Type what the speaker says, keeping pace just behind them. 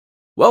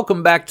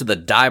Welcome back to the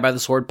Die by the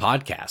Sword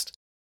podcast.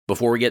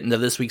 Before we get into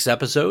this week's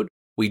episode,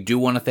 we do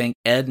want to thank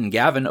Ed and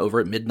Gavin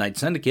over at Midnight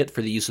Syndicate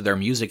for the use of their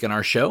music in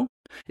our show.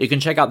 You can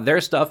check out their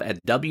stuff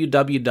at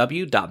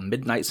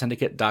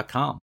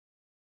www.midnightsyndicate.com.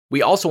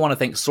 We also want to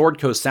thank Sword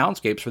Coast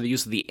Soundscapes for the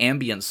use of the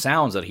ambient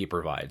sounds that he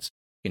provides.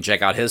 You can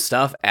check out his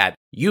stuff at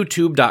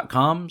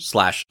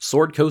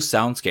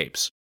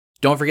youtube.com/swordcoastsoundscapes.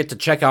 Don't forget to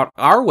check out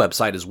our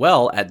website as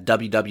well at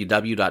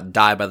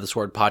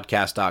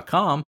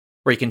www.diebytheswordpodcast.com,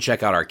 where you can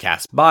check out our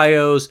cast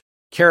bios,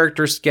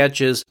 character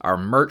sketches, our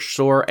merch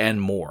store, and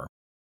more.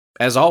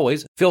 As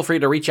always, feel free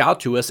to reach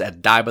out to us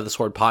at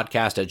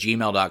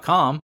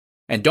diebytheswordpodcast@gmail.com,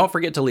 and don't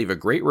forget to leave a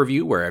great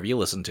review wherever you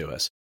listen to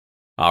us.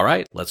 All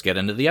right, let's get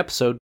into the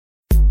episode.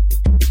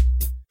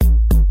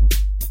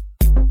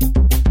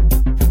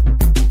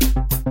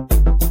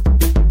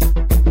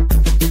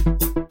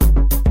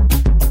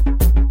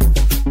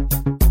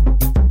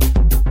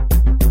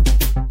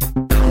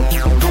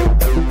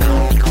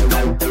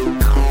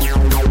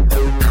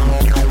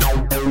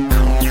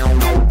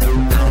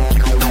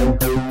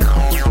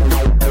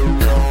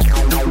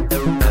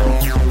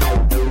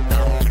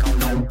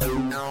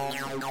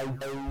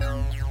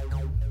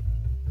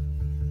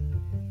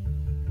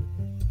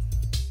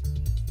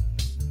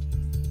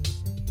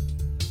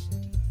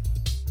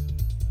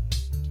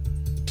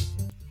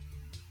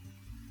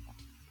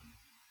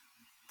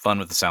 Fun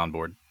with the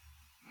soundboard.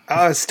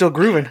 Oh, it's still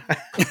grooving. I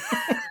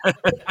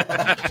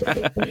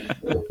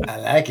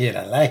like it.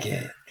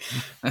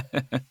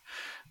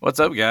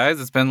 What's up,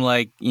 guys? It's been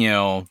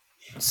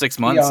 6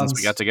 months since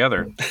we got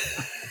together.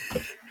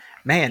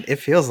 Man, it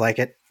feels like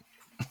it.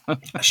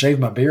 I shaved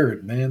my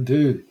beard, man,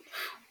 dude.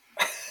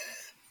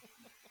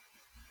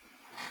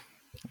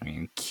 I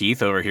mean,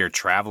 Keith over here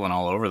traveling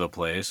all over the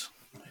place.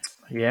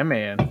 Yeah,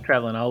 man.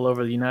 Traveling all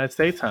over the United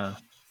States, huh?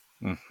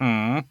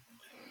 Mm-hmm.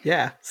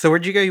 Yeah. So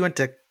where'd you go? You went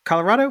to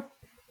Colorado?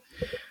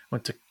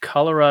 Went to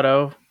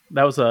Colorado.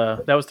 That was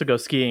to go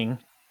skiing.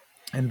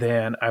 And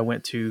then I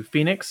went to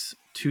Phoenix,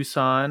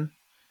 Tucson,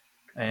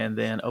 and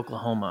then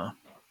Oklahoma.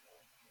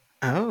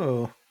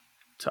 Oh.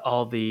 To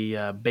all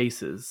the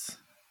bases,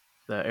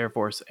 the Air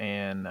Force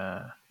and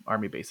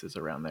Army bases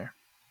around there.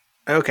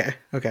 Okay.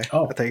 Oh, I thought you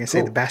were going to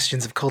say the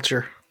bastions of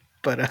culture.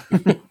 But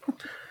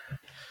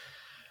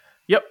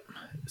Yep.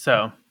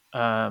 So,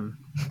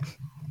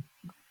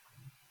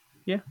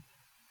 yeah.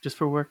 Just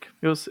for work.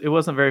 It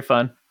wasn't very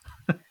fun.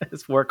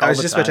 It's work all the time. I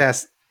was just about to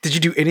ask, did you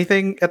do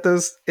anything at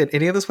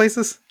any of those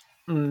places?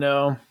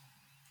 No.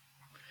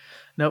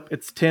 Nope.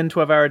 It's 10,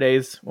 12-hour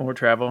days when we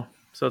travel,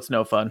 so it's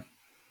no fun.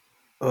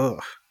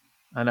 Ugh.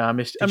 I know. I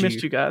missed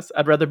you guys.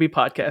 I'd rather be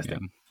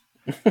podcasting.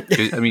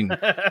 Yeah. I mean,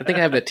 I think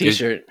I have a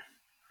t-shirt.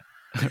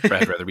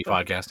 I'd rather be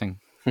podcasting.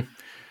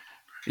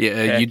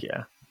 Yeah, you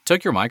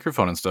took your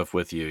microphone and stuff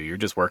with you. You're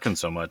just working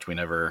so much, we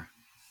never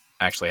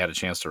actually had a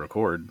chance to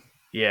record.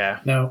 Yeah.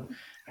 No.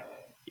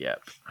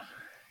 Yep.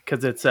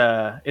 Because it's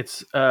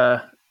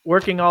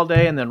working all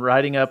day and then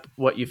writing up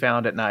what you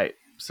found at night.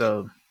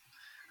 So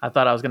I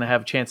thought I was going to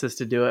have chances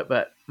to do it,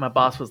 but my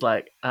boss was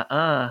like, Too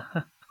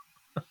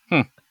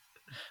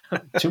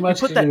much.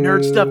 Put that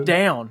nerd stuff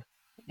down.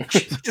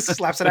 Just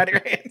slaps it out of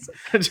your hands.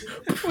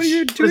 What are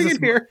you doing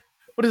in here?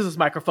 What is this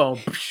microphone?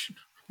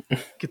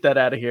 Get that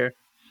out of here.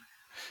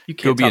 You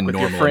Go can't be talk a with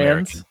your normal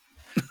friends.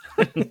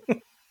 American.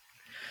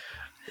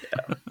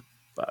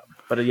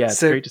 But yeah, it's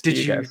great to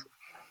see you guys.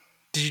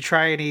 Did you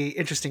try any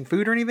interesting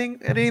food or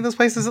anything at any of those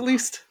places at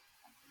least?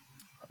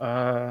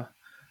 No.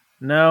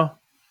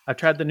 I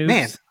tried the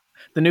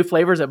new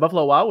flavors at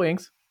Buffalo Wild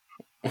Wings.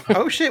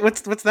 Oh shit,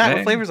 what's that? Hey.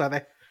 What flavors are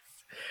they?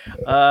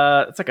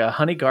 It's like a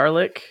honey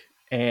garlic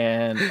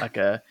and like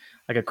a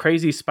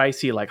crazy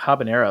spicy like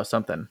habanero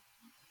something.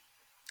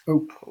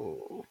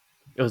 Oh.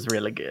 It was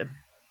really good.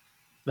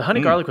 The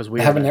honey garlic was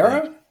weird.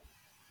 Habanero?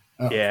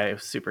 Oh. Yeah, it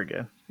was super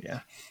good.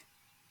 Yeah.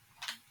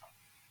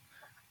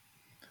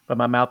 But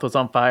my mouth was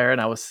on fire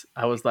and I was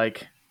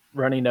like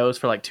runny nose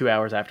for like 2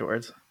 hours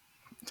afterwards.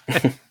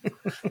 Well,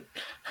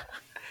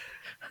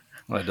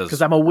 it does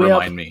 'Cause I'm a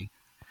whip.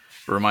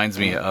 Reminds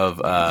me of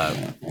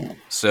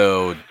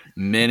so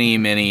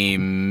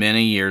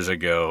many years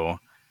ago,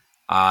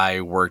 I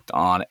worked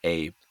on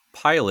a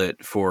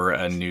pilot for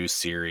a new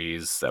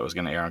series that was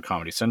going to air on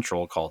Comedy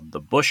Central called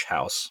The Bush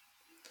House.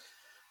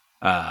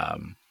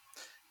 And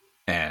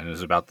it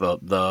was about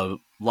the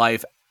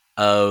life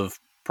of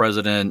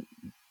President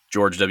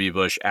George W.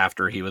 Bush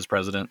after he was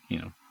president,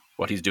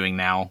 what he's doing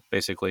now,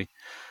 basically.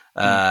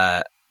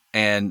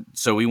 And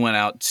so we went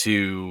out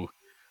to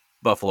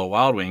Buffalo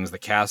Wild Wings, the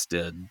cast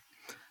did,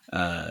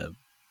 one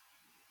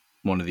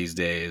of these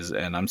days,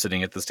 and I'm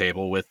sitting at this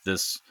table with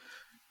this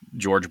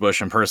George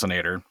Bush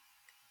impersonator,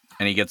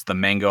 and he gets the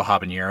mango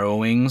habanero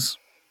wings.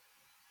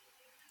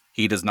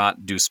 He does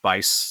not do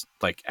spice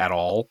at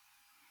all.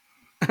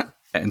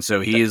 And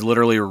so he is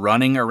literally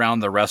running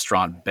around the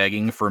restaurant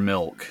begging for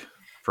milk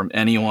from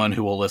anyone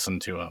who will listen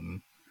to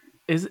him.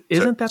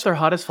 Isn't that their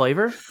hottest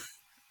flavor?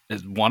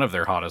 Is one of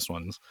their hottest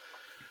ones.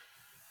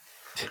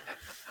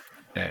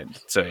 And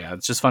so yeah,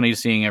 it's just funny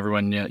seeing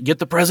everyone get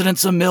the president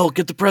some milk.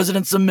 Get the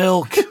president some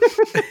milk.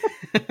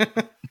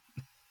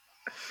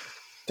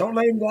 Don't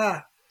let him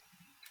die.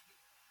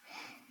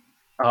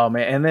 Oh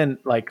man! And then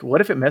like,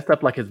 what if it messed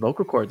up like his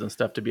vocal cords and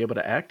stuff to be able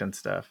to act and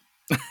stuff?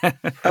 Oh, It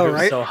was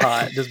right. so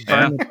hot, just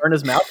burn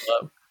his mouth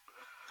up.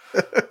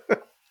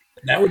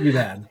 That would be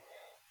bad.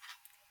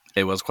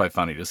 It was quite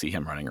funny to see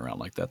him running around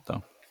like that,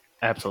 though.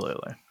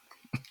 Absolutely.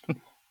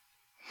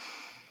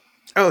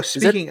 Oh,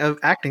 speaking of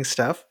acting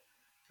stuff.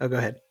 Oh, go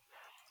ahead.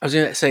 I was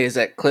gonna say, is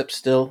that clip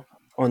still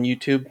on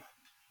YouTube?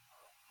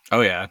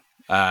 Oh yeah,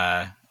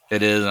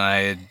 it is. And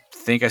I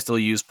think I still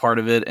use part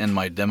of it in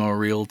my demo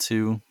reel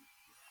too.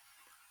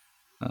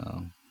 I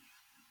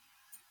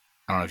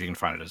don't know if you can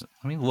find it.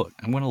 Let me look.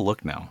 I'm going to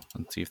look now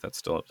and see if that's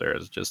still up there.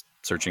 It's just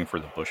searching for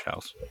the Bush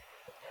House.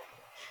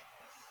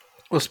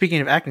 Well, speaking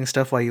of acting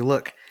stuff, while you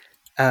look,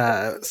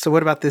 so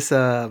what about this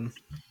Fallout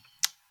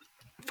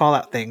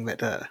thing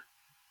that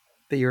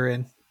you were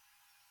in,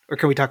 or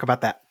can we talk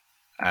about that?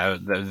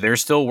 They're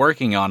still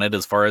working on it,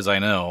 as far as I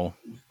know.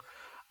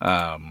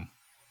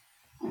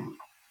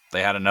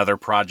 They had another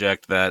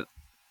project that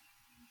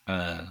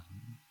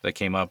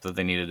came up that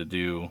they needed to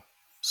do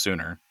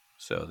sooner,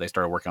 so they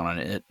started working on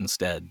it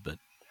instead. But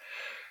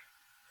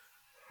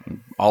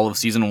all of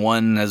season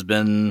 1 has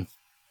been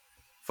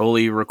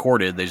fully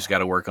recorded. They just got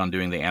to work on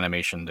doing the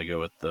animation to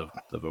go with the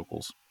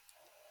vocals.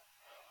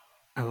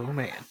 Oh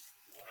man.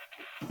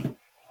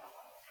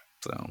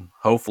 So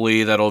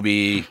hopefully that'll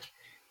be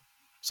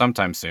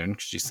sometime soon.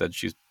 She said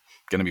she's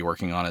going to be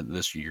working on it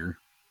this year.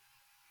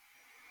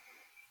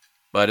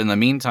 But in the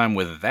meantime,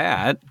 with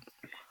that,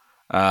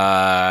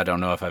 I don't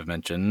know if I've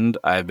mentioned,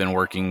 I've been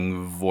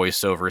working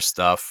voiceover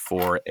stuff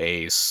for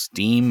a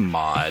Steam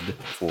mod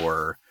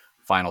for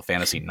Final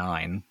Fantasy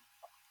IX.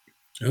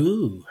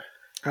 Ooh.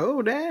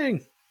 Oh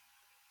dang.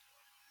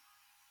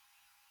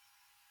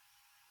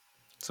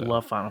 So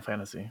Love Final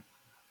Fantasy.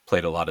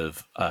 played a lot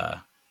of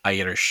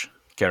Irish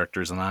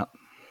characters in that.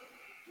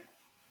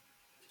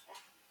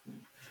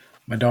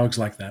 My dog's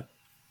like that.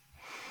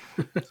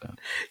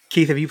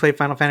 Keith, have you played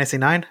Final Fantasy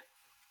IX?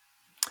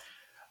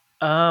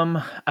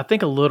 I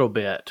think a little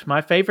bit.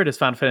 My favorite is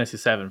Final Fantasy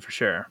VII for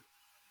sure.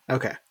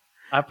 Okay.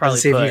 I probably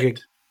see if put you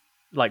could-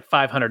 like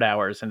 500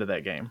 hours into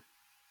that game.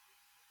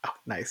 Oh,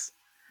 nice.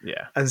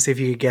 Yeah. I was see if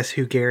you could guess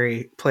who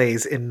Gary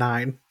plays in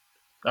 9.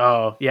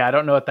 Oh, yeah. I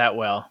don't know it that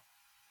well.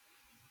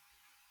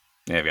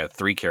 Yeah, I've got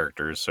 3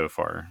 characters so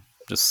far.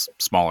 Just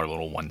smaller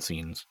little one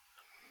scenes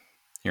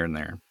here and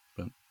there.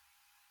 But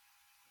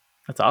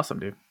That's awesome,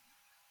 dude.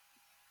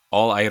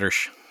 all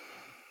Irish.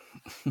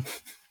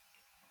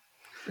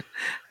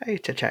 Hey,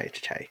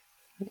 cha-chai.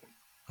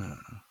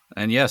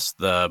 And yes,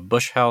 the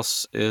Bush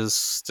House is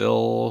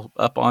still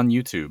up on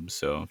YouTube.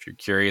 So if you're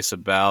curious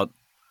about,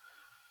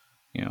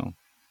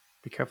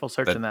 Be careful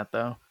searching that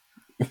though.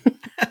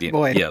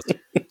 Boy. Yes,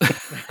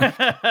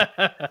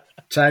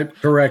 Type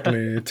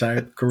correctly.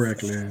 Type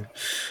correctly.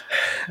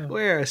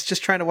 Where? It's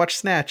just trying to watch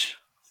Snatch.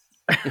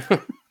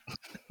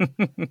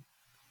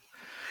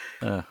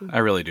 I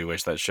really do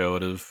wish that show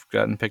would have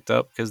gotten picked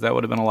up, because that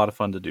would have been a lot of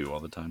fun to do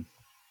all the time.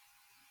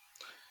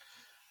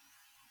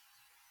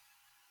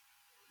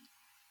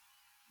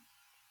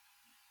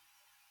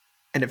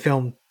 And it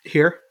filmed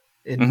here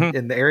in Mhm.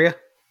 in the area.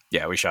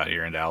 Yeah, we shot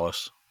here in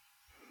Dallas.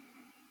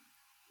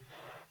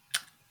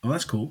 Oh,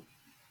 that's cool.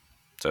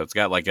 So it's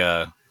got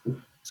a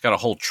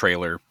whole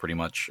trailer pretty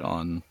much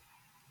on,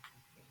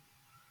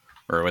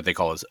 or what they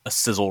call is a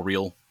sizzle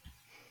reel.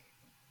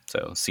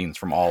 So scenes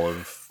from all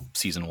of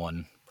season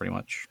 1 pretty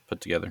much put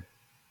together.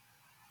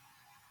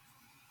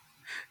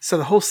 So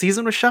the whole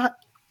season was shot?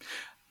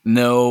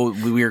 No,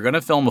 we were going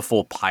to film a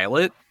full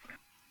pilot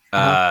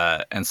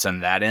and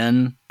send that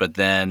in, but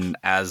then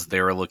as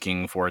they were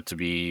looking for it to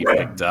be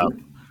picked up,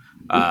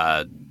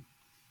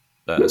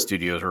 the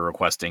studios were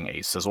requesting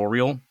a sizzle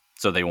reel,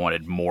 so they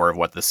wanted more of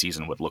what the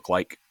season would look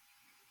like.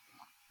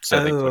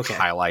 So they took okay.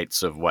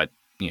 highlights of what,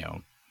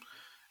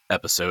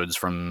 episodes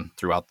from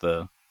throughout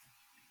the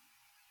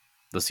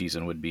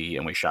season would be,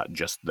 and we shot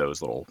just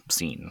those little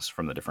scenes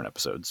from the different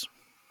episodes.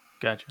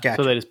 Gotcha.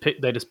 Gotcha. So they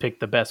just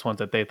picked the best ones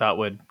that they thought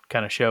would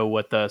kind of show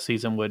what the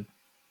season would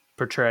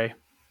portray.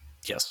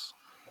 Yes.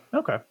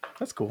 Okay,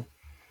 that's cool.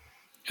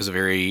 It was a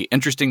very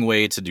interesting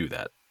way to do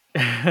that.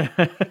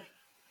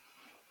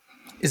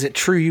 Is it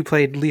true you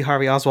played Lee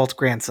Harvey Oswald's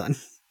grandson?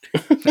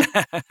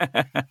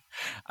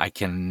 I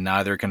can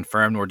neither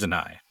confirm nor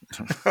deny.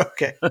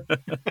 Okay.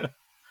 But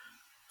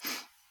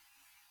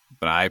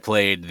I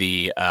played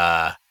the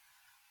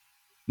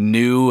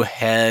new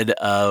head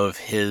of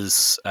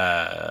his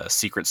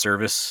Secret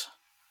Service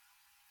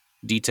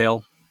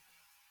detail.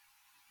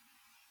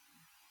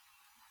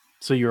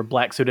 So you were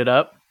black suited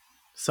up,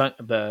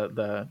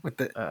 the With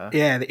the dark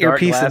the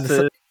earpiece and glasses.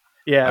 the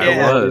Yeah,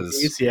 Yeah. the It was.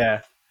 earpiece,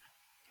 yeah.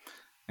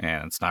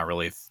 And it's not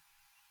really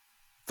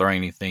throwing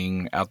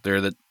anything out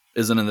there that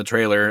isn't in the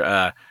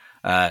trailer.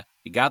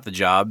 He got the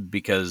job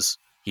because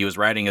he was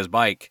riding his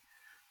bike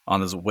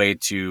on his way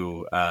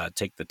to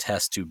take the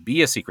test to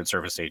be a Secret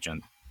Service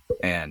agent,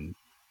 and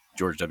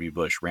George W.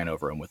 Bush ran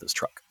over him with his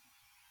truck.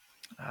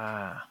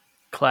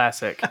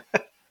 Classic.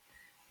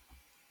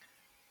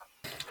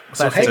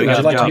 So, Classic hey, would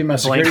you like to be my blank,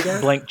 security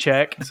guard? blank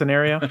check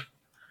scenario.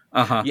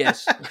 Uh-huh.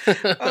 Yes.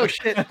 Oh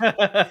shit!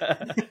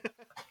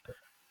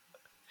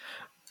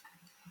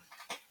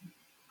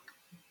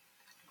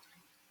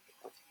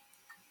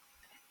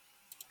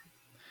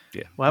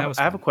 Yeah. Well, that was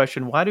I have a fun.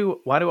 question. Why do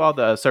all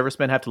the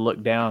servicemen have to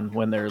look down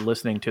when they're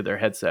listening to their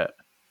headset?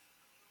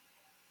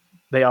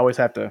 They always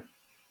have to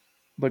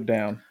look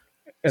down.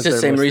 It's the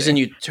same reason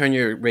you turn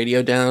your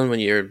radio down when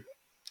you're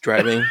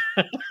driving.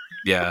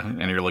 Yeah,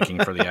 and you're looking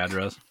for the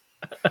address.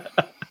 I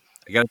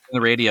got to turn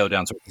the radio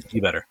down so we can see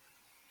better.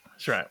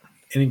 That's right.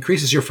 It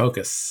increases your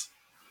focus.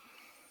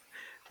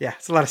 Yeah,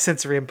 it's a lot of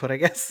sensory input, I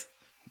guess.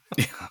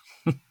 Yeah.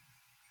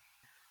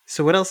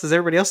 So what else has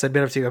everybody else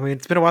been up to? I mean,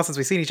 it's been a while since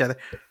we've seen each other.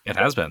 It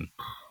has been.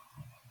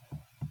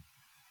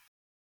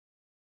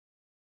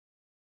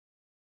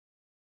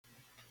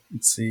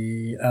 Let's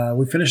see.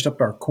 We finished up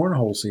our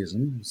cornhole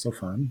season. It was so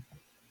fun.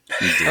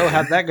 Oh,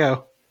 how'd that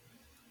go?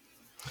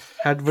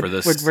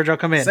 Where'd y'all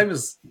come in? Same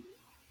as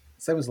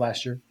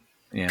last year.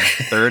 Yeah,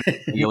 third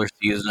regular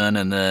season,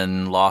 and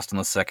then lost in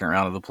the second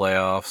round of the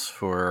playoffs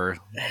for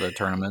the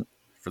tournament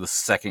for the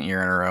second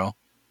year in a row.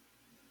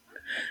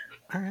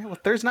 All right, well,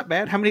 third's not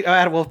bad. How many?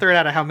 Third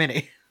out of how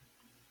many?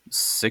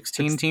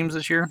 16 teams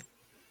this year.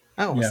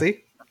 Oh, Yeah.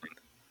 see?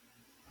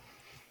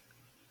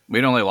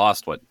 We'd only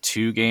lost,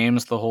 2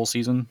 games the whole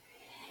season?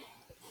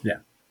 Yeah.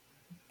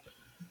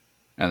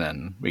 And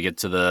then we get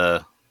to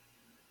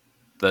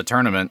the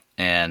tournament,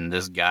 and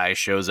this guy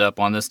shows up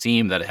on this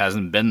team that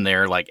hasn't been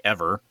there,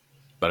 ever,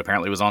 but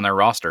apparently was on their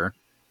roster.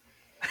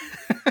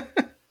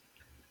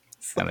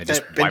 And they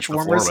just wiped the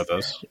floor with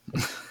us.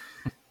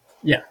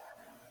 Yeah.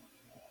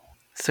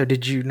 So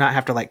did you not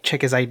have to,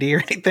 check his ID or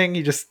anything?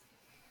 You just...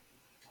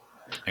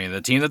 I mean,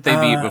 the team that they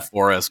beat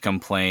before us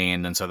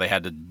complained, and so they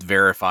had to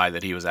verify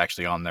that he was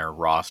actually on their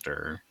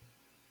roster,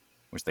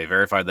 which they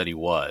verified that he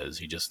was.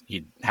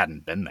 He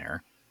hadn't been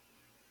there.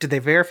 Did they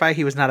verify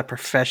he was not a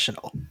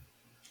professional?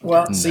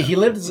 Well, see, he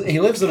lives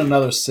in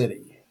another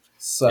city,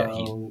 so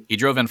Yeah, he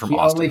drove in from he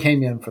Austin. only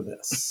came in for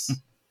this.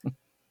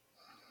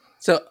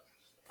 So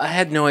I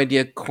had no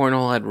idea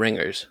cornhole had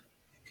ringers.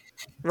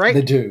 Right?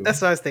 They do.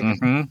 That's what I was thinking.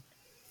 Mm-hmm.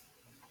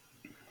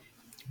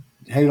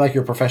 How do you like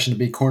your profession to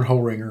be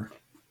cornhole ringer?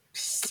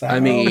 Sounds I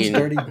mean-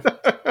 dirty.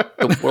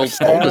 The world's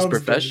Sounds oldest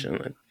good.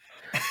 profession.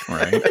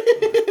 Right?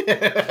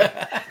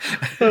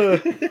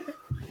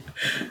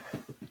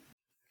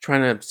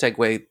 Trying to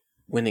segue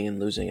winning and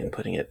losing and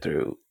putting it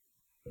through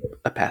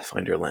a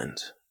Pathfinder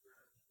lens.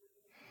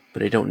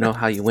 But I don't know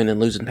how you win and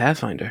lose in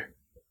Pathfinder.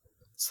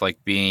 It's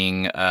like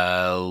being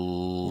a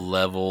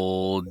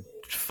level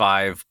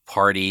 5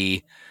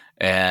 party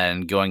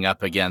and going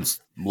up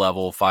against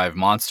level 5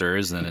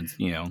 monsters, and it's,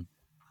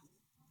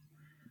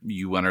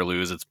 you win or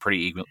lose, it's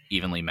pretty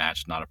evenly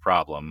matched, not a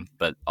problem.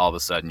 But all of a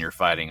sudden, you're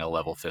fighting a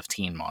level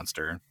 15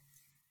 monster.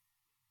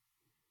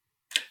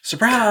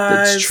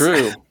 Surprise! That's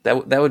true.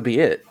 That would be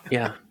it.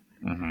 Yeah.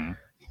 Mm-hmm.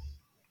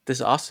 This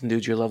Austin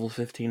dude's your level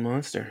 15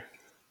 monster.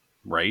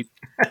 Right?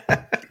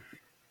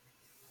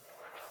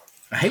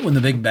 I hate when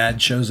the big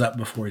bad shows up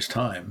before his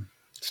time.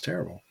 It's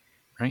terrible.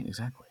 Right,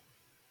 exactly.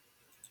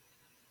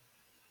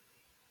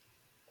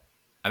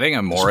 I think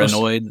I'm more Supposed to-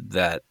 annoyed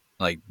that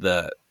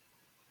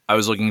I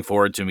was looking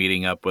forward to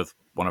meeting up with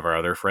one of our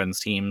other friends'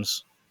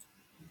 teams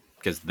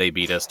because they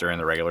beat us during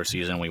the regular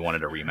season. We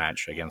wanted a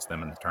rematch against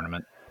them in the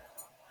tournament.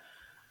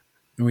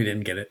 We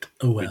didn't get it.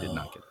 Oh well. We did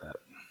not get that.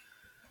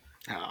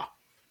 Oh.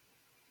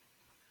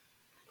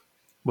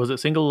 Was it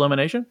single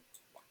elimination?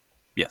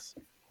 Yes.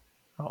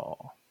 Oh,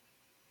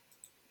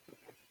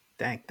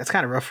 Dang, that's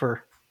kind of rough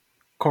for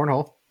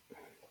cornhole.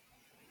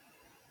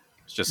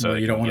 It's just So so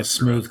you don't want a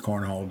smooth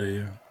cornhole, do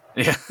you?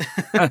 Yeah.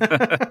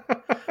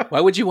 Why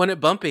would you want it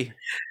bumpy?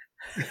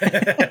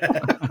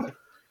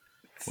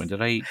 When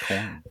did I eat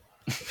corn?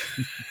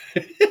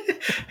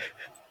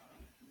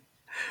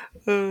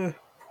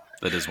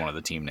 That is one of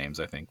the team names,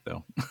 I think,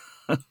 though.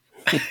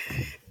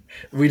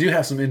 We do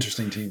have some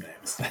interesting team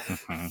names.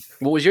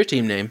 What was your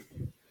team name?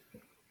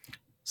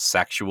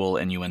 Sexual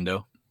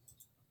innuendo.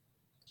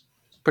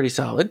 Pretty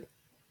solid.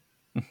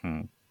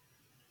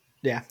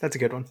 Yeah, that's a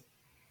good one.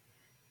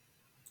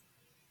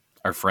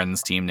 Our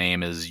friend's team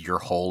name is Your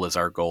Hole is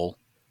Our Goal.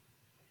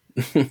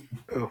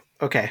 Oh,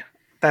 okay.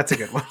 That's a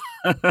good one.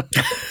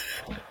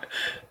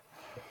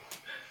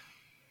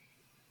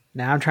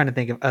 Now I'm trying to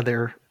think of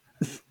other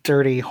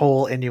dirty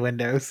hole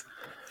innuendos.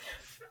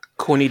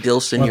 Corny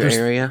dilfs in Well, your there's-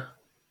 area.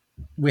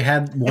 We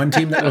had one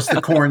team that was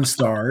the Corn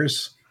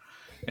Stars.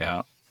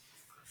 Yeah.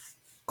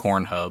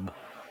 Corn Hub.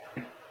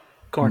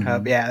 Corn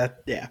Hub, yeah,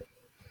 yeah.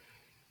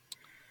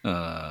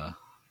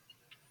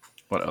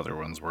 What other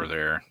ones were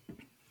there?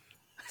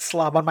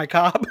 Slob on my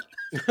cob.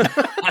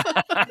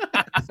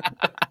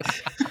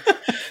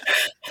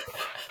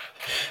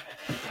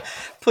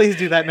 Please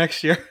do that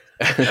next year.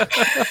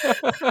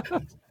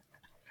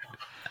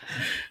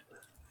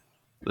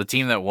 The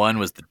team that won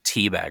was the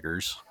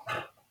Teabaggers.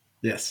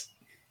 Yes.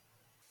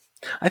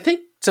 I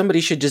think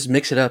Somebody should just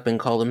mix it up and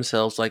call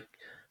themselves like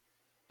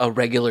a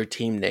regular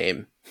team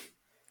name.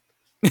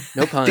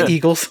 No pun. The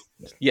Eagles.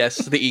 Yes,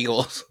 the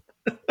Eagles.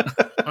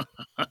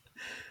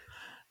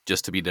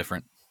 Just to be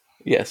different.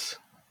 Yes.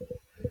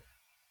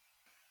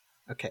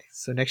 Okay,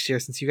 so next year,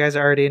 since you guys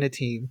are already in a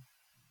team,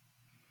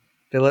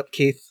 Philip,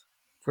 Keith,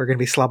 we're going to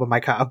be Slobba My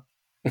Cobb.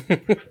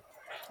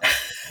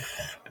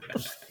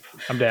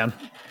 I'm down.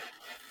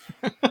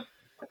 All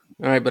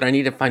right, but I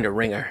need to find a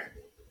ringer.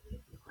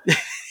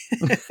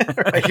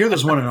 I hear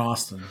there's one in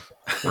Austin.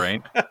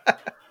 Right?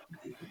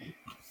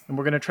 And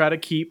we're gonna try to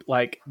keep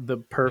like the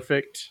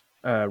perfect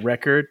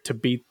record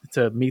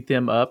to meet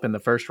them up in the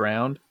first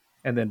round,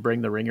 and then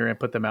bring the ringer and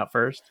put them out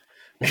first.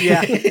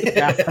 Yeah.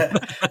 Yeah.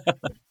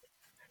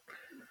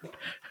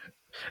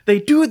 They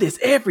do this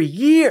every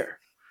year.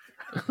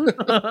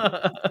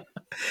 But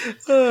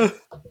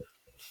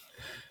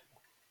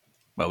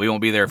we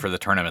won't be there for the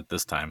tournament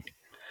this time.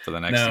 For the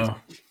next season. No.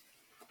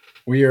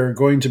 We are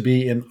going to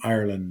be in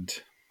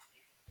Ireland.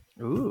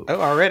 Ooh.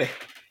 Oh, already.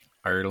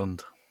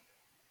 Ireland.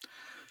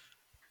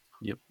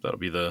 Yep, that'll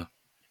be the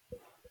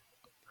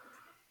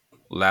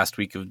last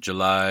week of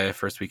July,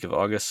 first week of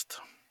August.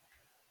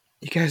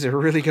 You guys are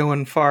really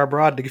going far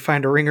abroad to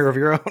find a ringer of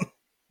your own.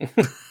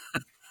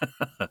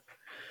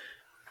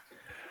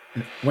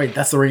 Wait,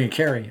 that's the ring of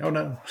Kerry. Oh,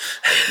 no.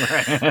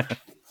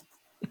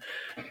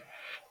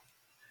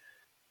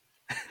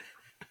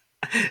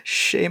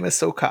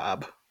 Seamus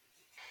O'Cobb.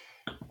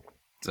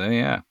 So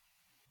yeah.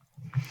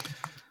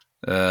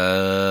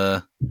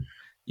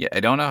 Yeah, I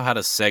don't know how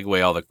to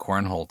segue all the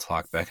cornhole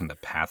talk back into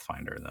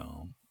Pathfinder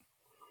though.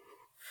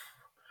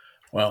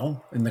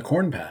 Well, in the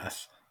corn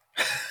path.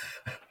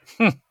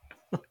 Oh,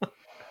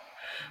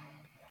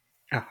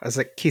 I was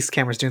like, Keith's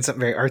camera's doing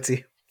something very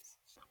artsy.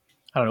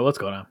 I don't know what's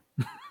going on.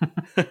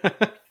 Does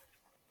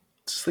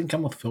this thing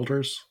come with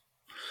filters?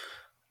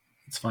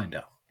 Let's find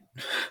out.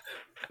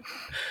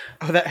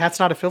 Oh, that hat's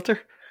not a filter?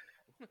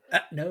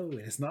 No, it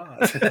is not.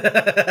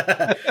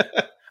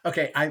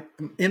 Okay,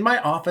 in my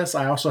office,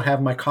 I also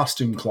have my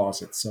costume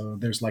closet. So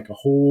there's like a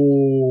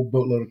whole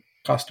boatload of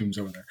costumes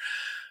over there.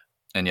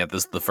 And yet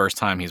this is the first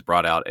time he's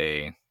brought out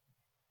a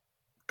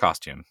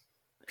costume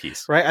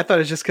piece. Right? I thought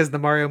it was just because the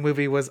Mario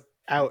movie was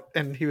out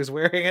and he was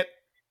wearing it.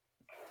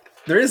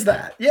 There is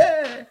that.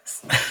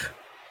 Yes.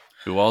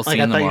 Who all Like,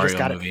 seen I the thought you Mario just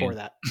got movie? it for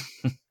that.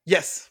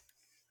 Yes.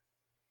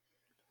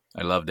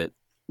 I loved it.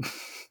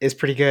 It's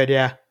pretty good,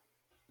 yeah.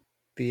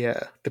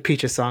 The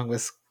Peaches song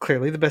was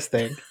clearly the best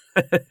thing.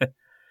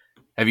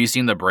 Have you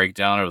seen the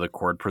breakdown of the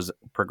chord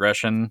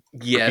progression?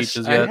 for Yes,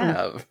 Peaches I yet?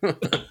 have.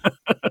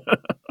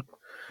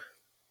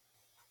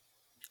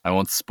 I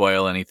won't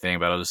spoil anything,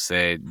 but I'll just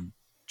say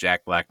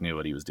Jack Black knew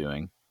what he was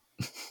doing.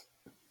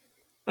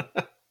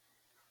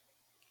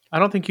 I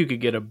don't think you could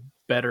get a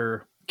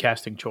better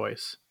casting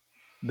choice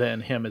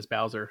than him as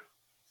Bowser.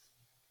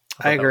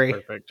 I thought that was agree.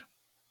 Perfect.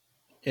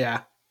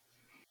 Yeah.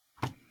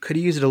 Could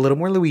have used it a little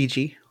more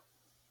Luigi.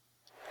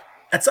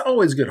 That's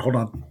always good. Hold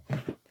on.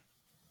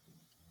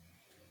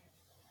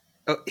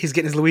 Oh, he's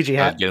getting his Luigi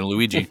hat. Getting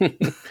Luigi.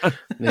 And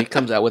he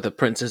comes out with a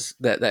princess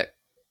that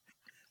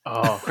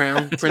Oh,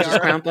 crown, princess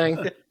crown thing.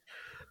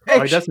 he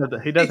does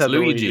have he does It's have the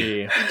Luigi.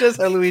 Luigi. He does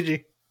have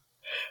Luigi.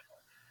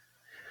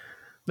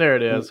 There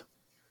it is.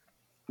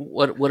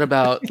 What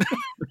about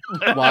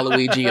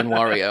Waluigi and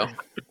Wario?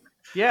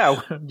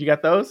 Yeah, you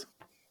got those?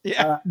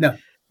 Yeah.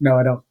 No,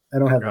 I don't. I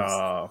don't have those.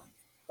 Oh,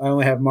 I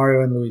only have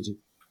Mario and Luigi.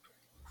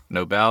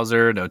 No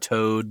Bowser, no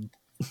Toad.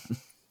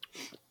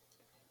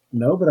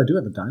 No, but I do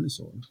have a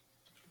dinosaur.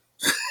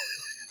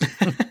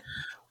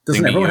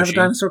 Doesn't Thingy everyone have a Yoshi.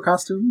 dinosaur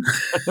costume?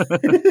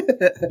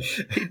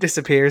 He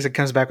disappears and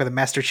comes back with a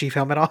Master Chief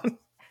helmet on.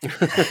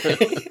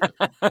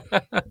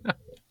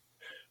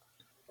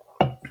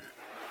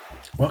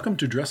 Welcome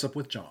to Dress Up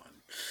with John.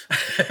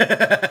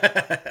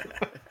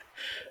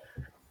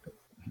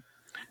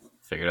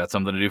 Figured out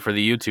something to do for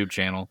the YouTube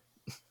channel.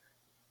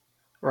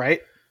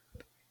 Right?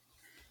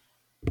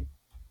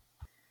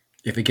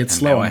 If it gets And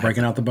slow, now I I'm have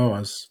breaking out the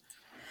boas.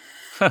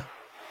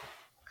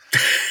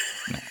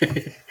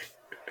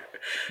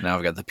 Now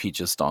I've got the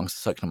Peaches song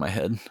stuck to my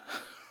head.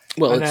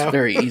 Well, I it's know.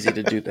 very easy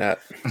to do that.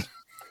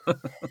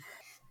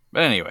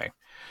 But anyway,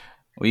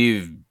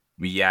 we've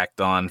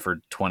yacked on for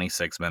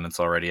 26 minutes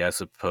already. I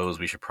suppose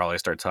we should probably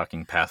start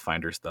talking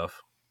Pathfinder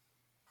stuff.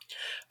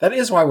 That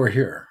is why we're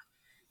here,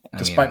 I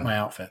despite mean, my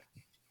outfit.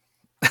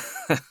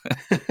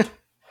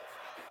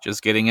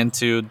 just getting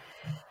into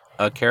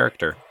a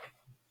character.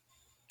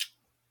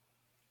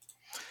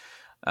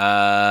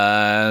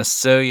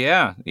 So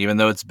yeah, even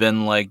though it's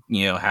been like,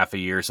 half a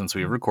year since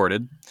we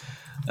recorded,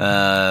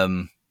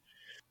 who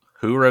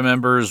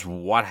remembers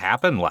what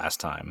happened last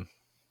time?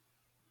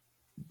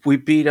 We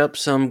beat up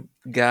some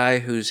guy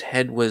whose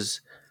head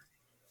was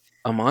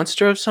a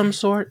monster of some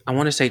sort. I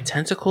want to say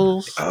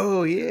tentacles.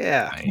 Oh,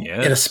 yeah.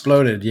 Yes. It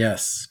exploded,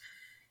 yes.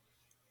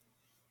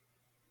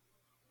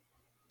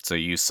 So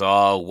you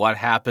saw what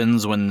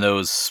happens when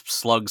those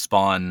slug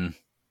spawn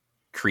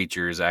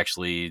creatures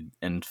actually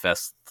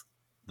infest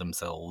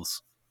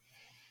themselves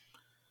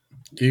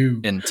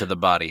You into the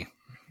body.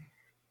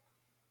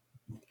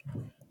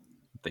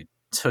 They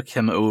took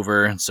him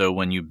over, and so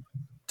when you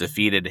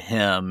defeated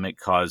him, it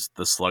caused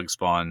the slug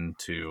spawn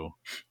to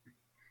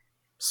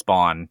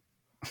spawn.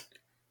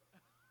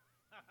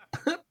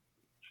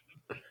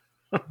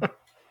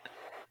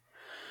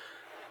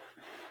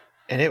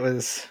 And it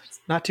was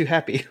not too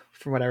happy,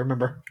 from what I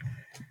remember.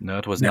 No,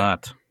 it was No.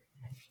 not.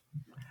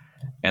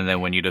 And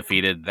then when you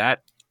defeated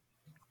that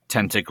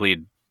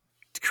tentacly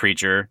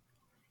creature,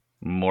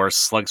 more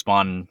slug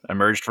spawn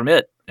emerged from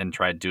it and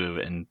tried to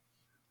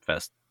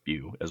infest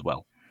you as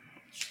well.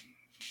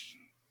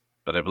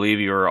 But I believe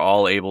you were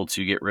all able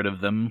to get rid of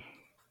them.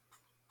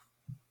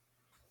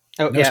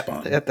 Oh, No yeah.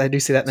 spawn. I do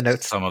see that in the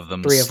notes. Some of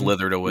them 3 of them.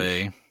 slithered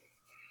away.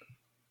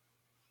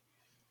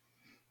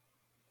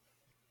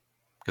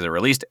 Because there were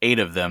at least 8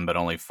 of them, but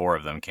only 4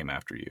 of them came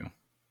after you.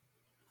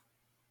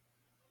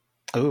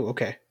 Oh,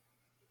 okay.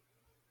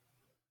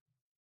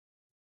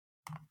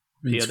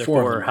 The Means other four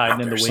of 4 them are are hiding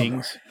out in the there somewhere.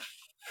 wings.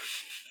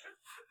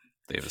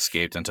 They've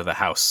escaped into the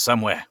house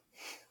somewhere.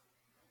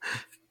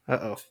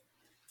 Uh-oh.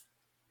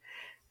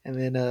 And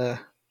then,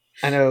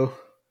 I know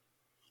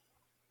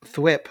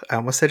Thwip, I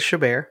almost said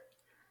Chabert.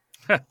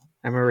 I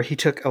remember he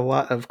took a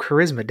lot of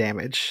charisma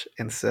damage,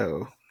 and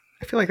so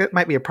I feel like that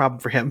might be a problem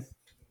for him,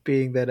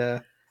 being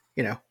that,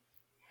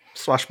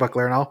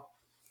 swashbuckler and all.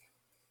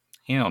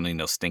 You don't need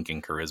no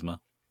stinking charisma.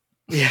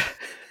 Yeah.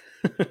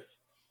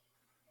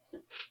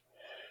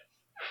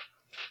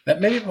 That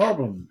may be a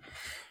problem.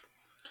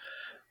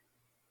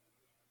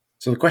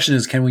 So the question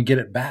is, can we get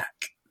it back?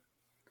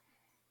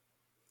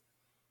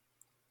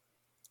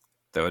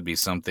 That would be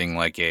something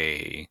like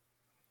a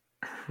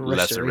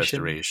lesser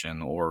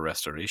restoration or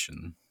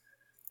restoration.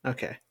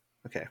 Okay.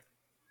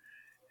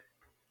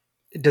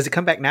 Does it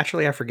come back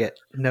naturally? I forget.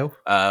 No?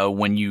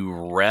 When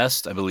you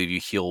rest, I believe you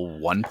heal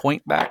 1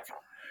 point back.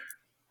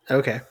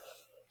 Okay.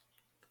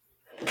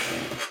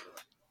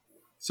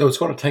 So it's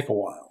going to take a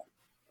while.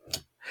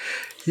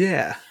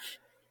 Yeah.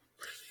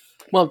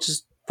 Well,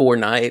 just 4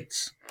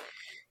 nights.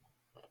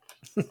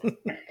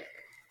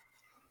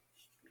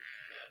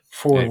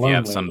 Four If you lonely,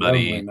 have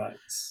somebody- lonely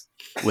nights.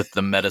 With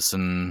the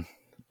medicine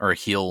or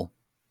heal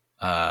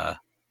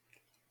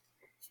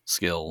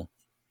skill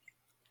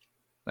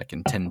that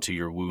can tend to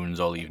your wounds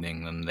all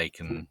evening, then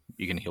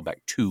you can heal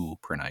back 2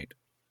 per night.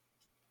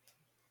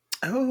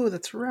 Oh,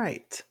 that's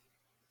right.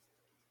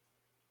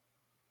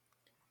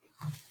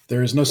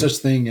 There is no such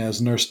thing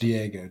as Nurse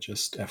Diego,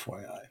 just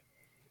FYI.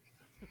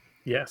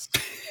 Yes.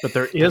 But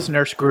there is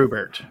Nurse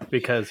Grubert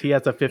because he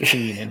has a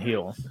 15 in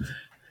heal.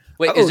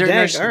 Wait, Oh, is there dang.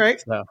 nurse? All right.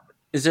 So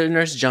Is there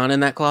Nurse John in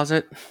that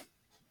closet?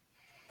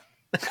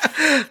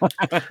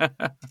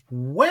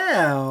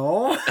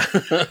 Well,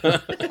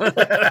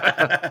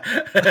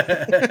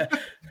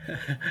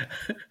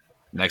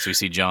 Next, we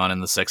see John in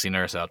the sexy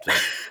nurse outfit.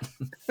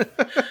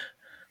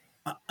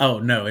 oh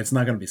no, it's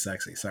not going to be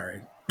sexy.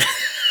 Sorry,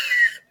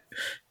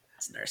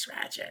 it's Nurse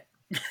Ratchet.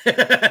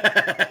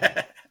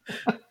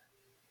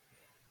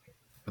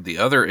 The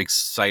other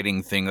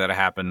exciting thing that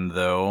happened,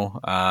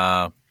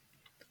 though,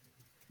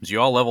 is you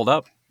all leveled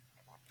up.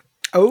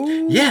 Oh.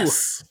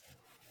 Yes,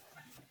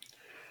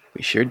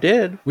 We sure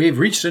did. we've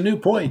reached a new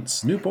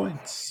points. New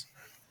points.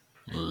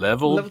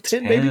 Level 10,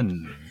 10.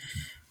 baby.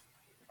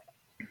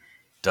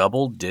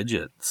 Double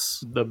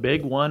digits. the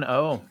big 1-0.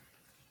 How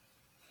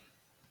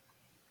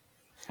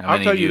I'll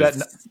many tell of you have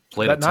that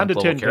played That a 9 to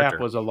 10th 10 level gap character?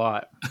 was a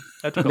lot.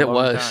 That took a It long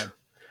was.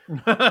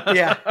 time.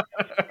 Yeah.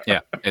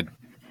 Yeah.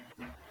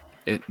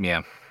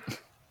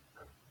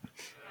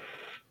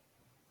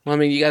 Well, I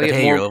mean, you got to But get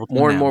hey, you're level 10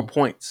 more and now. more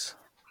points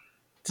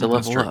to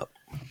That's level true. up.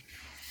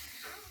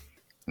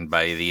 And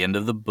by the end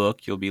of the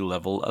book, you'll be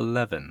level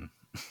 11.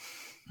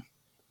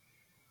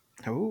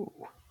 Oh.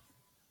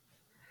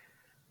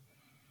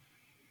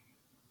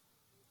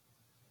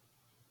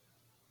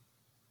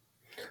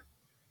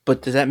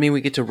 But does that mean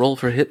we get to roll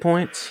for hit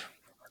points?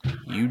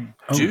 You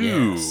Oh, do.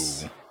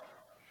 yes.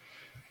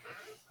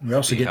 We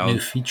also See get how- new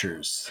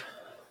features,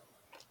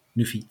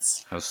 new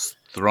feats. How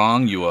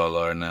strong you all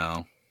are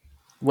now.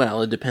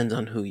 Well, it depends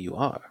on who you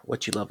are,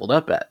 what you leveled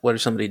up at. What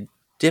if somebody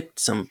dipped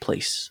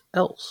someplace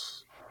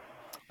else?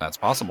 That's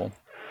possible.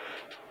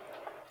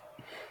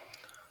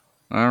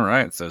 All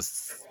right. So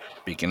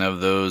speaking of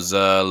those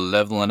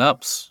leveling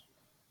ups,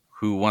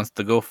 who wants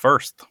to go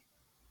first?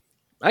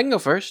 I can go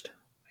first.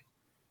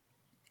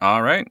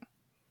 All right.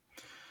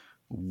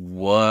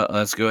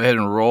 Let's go ahead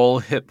and roll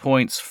hit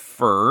points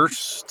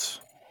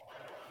first.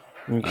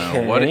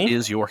 Okay. What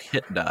is your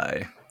hit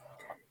die?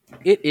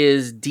 It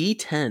is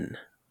D10.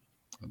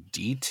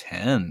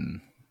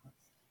 D10.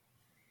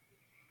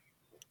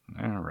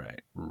 All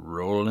right.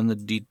 Rolling the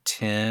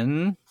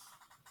D10.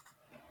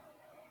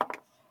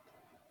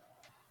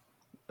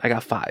 I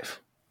got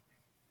 5.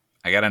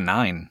 I got a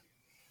 9.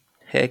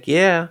 Heck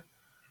yeah.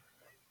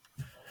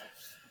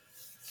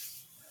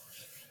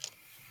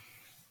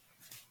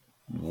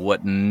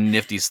 What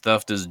nifty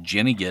stuff does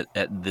Jenny get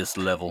at this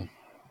level?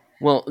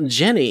 Well,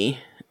 Jenny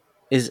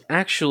is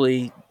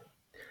actually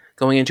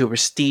going into a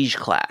prestige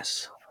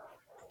class.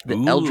 The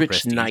Ooh, Eldritch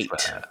prestige Knight.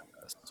 class.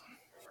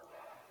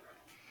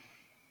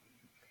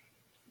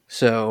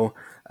 So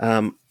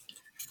I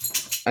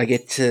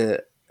get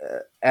to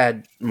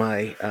add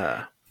my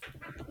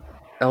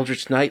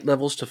Eldritch Knight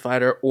levels to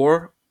fighter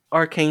or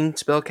arcane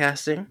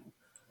spellcasting.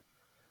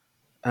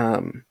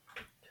 But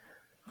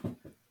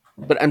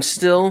I'm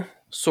still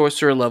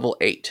sorcerer level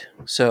 8.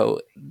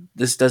 So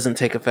this doesn't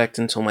take effect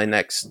until my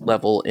next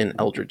level in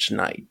Eldritch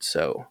Knight.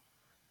 So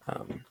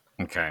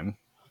Okay.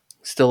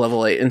 still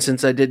level 8. And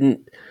since I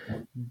didn't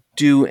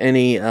do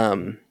any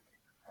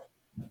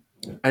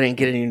I didn't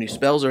get any new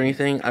spells or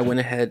anything, I went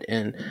ahead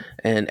and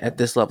at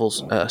this level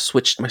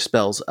switched my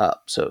spells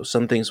up. So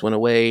some things went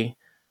away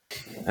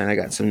and I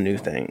got some new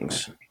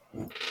things.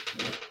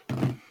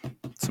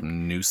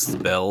 Some new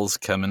spells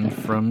coming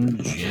from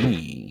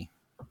Jenny.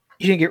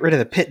 You didn't get rid of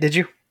the pit, did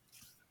you?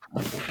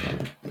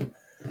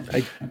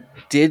 I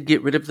did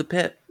get rid of the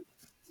pit.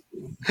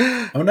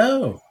 Oh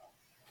no,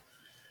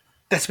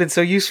 That's been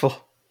so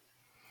useful.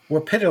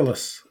 we're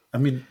pitiless. I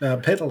mean,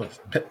 pitiless.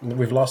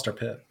 We've lost our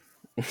pit.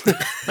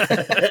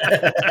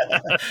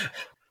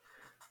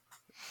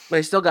 But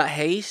I still got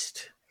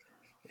haste,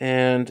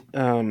 and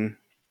I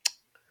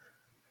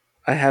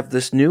have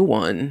this new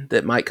one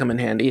that might come in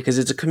handy because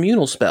it's a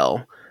communal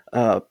spell,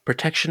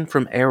 protection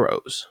from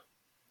arrows.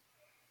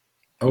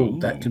 Oh,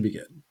 that can be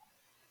good.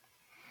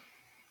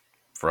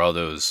 For all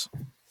those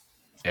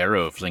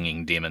arrow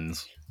flinging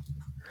demons.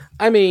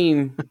 I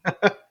mean,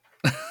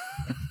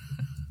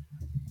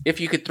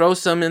 if you could throw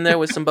some in there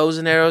with some bows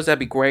and arrows, that'd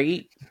be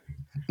great.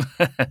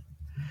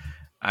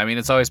 I mean,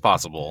 it's always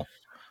possible.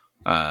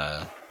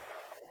 I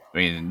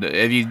mean,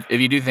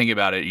 if you do think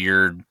about it,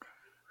 your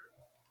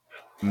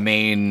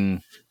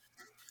main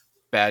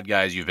bad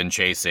guys you've been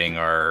chasing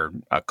are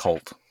a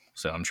cult.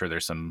 So I'm sure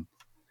there's some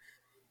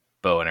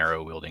bow and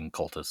arrow wielding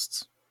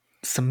cultists.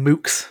 Some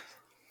mooks.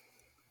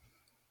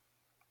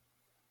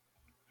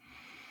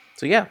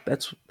 So yeah,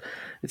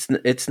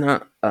 it's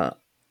not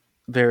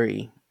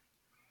very.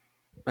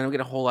 I don't get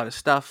a whole lot of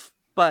stuff,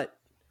 but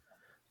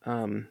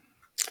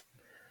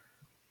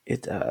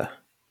it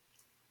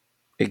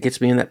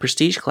gets me in that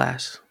prestige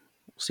class.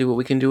 See what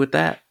we can do with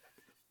that.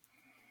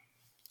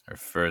 Our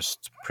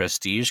first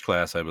prestige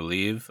class, I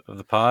believe, of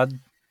the pod.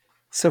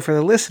 So for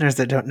the listeners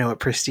that don't know what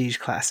prestige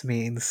class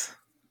means,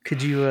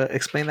 could you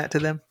explain that to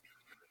them?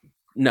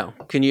 No,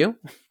 can you?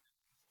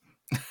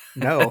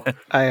 No,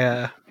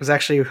 I was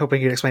actually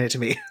hoping you'd explain it to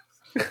me.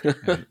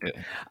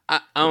 I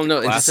don't know.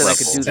 It just said I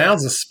could do that.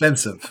 Sounds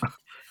expensive.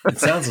 It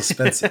sounds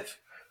expensive.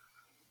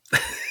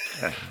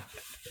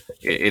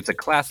 It's a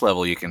class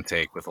level you can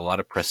take with a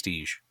lot of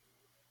prestige.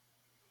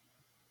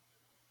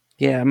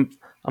 Yeah, I'm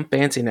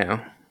fancy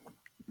now.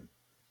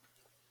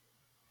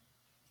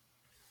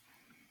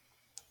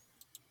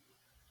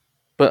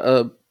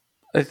 But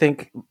I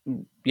think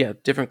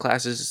different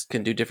classes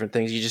can do different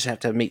things. You just have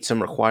to meet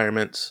some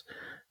requirements.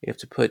 You have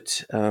to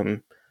put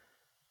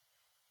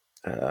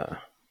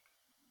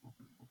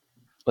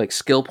like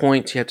skill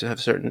points. You have to have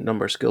a certain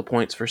number of skill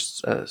points for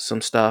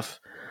some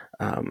stuff.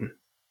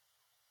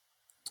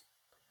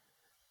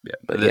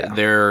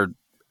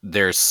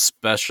 There's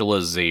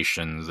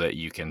specializations that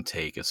you can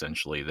take,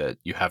 essentially, that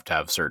you have to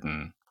have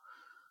certain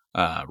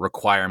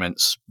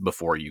requirements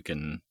before you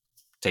can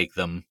take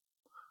them.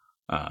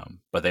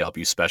 But they help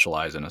you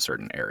specialize in a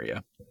certain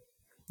area.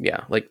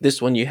 Yeah, like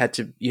this one, you have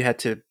to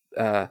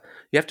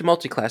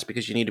multi-class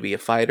because you need to be a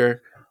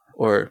fighter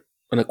or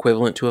an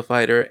equivalent to a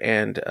fighter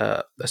and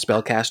a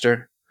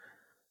spellcaster.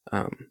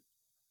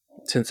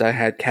 Since I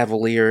had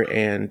Cavalier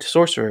and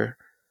Sorcerer,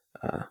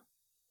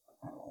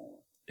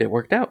 it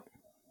worked out.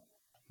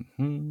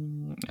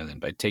 And then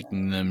by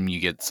taking them, you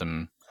get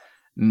some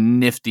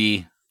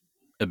nifty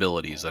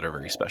abilities that are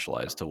very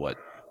specialized to what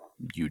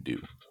you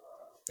do.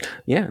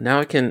 Yeah, now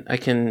I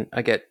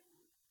get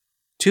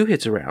 2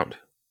 hits around.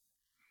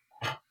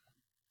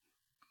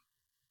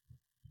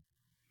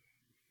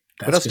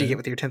 What else do you get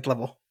with your 10th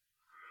level?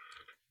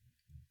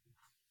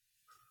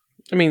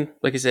 I mean,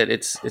 like I said,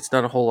 it's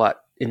not a whole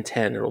lot in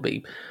 10.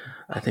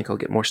 I think I'll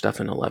get more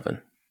stuff in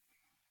 11.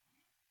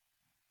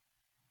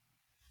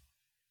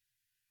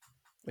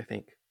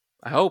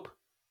 I hope.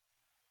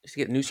 Just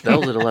get new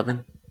spells at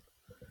 11.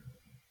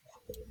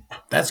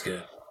 That's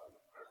good.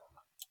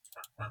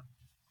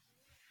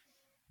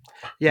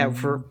 Yeah,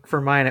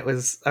 for mine I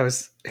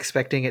was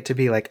expecting it to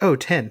be like,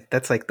 10.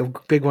 That's like the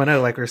big 1-0,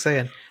 like we were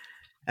saying.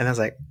 And I was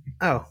like,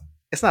 oh,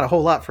 it's not a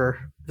whole lot for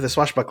the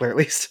swashbuckler, at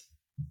least.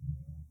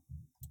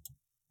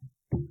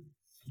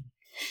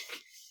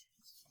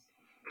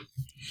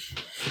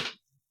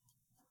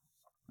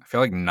 I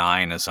feel like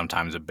 9 is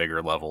sometimes a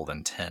bigger level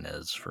than 10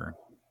 is for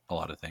a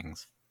lot of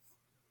things.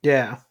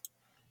 Yeah.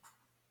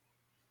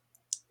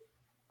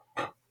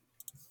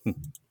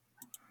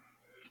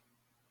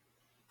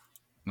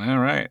 All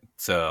right.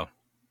 So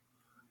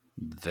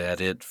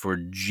that it for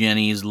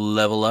Jenny's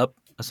level up,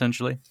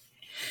 essentially?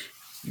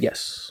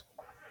 Yes.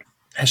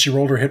 Has she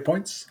rolled her hit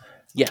points?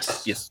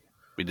 Yes. Yes.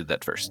 We did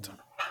that first.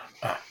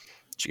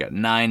 She got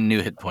 9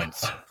 new hit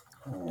points.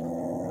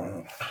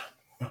 All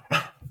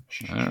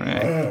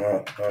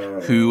right.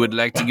 Who would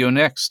like to go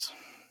next?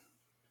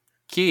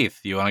 Keith,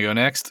 you want to go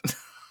next?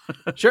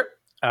 Sure,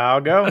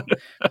 I'll go.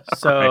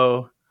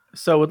 So,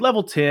 so with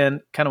level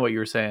 10, kind of what you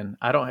were saying,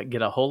 I don't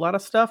get a whole lot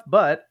of stuff,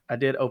 but I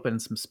did open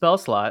some spell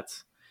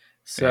slots.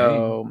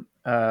 So,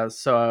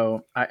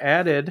 so I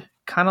added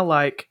kind of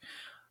like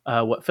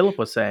what Philip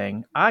was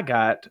saying. I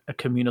got a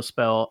communal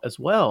spell as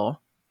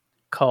well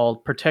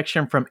called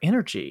Protection from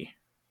Energy.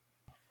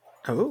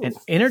 Oh, And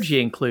energy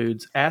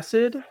includes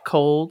acid,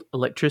 cold,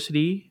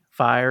 electricity,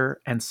 fire,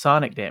 and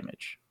sonic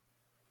damage.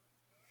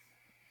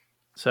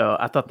 So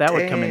I thought that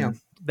would come in. Damn.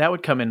 That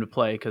would come into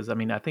play because I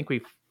mean I think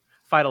we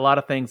fight a lot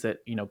of things that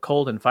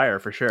cold and fire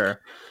for sure.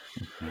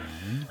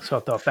 So I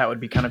thought that would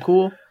be kind of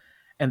cool.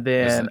 And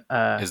then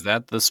Is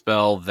that the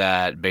spell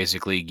that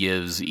basically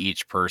gives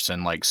each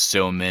person like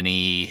so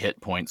many hit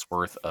points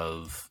worth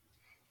of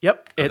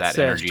yep, it that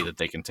says energy that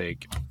they can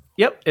take?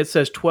 yep, it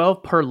says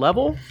 12 per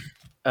level.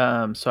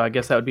 So I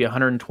guess that would be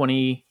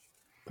 120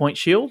 point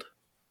shield.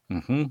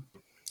 Mm-hmm.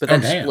 But Oh,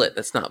 that's damn. split.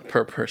 That's not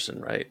per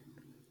person, right?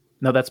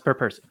 No, that's per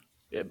person.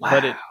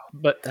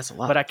 But That's a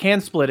lot. but I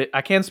can split it.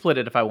 I can split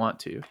it if I want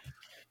to.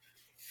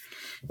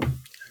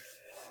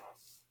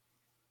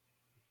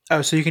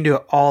 oh, so you can do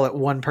it all at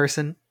one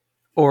person,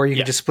 or you can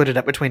Yeah. just split it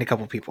up between a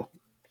couple people.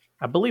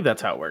 I believe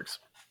that's how it works.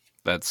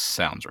 That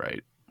sounds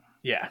right.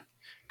 Yeah,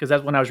 because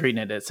that's when I was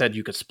reading it. It said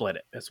you could split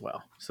it as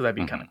well, so that'd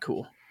be kind of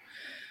cool.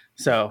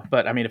 So,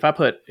 but I mean, if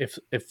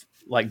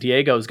like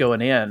Diego's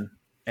going in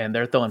and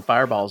they're throwing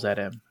fireballs at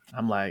him,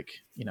 I'm like,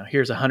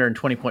 here's a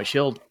 120 point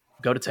shield.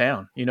 Go to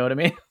town. You know what I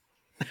mean?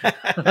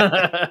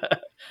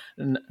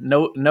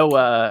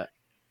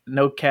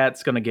 No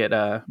cat's gonna get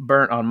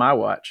burnt on my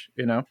watch.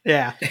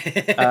 Yeah,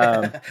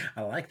 I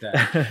like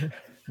that.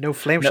 no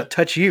flame No. shall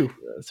touch you.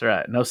 That's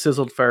right. No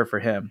sizzled fur for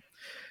him.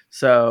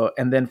 So,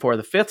 and then for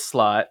the 5th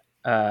slot,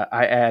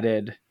 I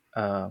added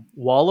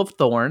Wall of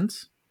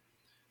Thorns,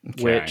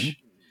 which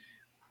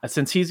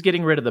since he's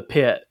getting rid of the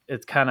pit,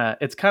 it's kind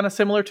of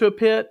similar to a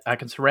pit. I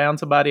can surround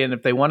somebody, and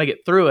if they want to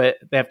get through it,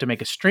 they have to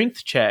make a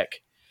strength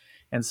check.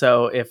 And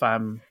so, if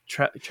I'm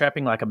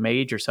trapping like a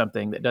mage or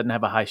something that doesn't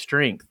have a high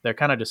strength, they're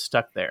kind of just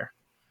stuck there.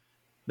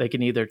 They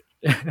can either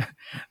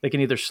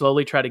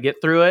slowly try to get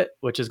through it,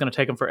 which is going to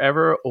take them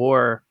forever,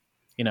 or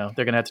they're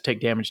going to have to take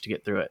damage to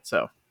get through it.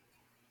 So,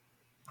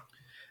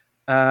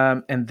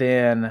 and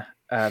then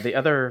the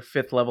other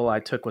 5th level I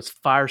took was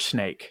Fire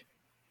Snake.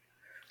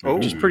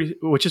 Which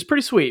is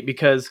pretty sweet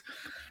because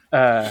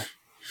most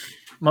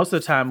of the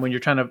time when you're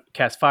trying to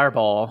cast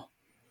Fireball,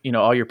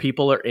 all your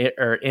people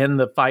are in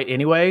the fight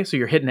anyway, so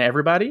you're hitting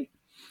everybody.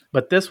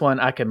 But this one,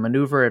 I can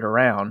maneuver it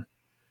around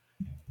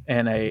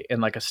in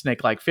like a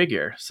snake-like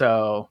figure,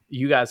 so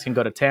you guys can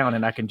go to town,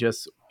 and I can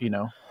just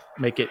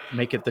make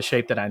it the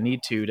shape that I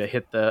need to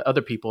hit the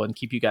other people and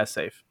keep you guys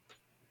safe.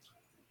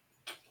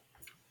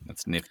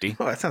 That's nifty.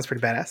 Oh, that sounds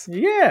pretty badass.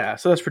 Yeah,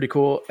 so that's pretty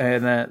cool.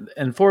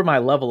 And for my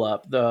level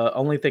up, the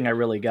only thing I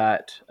really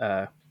got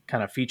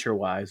kind of feature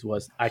wise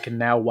was I can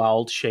now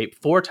wild shape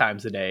 4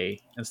 times a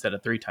day instead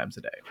of 3 times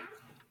a day.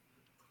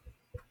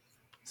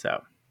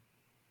 So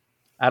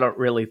I don't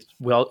really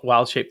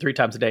wild shape 3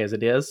 times a day as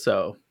it is,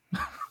 so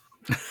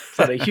it's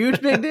not a huge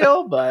big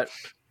deal, but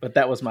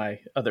that was my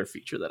other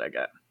feature that I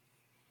got.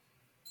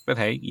 But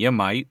hey, you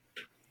might.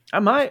 I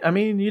might. I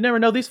mean, you never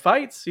know these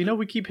fights.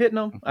 We keep hitting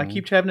them. I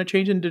keep having to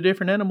change into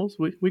different animals.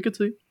 We could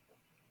see.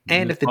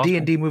 And if the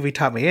D&D movie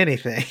taught me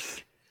anything,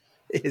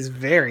 it is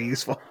very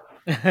useful.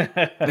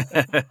 Especially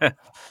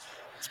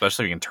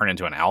if you can turn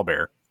into an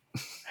owlbear.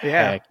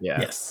 Yeah. Heck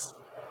yeah. Yes.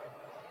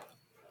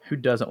 Who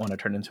doesn't want to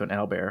turn into an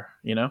owlbear,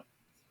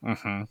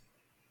 Mm-hmm.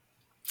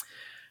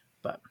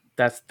 But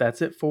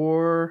that's it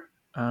for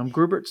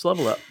Grubert's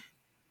level up.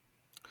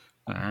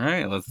 All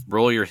right, let's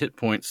roll your hit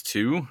points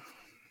too.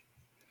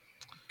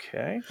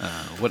 Okay.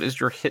 What is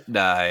your hit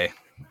die?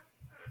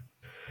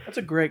 That's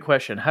a great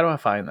question. How do I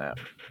find that?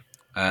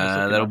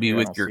 That'll be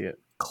with your It.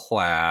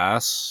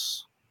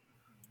 class.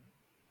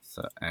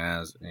 So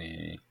as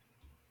a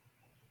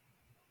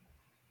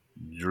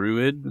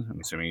druid, I'm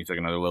assuming you took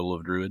another level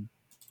of druid.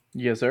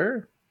 Yes,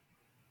 sir.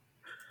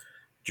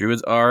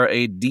 Druids are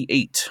a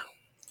D8.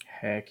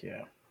 Heck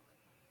yeah.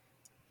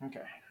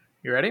 Okay.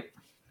 You ready?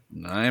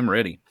 I'm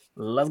ready.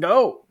 Let's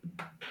go.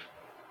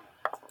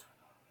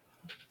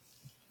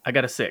 I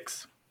got a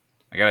 6.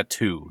 I got a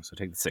 2, so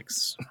take the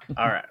 6.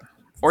 All right.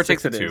 Or take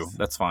 6 the it 2. is.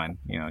 That's fine.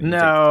 You can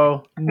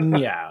No.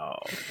 No.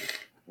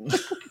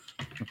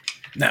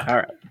 No. All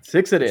right.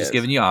 6 it take, is. just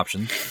giving you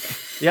options.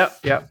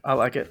 Yep. I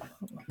like it.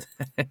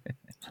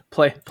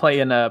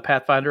 Playing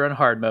Pathfinder on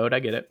hard mode. I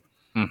get it.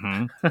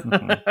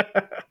 Mm-hmm.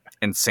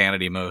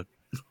 Insanity mode.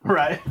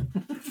 Right.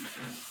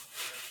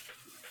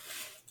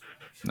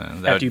 No,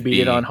 that After you would beat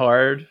it be- on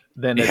hard,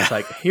 then Yeah. it's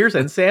like, here's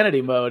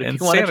insanity mode. If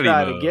you want to Insanity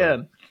try mode. it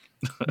again.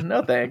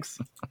 No thanks.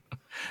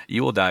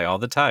 You will die all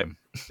the time.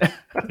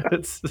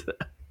 It's,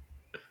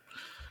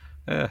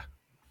 All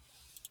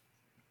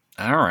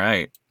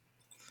right.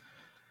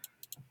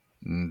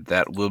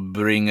 That will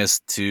bring us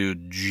to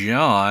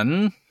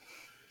John.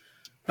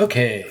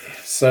 Okay,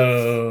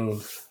 so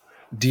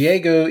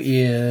Diego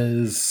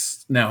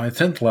is now a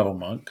 10th level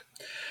monk.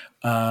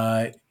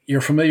 you're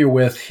familiar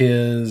with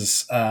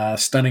his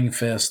stunning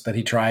fist that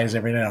he tries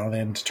every now and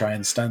then to try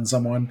and stun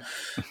someone.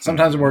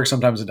 Sometimes it works,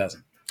 sometimes it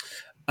doesn't.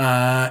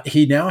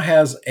 He now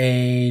has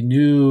a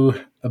new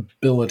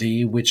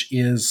ability, which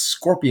is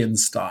Scorpion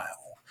style.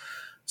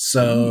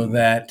 So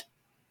that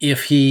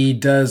if he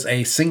does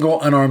a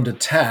single unarmed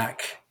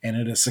attack and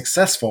it is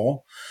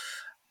successful,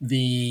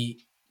 the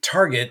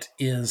target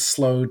is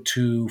slowed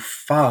to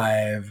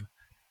 5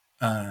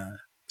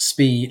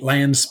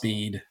 land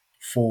speed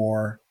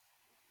for,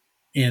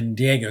 in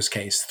Diego's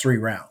case, 3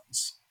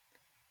 rounds.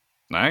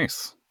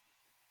 Nice.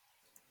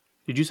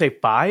 Did you say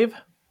 5?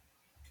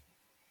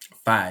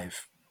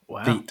 5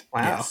 Wow. feet.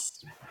 Wow.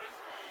 Yes.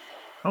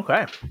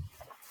 Okay.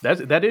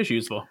 That is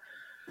useful.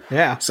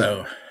 Yeah.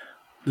 So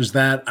there's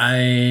that.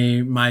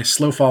 My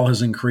slow fall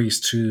has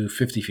increased to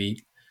 50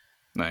 feet.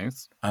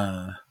 Nice.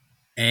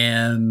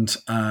 And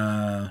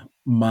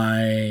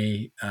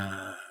my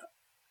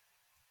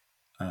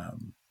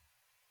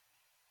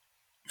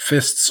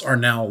fists are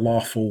now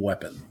lawful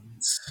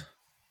weapons.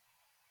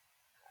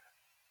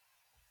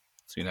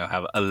 So you now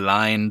have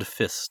aligned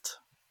fist.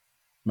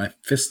 My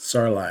fists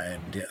are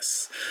aligned,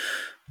 yes.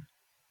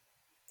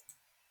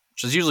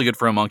 Which is usually good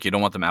for a monk. You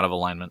don't want them out of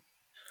alignment.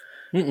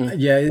 Mm-mm.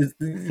 Yeah,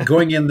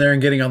 going in there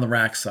and getting on the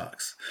rack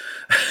sucks.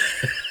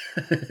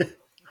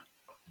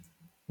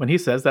 When he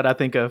says that, I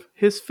think of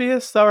his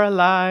fists are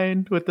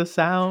aligned with the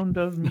sound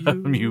of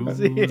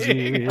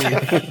music.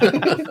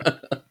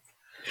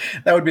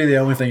 That would be the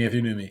only thing if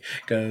you knew me,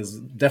 because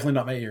definitely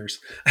not my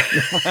ears.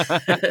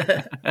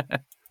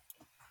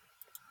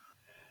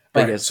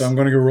 All right, so I'm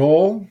going to go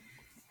roll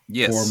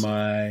Yes. for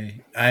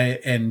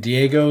and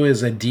Diego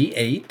is a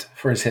D8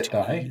 for his hit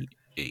die.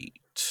 8.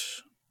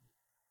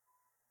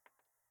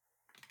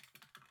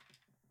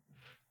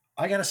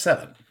 I got a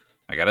 7.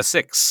 I got a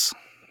 6.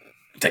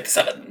 Take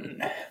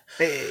 7.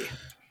 Hey.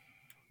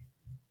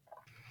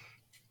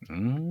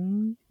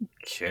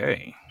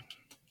 Okay.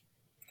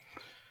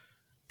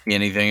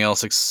 Anything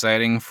else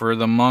exciting for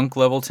the monk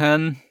level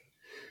 10?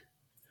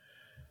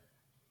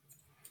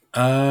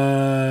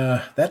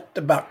 That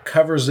about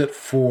covers it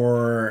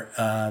for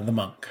the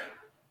monk.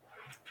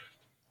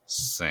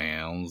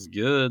 Sounds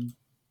good.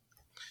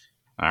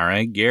 All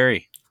right,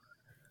 Gary.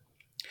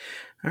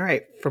 All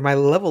right. For my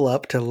level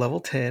up to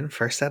level 10,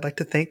 first I'd like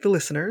to thank the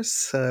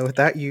listeners.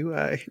 Without you,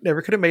 I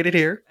never could have made it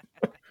here.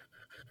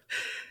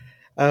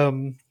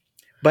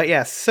 But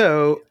yeah,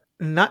 so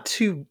not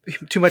too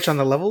much on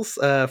the levels.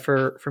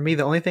 For me,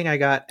 the only thing I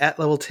got at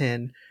level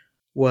 10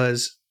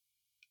 was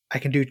I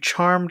can do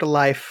Charmed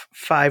Life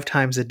 5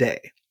 times a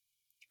day.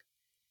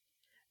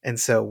 And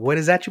so what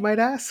is that, you might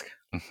ask?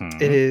 Mm-hmm.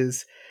 It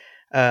is,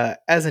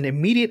 as an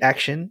immediate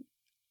action,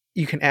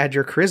 you can add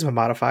your charisma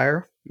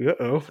modifier.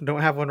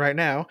 Don't have one right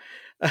now.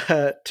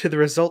 To the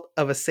result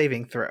of a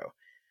saving throw.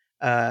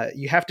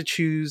 You have to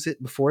choose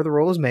it before the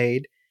roll is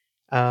made.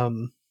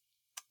 And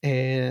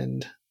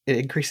it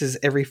increases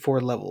every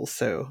 4 levels.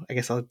 So I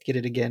guess I'll get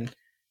it again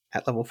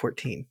at level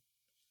 14.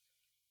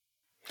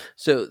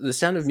 So the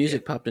sound of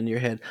music popped into your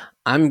head.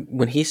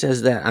 When he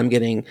says that, I'm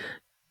getting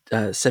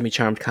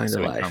semi-charmed kind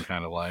of life. Semi-charmed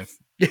kind of life.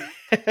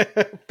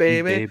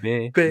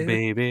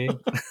 baby.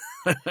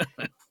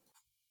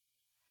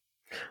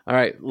 All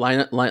right, line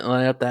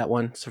up that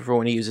one so for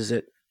when he uses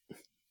it.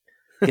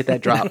 Get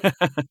that drop.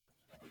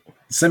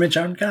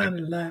 Semi-charmed kind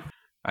of life.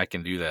 I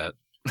can do that.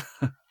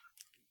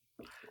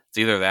 It's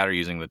either that or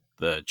using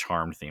the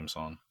Charmed theme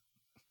song.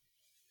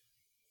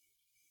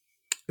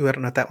 Ooh, I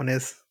don't know what that one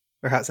is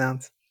or how it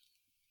sounds.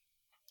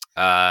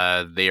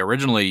 They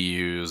originally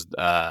used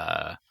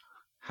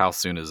How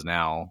Soon Is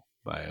Now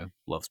by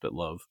Love Spit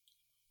Love.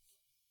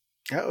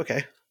 Oh,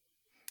 okay.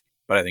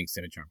 But I think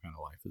Semi-Charmed Kind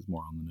of Life is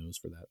more on the nose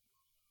for that.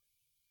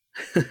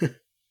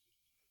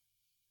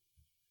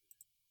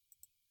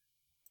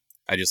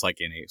 I just like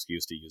any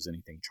excuse to use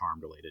anything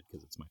Charmed related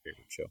because it's my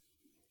favorite show.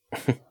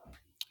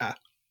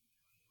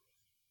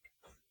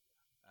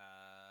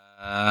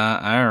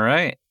 All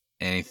right.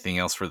 Anything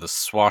else for the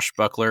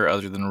swashbuckler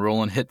other than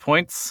rolling hit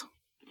points?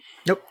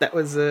 Nope, that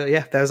was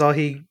that was all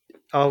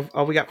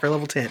we got for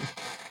level 10.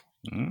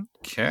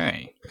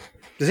 Okay.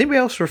 Does anybody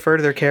else refer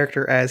to their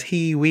character as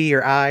he, we,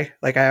 or I?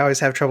 Like, I always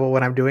have trouble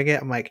when I'm doing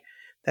it. I'm like,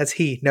 that's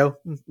he. No.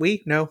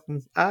 We? No.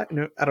 I?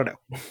 No. I don't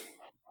know.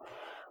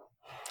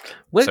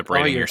 What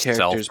Separating are your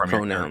yourself character's from your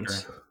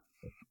pronouns? character.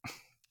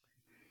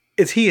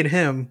 It's he and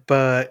him,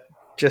 but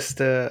just,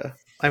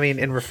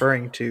 in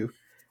referring to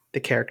the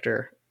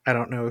character, I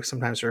don't know,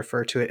 sometimes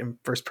refer to it in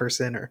first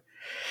person or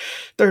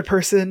third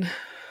person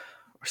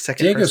or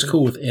second Diego's person.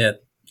 cool with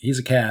it. He's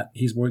a cat.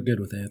 He's more good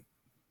with it.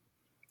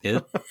 Yeah.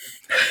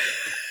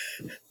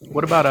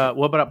 What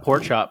about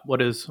Pork Chop?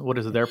 What is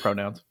their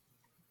pronouns?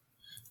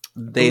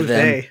 They, Ooh,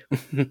 them.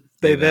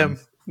 They, them.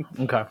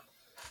 Okay.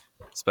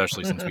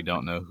 Especially since we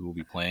don't know who will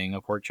be playing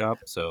a pork chop,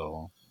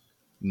 so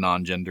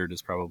non-gendered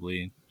is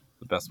probably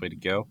the best way to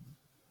go.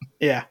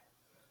 Yeah.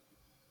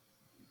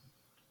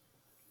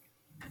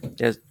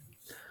 Yes.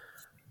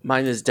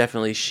 Mine is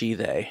definitely she,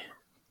 they.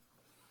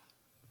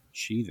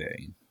 She,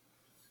 they.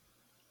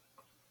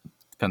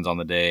 Depends on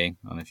the day,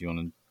 on if you want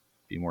to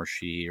be more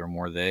she or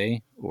more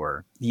they,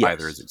 or Yes.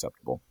 either is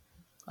acceptable?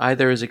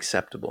 Either is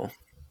acceptable.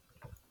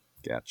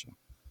 Gotcha.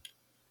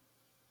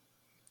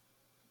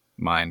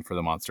 Mine for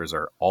the monsters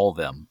are all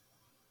them.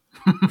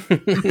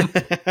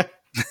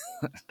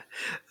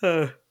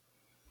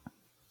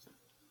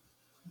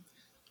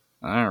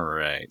 All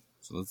right.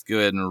 So let's go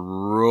ahead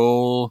and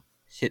roll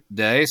hit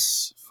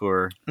dice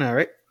for All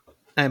right.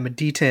 I'm a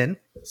D10.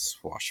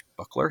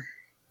 Swashbuckler.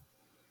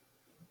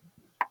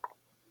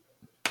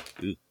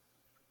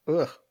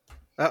 Ugh.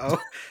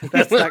 Uh-oh.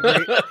 That's not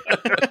great.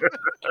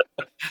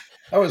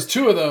 That was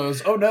 2 of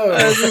those. Oh no.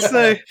 I was going to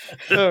say,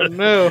 oh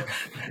no.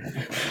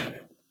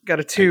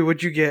 Got a 2.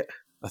 What'd you get?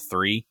 A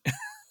 3.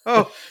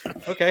 Oh,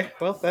 okay.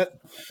 Well,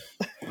 that...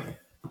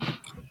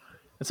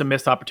 It's a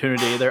missed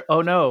opportunity there.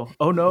 Oh no.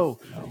 Oh no.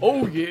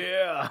 Oh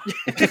yeah.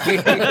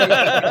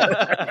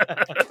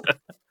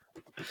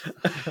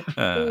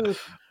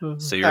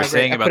 So you're All right,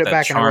 saying I about put it that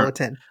back and I roll a charm,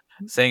 10.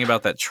 saying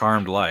about that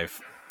charmed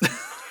life.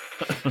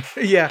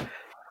 Yeah.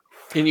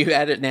 Can you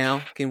add it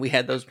now? Can we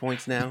add those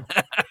points now?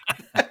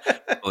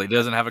 Well, he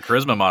doesn't have a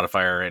charisma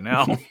modifier right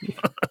now.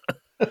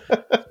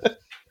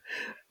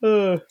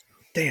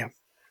 Damn.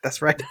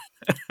 That's right.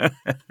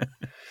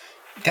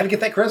 Gotta get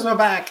that charisma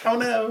back. Oh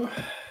no.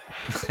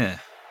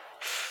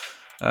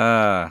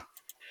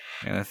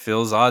 And it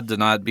feels odd to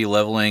not be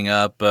leveling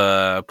up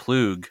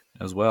Plug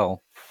as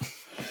well.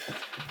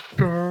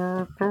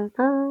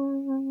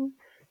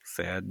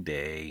 Sad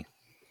day.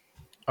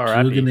 Plug in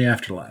R.I.P. the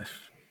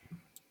afterlife.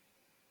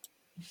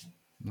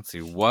 Let's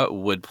see, what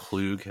would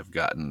Plug have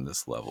gotten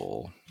this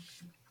level?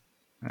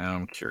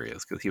 I'm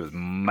curious, because he was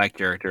my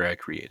character I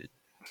created.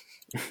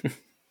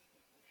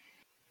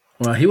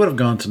 Well, he would have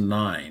gone to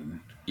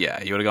 9. Yeah,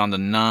 he would have gone to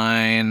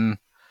 9.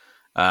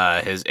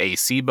 His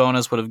AC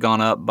bonus would have gone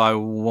up by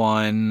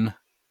 1.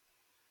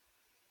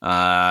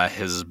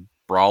 His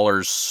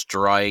Brawler's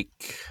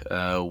Strike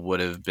would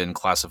have been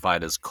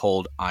classified as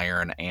Cold,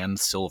 Iron, and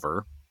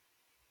Silver.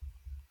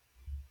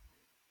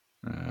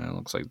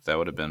 Looks like that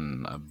would have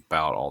been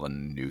about all the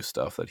new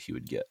stuff that he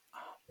would get.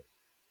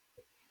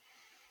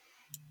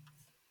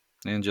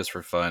 And just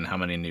for fun, how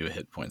many new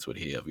hit points would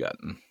he have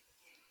gotten?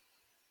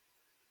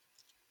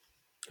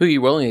 Who are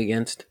you rolling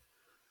against?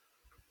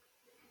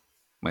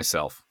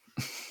 Myself.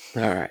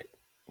 All right.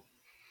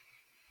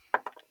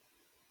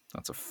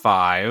 That's a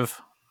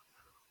 5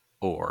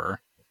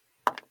 or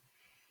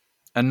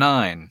a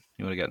 9.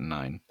 You would have gotten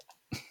 9.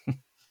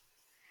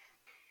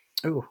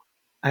 Ooh.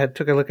 I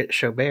took a look at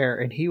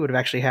Chaubert, and he would have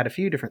actually had a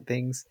few different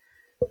things.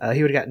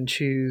 He would have gotten to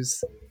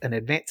choose an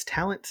advanced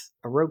talent,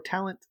 a rogue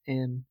talent,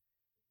 and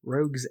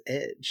Rogue's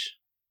Edge.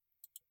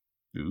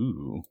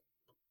 Ooh.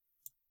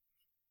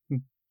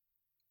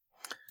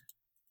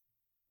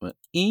 But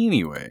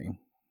anyway,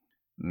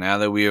 now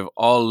that we have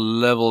all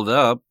leveled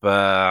up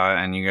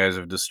and you guys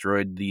have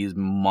destroyed these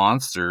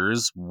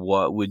monsters,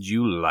 what would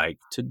you like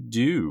to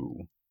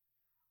do?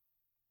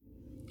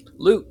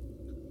 Loot.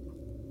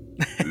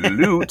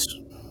 Loot.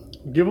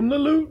 Give him the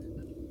loot.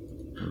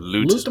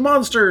 Loot the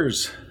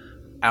monsters.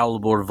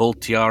 Albor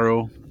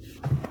Voltiaro.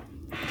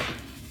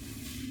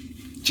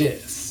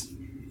 Jizz.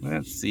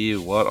 Let's see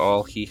what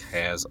all he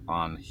has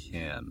on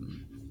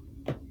him.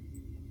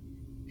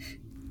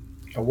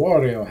 A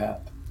Wario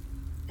hat.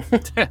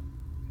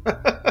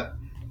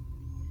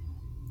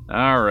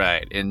 All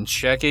right, in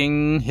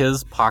checking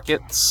his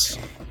pockets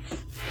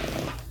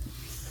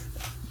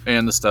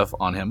and the stuff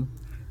on him,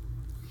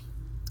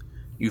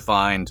 you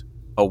find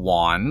a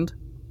wand.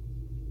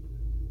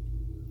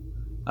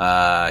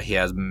 He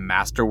has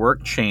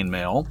masterwork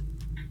chainmail.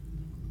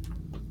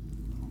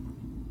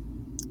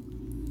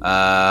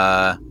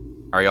 Are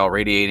y'all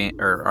radiating,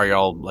 or are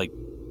y'all like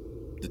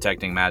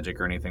detecting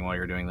magic or anything while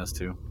you're doing this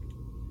too?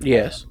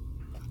 Yes.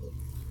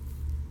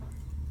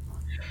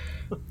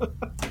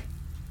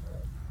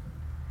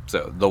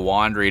 So the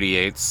wand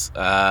radiates.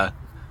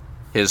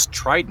 His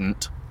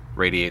trident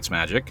radiates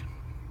magic.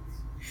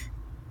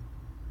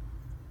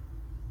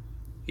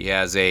 He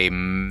has a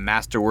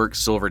masterwork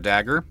silver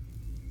dagger.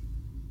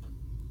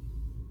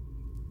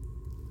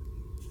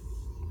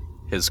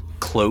 His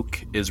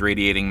cloak is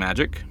radiating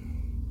magic.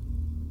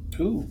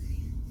 Ooh.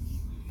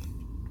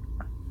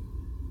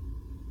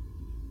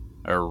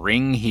 A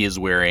ring he is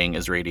wearing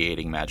is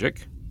radiating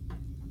magic.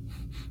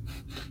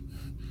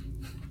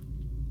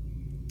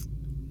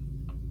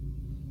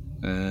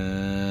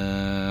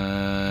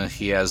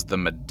 He has the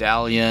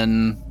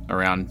medallion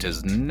around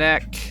his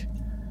neck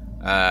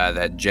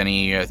that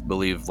Jenny, I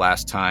believe,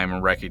 last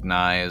time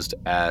recognized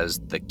as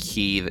the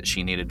key that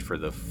she needed for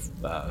the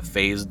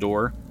phase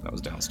door that was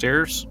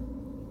downstairs.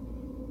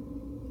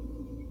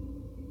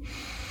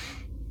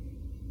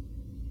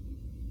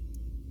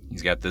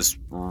 He's got this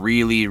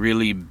really,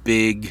 really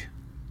big,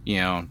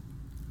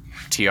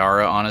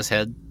 tiara on his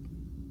head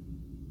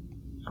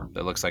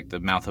that looks like the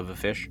mouth of a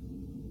fish.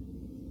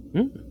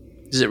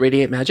 Does it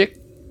radiate magic?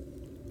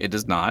 It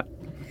does not.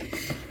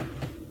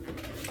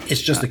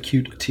 It's just a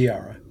cute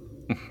tiara.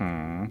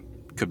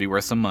 Could be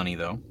worth some money,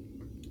 though.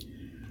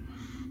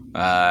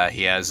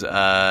 He has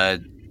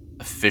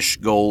fish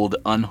gold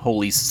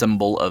unholy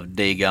symbol of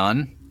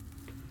Dagon.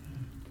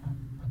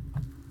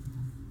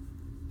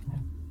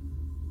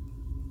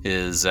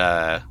 His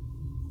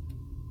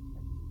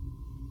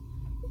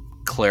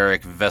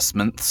cleric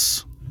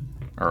vestments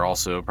are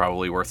also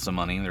probably worth some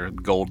money. They're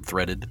gold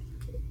threaded.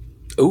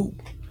 Ooh.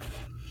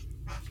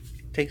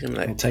 Take some of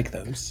I'll that. take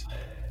those.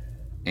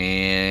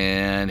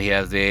 And he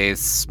has a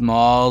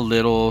small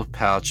little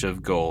pouch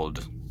of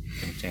gold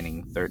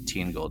containing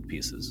 13 gold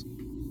pieces.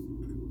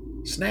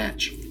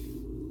 Snatch.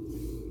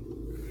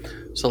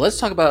 So let's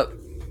talk about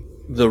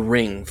the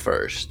ring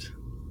first.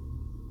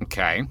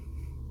 Okay.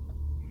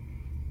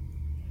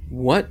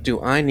 What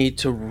do I need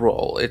to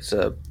roll? It's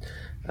a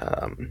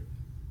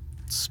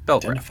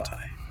Spellcraft.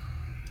 Identify.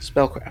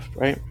 spellcraft,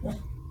 right?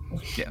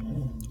 Yeah.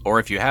 Or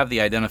if you have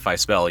the identify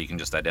spell, you can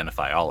just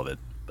identify all of it.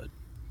 But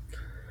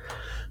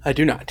I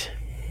do not.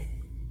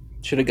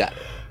 Should have got it.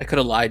 I could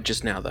have lied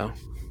just now, though.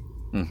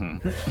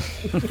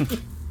 mm-hmm.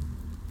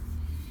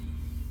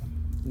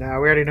 No, we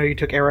already know you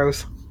took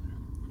arrows.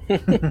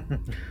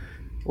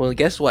 Well,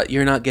 guess what?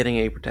 You're not getting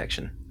a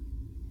protection.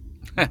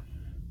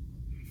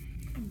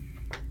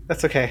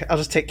 That's okay. I'll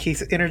just take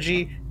Keith's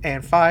energy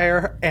and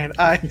fire and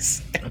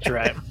ice. That's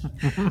right.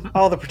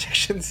 All the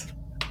protections.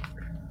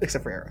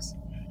 Except for arrows.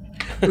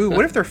 Ooh,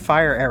 what if they're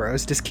fire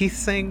arrows? Does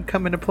Keith's thing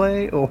come into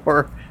play,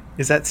 or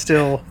is that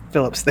still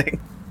Philip's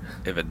thing?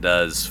 If it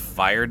does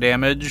fire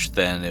damage,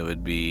 then it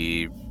would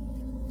be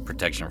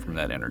protection from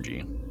that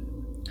energy.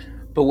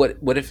 But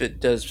what if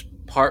it does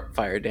part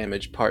fire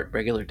damage, part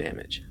regular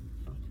damage?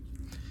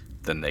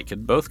 Then they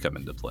could both come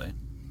into play.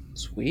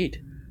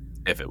 Sweet.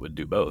 If it would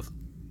do both.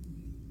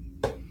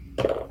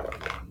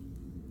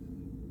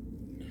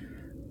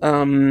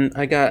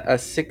 I got a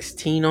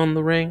 16 on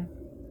the ring.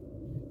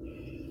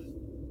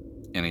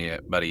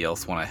 Anybody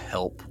else want to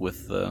help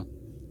with the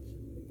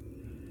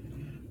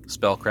I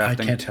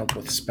spellcrafting? can't help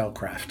with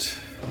spellcraft.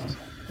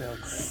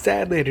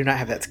 Sadly, I do not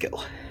have that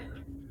skill.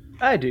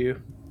 I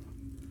do.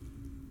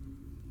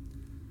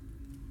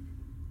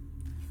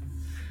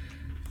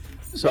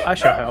 So I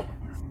shall help.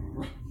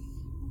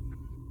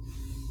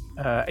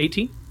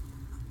 18.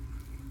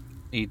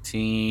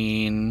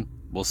 18.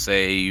 We'll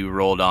say you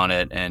rolled on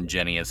it, and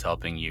Jenny is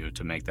helping you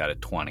to make that a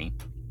 20.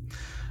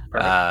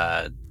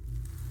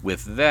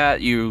 With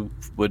that, you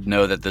would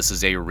know that this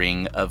is a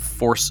ring of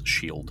force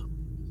shield.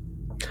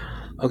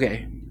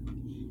 Okay.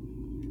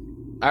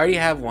 I already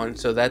have one,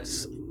 so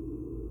that's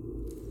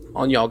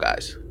on y'all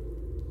guys.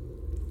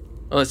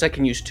 Unless I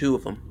can use 2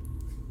 of them.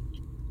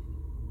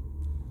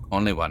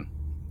 Only one.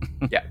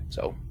 Yeah,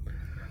 so.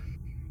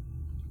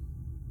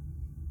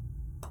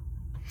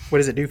 What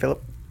does it do,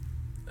 Philip?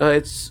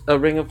 It's a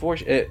ring of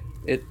force. It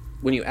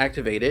when you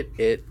activate it,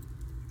 it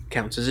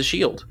counts as a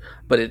shield,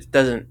 but it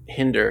doesn't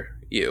hinder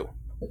you.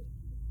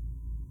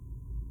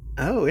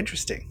 Oh,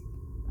 interesting.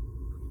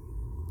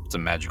 It's a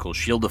magical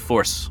shield of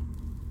force.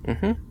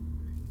 Mm-hmm.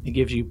 It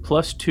gives you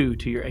 +2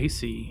 to your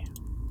AC.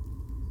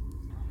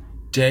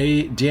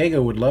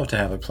 Diego would love to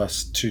have a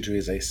 +2 to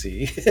his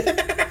AC.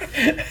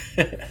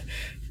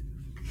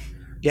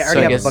 Yeah, I So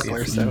I already have guess a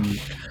buckler, so.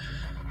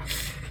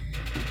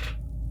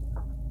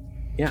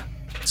 Yeah.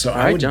 So All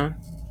I right, would John.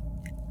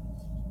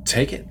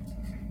 take it.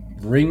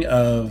 Ring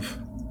of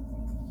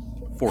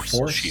Force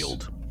Force?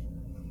 shield.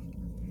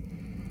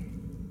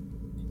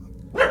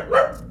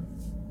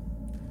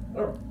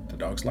 the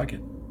dogs like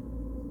it.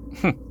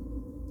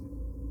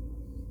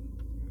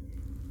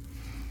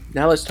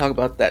 Now let's talk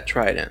about that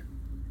trident.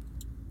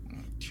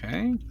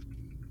 Okay.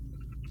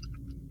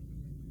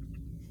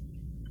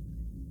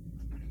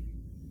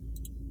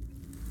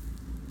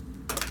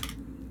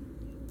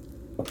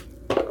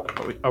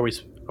 Are we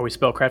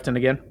spellcrafting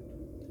again?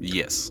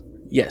 Yes.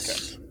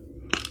 Yes.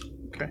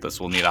 This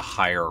will need a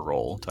higher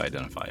roll to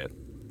identify it.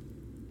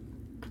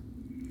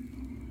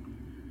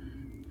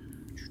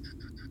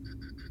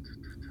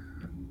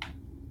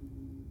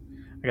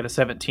 I got a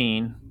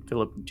 17.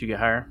 Philip, did you get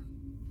higher?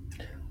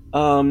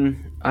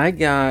 I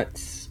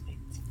got.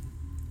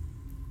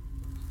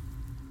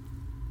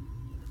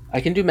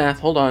 I can do math.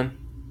 Hold on.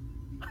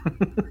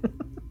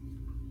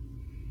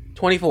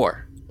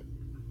 24.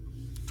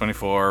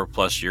 24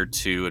 plus your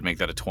 2 would make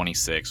that a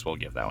 26. We'll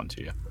give that one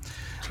to you.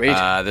 Sweet.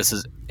 This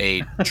is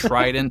a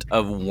Trident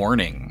of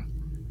Warning.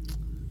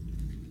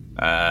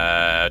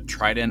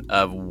 Trident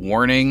of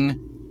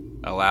Warning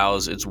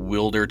allows its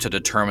wielder to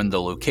determine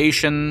the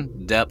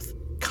location, depth,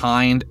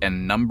 kind,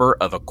 and number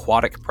of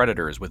aquatic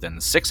predators within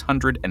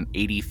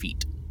 680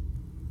 feet.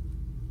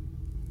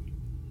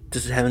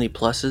 Does it have any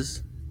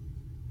pluses?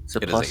 It's a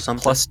It plus is a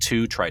something.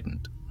 +2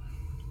 Trident.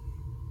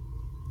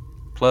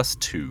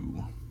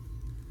 +2.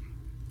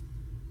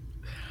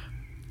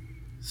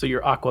 So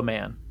you're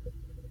Aquaman.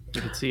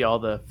 You can see all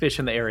the fish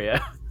in the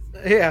area.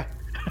 Yeah.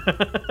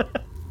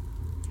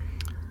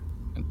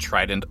 And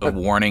Trident of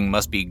Warning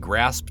must be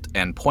grasped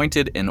and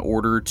pointed in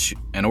order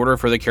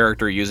for the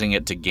character using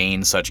it to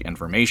gain such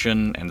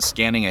information, and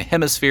scanning a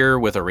hemisphere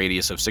with a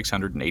radius of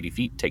 680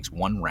 feet takes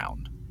 1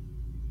 round.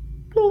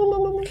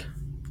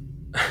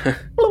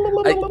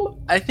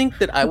 I think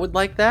that I would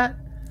like that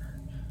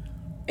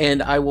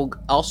And I will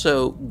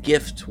also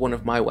gift one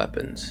of my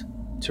weapons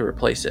to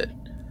replace it.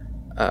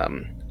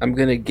 I'm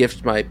going to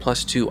gift my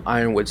 +2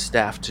 Ironwood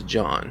staff to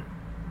John.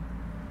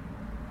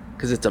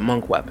 Because it's a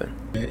monk weapon.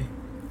 Okay.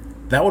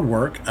 That would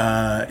work.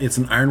 It's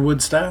an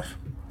ironwood staff.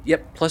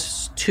 Yep,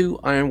 +2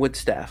 Ironwood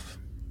staff.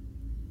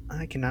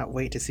 I cannot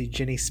wait to see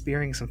Jenny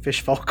spearing some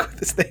fish folk with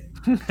this thing.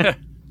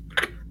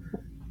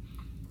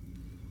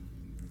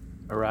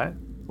 All right.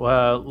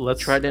 Well,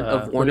 let's Trident of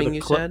look at Warning, the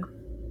you cloak. said?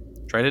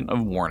 Trident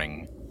of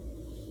Warning.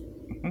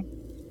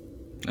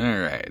 All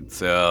right,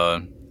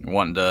 so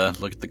wanting to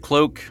look at the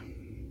cloak.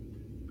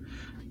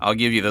 I'll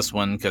give you this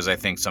one because I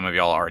think some of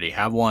y'all already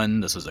have one.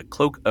 This is a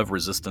Cloak of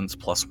Resistance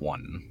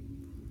 +1.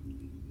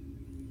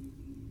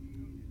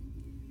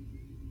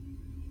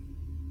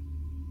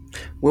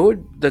 What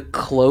would the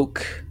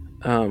cloak...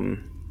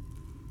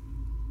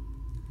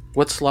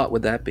 what slot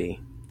would that be?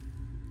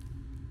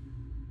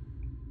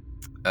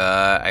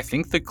 I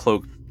think the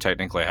cloak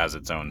technically has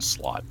its own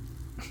slot.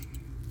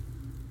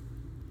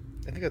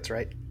 I think that's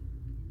right.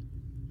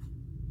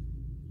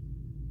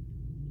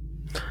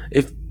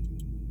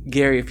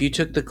 Gary, if you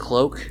took the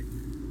cloak,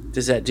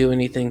 does that do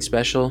anything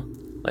special?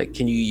 Like,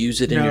 can you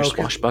use it in No, your 'cause-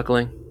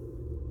 swashbuckling?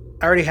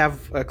 I already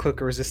have a cloak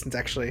of resistance,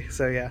 actually.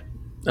 So yeah.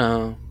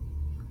 Oh.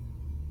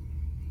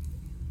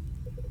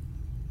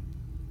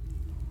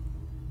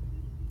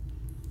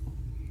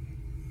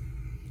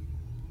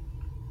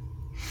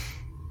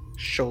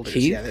 Shoulders.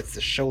 Keith? Yeah, that's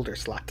the shoulder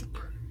slot.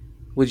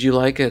 Would you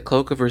like a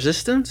cloak of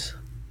resistance?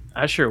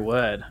 I sure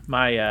would.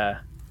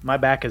 My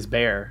back is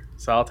bare,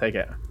 so I'll take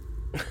it.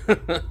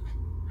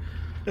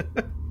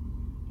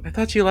 I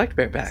thought you liked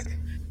bareback.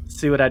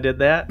 See what I did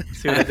that?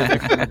 See what I did there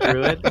for the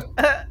druid?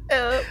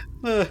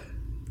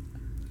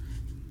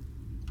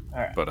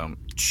 But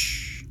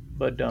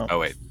But don't. oh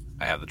wait,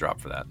 I have the drop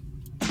for that.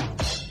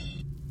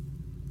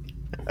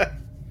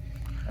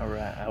 All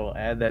right, I will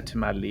add that to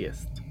my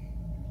list.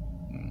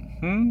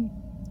 And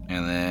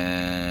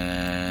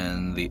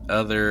then the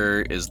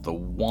other is the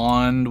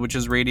wand, which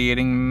is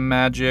radiating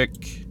magic,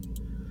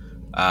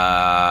 which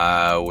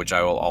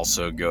I will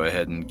also go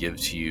ahead and give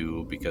to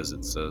you because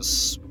it's a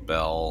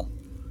spell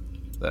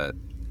that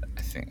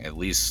I think at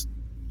least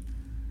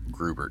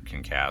Grubert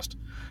can cast.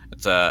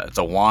 It's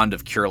a wand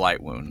of Cure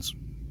Light Wounds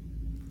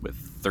with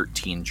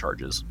 13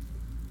 charges.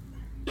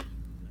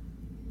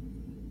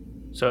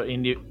 So,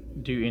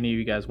 do any of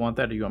you guys want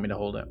that, or do you want me to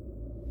hold it?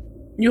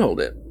 You hold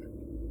it.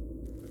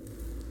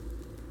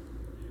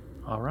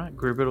 All right,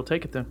 Grubert will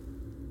take it then.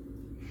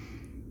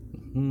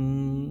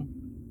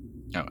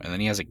 Oh, and then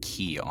he has a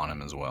key on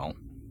him as well.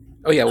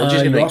 Oh yeah, we're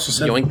just You gonna also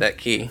said- yoink that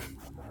key.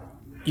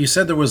 You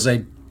said there was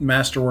a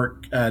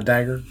masterwork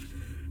dagger.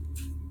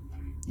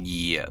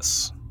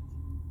 Yes.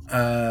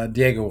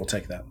 Diego will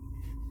take that.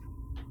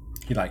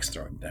 He likes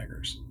throwing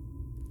daggers.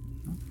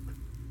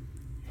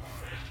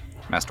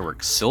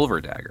 Masterwork silver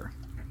dagger.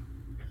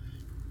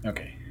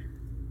 Okay.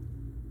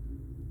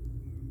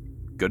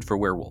 Good for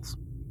werewolves.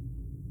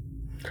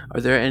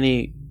 Are there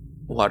any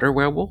water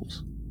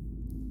werewolves?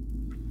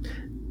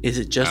 Is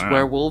it just I don't know.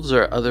 werewolves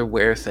or other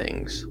were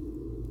things?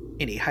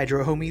 Any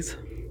hydro homies?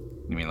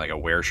 You mean like a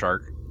were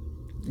shark?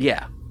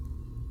 Yeah.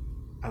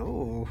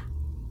 Oh.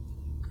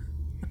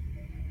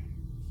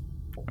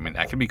 I mean,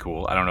 that could be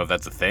cool. I don't know if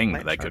that's a thing, but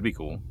Night that shark. could be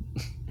cool.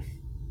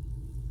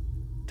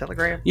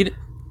 Telegram? You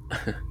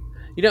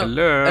know,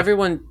 Hello.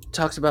 everyone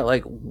talks about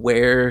like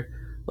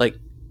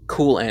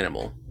cool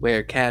animal,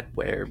 were cat,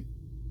 were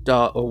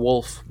dog or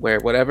wolf, were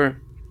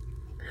whatever.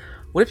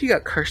 What if you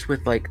got cursed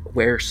with like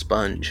were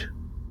sponge?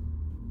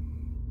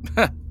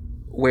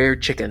 Were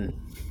chicken?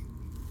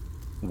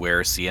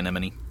 Were sea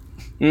anemone?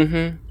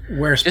 Mm-hmm.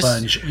 Where Just-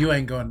 sponge? You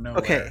ain't going nowhere.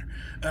 Okay.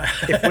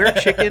 If we're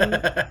chicken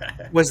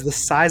was the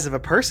size of a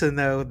person,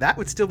 though, that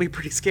would still be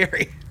pretty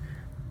scary.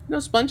 No,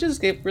 sponges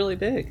get really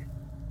big.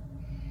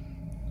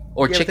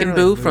 Or Yeah, but Chicken they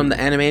Boo don't from the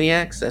move.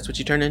 Animaniacs. That's what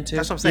you turn into.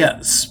 That's what I'm saying.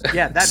 Yeah,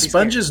 Yeah, that'd be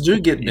sponges do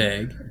get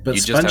big, but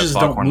You just have sponges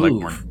don't foghorn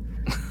move.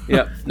 leghorn.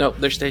 Yep. Nope.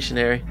 They're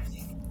stationary.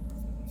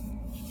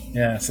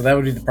 Yeah, so that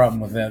would be the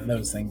problem with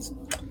those things.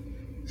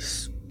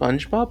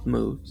 SpongeBob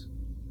moves.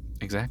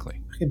 Exactly.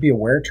 It could be a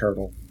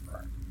were-turtle.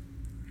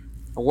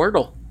 A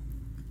Wordle.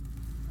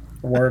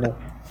 A wordle.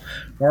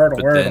 Wordle,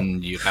 But wordle.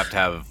 then you have to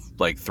have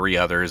like 3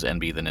 others and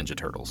be the Ninja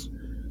Turtles.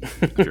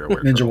 If you're a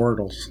were Ninja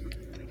turtle. wordles.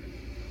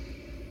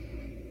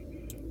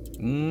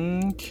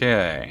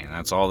 Okay,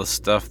 that's all the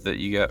stuff that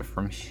you got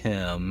from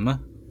him.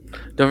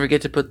 Don't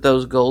forget to put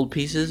those gold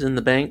pieces in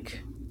the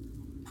bank.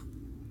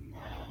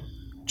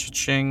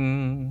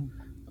 Cha-ching.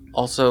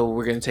 Also,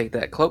 we're gonna take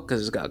that cloak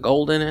because it's got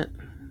gold in it.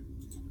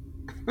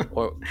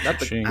 Or not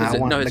the Ching. is I it-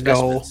 want no, his the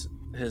gold.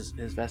 vestments.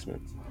 His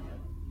vestments.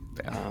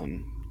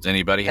 Damn. Does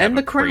anybody have and an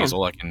the crown.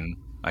 appraisal?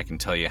 I can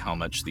tell you how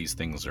much these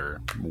things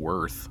are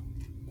worth.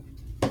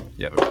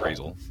 You have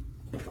appraisal.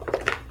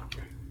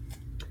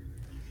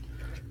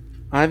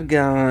 I've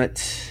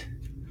got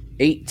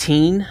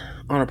 18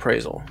 on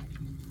appraisal.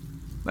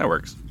 That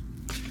works.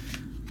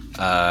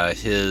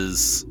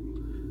 His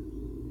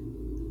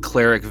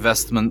cleric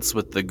vestments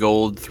with the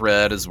gold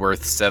thread is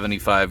worth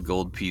 75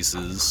 gold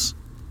pieces.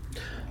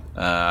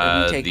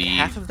 And we take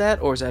half of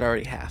that, or is that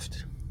already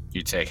halved?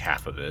 You take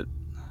half of it.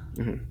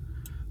 Mm-hmm.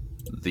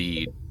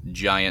 The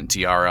giant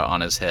tiara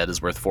on his head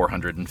is worth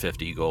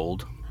 450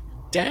 gold.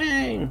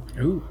 Dang.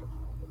 Ooh.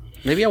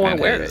 Maybe I want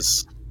to wear it.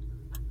 His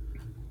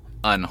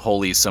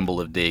unholy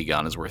symbol of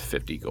Dagon is worth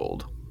 50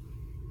 gold.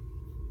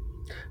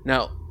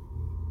 Now,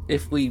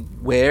 if we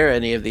wear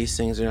any of these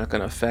things, they're not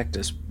going to affect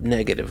us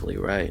negatively,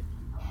 right?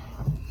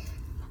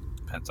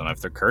 Depends on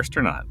if they're cursed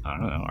or not. I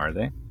don't know. Are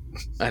they?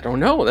 I don't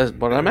know. That's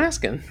what I'm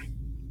asking.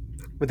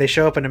 Would they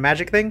show up in a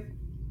magic thing?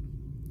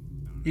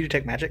 You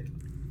detect magic?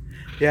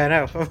 Yeah, I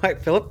know. I'm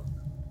like, Philip?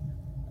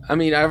 I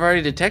mean, I've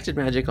already detected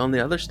magic on the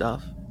other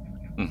stuff.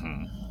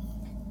 Mm-hmm.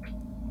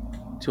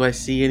 Do I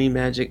see any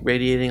magic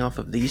radiating off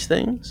of these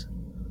things?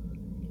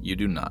 You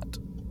do not.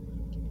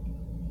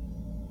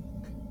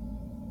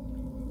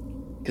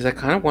 Because I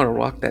kind of want to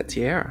rock that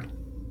tiara.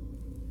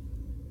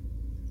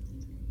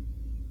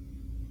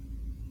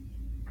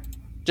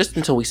 Just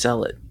until we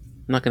sell it.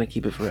 I'm not going to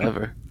keep it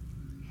forever.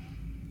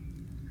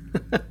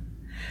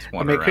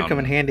 I mean, it could come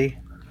in handy.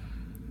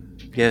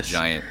 Yes.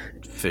 Giant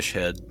fish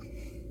head.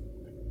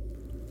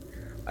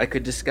 I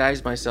could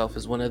disguise myself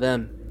as one of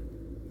them.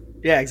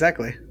 Yeah,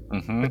 exactly.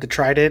 Mm-hmm. With the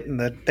trident and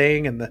the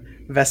thing and the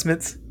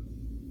vestments.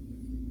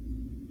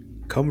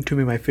 Come to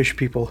me, my fish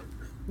people.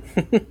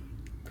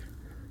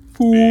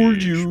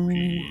 Fooled you.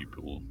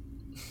 People.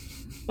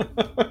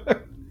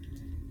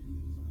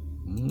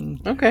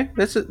 Okay,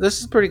 this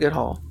is a pretty good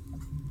haul.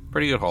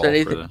 Pretty good haul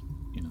Is that for the,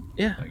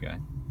 Yeah. that guy.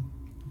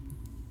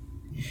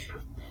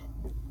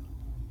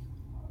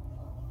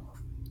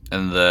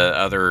 And the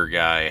other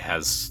guy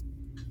has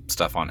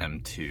stuff on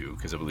him too,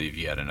 because I believe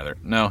he had another.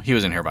 No, he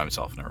was in here by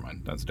himself. Never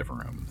mind. That's a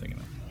different room I'm thinking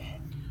of.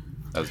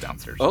 That was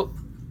downstairs. Oh,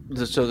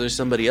 so there's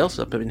somebody else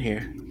up in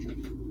here.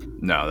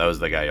 No, that was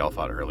the guy y'all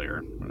fought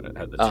earlier. It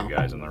had the two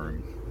guys in the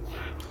room.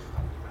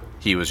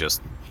 He was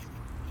just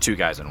two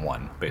guys in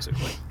one,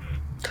 basically.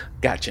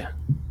 Gotcha.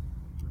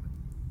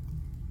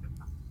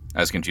 I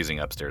was confusing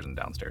upstairs and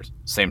downstairs.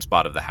 Same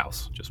spot of the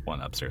house, just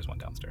one upstairs, one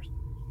downstairs.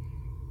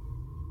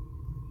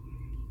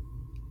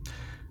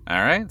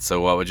 All right,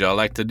 so what would y'all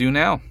like to do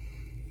now?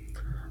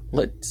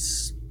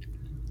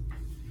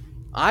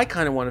 I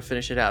kind of want to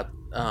finish it out.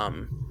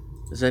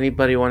 Does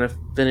anybody want to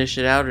finish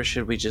it out, or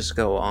should we just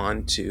go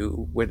on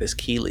to where this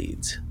key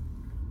leads?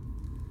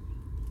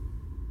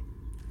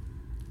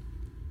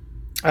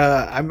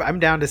 I'm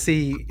down to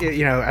see.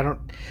 I don't.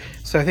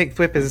 So I think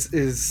Thwip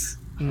is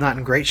not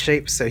in great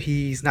shape, so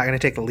he's not going to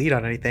take the lead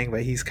on anything.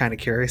 But he's kind of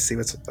curious, see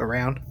what's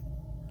around.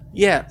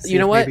 Yeah, See you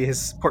know if what? Maybe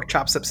his pork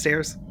chops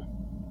upstairs.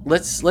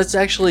 Let's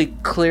actually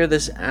clear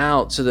this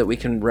out so that we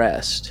can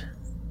rest.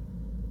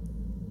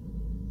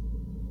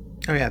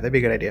 Oh yeah, that'd be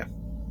a good idea.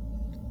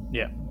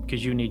 Yeah,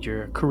 because you need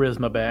your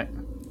charisma back.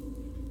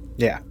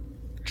 Yeah.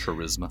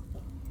 Charisma.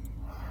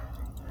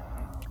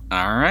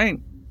 All right.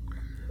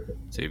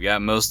 So you've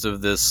got most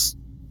of this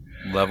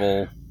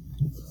level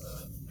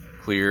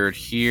cleared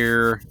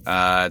here.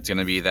 It's going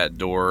to be that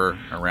door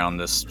around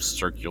this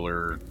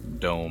circular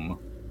dome.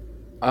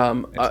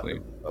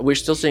 We're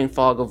still seeing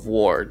fog of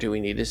war. Do we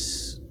need to?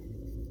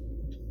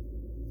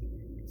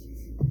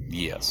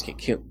 Yes.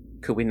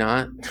 Could we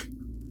not?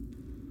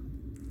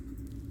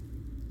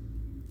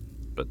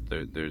 But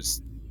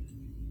there's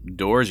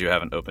doors you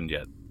haven't opened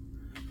yet.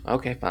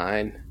 Okay,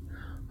 fine.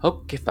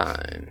 Okay,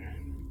 fine.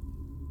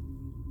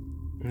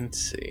 Let's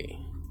see.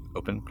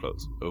 Open,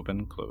 close.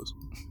 Open, close.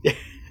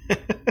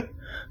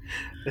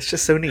 It's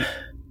just so neat.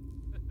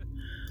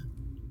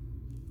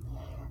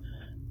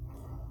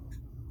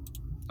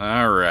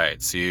 All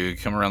right. So you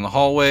come around the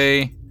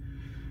hallway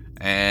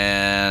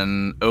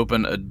and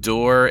open a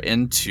door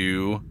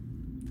into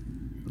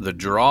the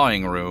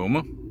drawing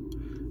room.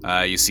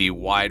 You see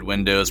wide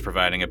windows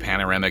providing a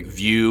panoramic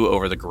view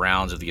over the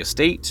grounds of the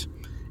estate,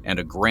 and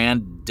a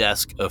grand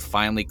desk of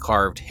finely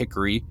carved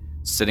hickory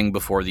sitting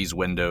before these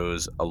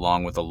windows,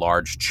 along with a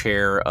large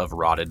chair of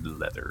rotted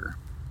leather.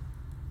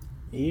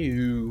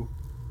 Ew.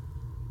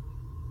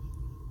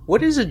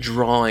 What is a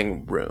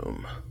drawing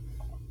room?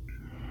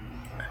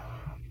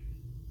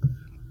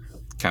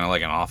 Kind of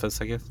like an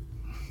office, I guess.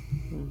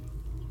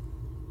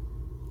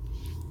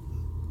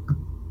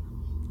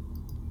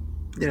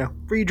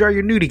 Where you draw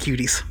your nudie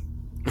cuties.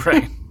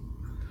 Right.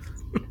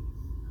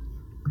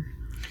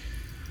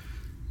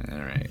 All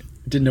right.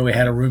 Didn't know we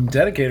had a room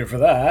dedicated for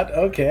that.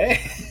 Okay.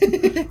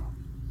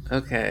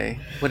 Okay.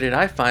 What did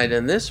I find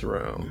in this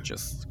room?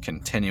 Just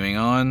continuing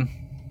on.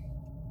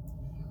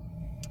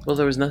 Well,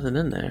 there was nothing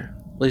in there.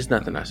 At least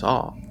nothing I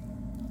saw.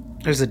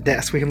 There's a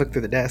desk. We can look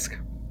through the desk.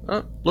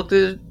 Oh, look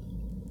through.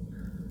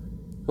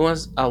 Who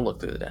wants? I'll look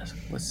through the desk.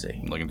 Let's see.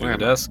 Looking through Where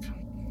the am I? desk.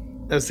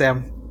 Oh,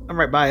 Sam, I'm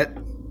right by it.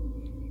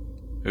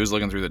 Who's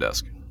looking through the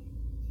desk?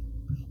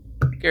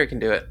 Gary can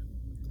do it.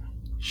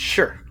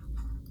 Sure.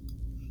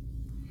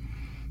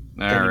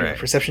 All Can you do a right.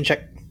 perception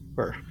check?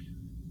 Or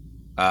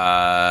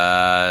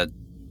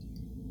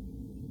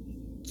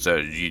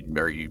So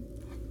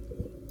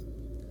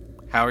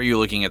how are you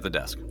looking at the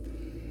desk?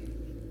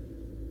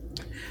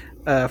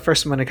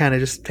 First, I'm going to kind of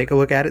just take a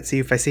look at it, see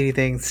if I see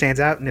anything stands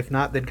out, and if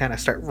not, then kind of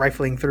start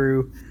rifling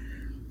through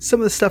some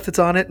of the stuff that's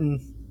on it and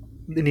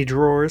any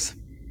drawers.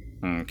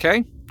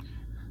 Okay.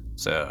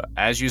 So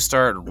as you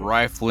start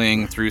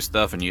rifling through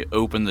stuff and you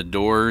open the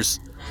doors,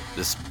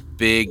 this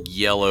big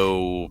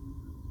yellow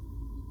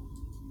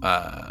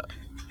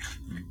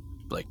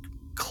like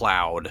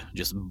cloud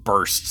just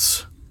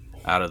bursts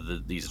out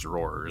of these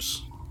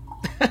drawers.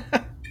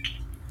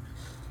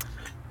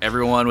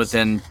 Everyone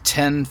within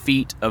 10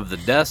 feet of the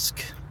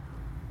desk,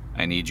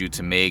 I need you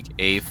to make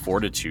a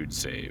fortitude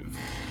save.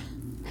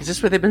 Is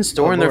this where they've been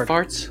storing their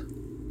farts?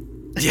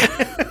 Yeah.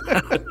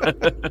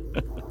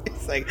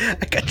 It's like,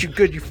 I got you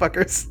good, you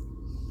fuckers.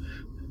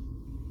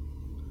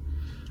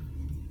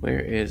 Where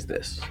is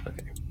this?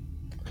 Okay.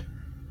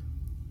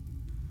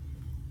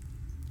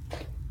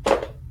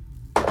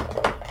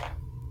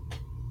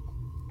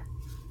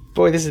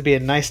 Boy, this would be a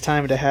nice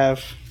time to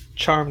have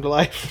Charmed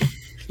Life.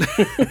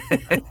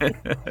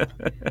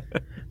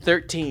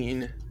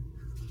 13.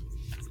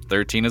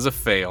 13 is a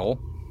fail.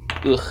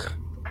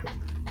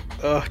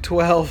 Ugh.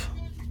 12.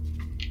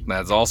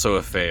 That's also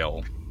a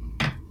fail.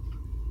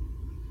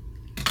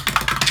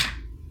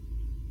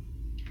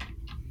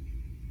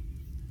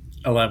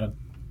 $11.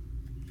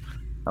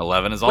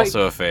 11 is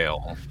also a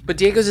fail. But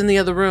Diego's in the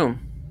other room.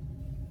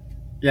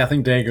 Yeah, I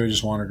think Dago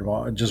just wandered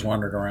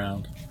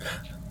around.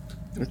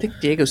 I think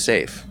Diego's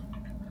safe.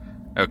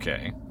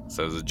 Okay.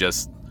 So is it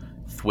just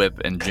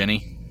Thwip and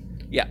Jenny?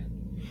 Yeah.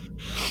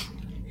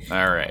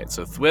 Alright,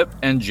 so Thwip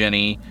and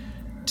Jenny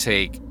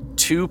take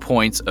 2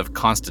 points of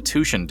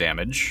constitution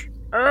damage.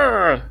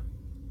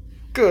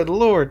 Good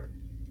lord.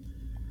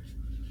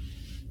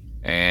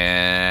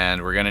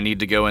 And we're going to need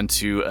to go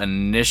into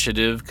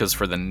initiative because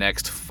for the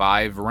next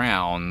 5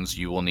 rounds,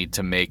 you will need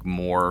to make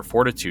more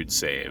fortitude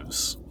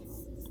saves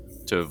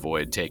to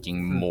avoid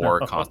taking more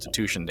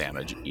constitution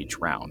damage each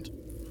round.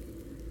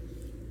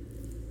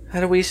 How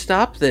do we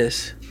stop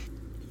this?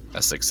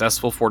 A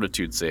successful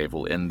fortitude save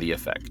will end the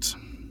effect.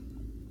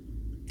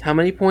 How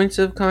many points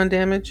of con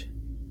damage?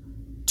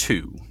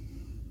 2.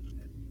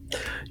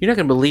 You're not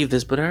going to believe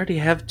this, but I already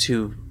have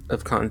 2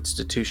 of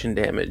constitution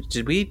damage.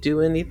 Did we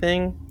do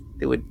anything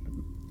that would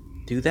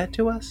do that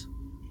to us?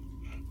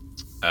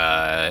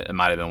 It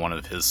might have been one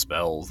of his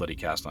spells that he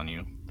cast on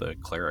you, the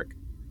cleric.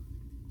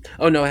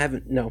 Oh no, I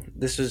haven't. No,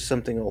 this is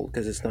something old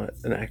because it's not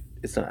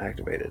it's not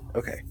activated.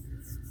 Okay.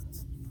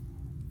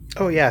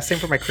 Oh yeah, same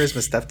for my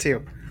charisma stuff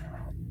too.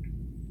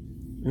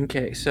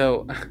 Okay,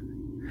 so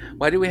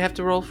why do we have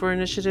to roll for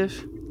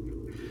initiative?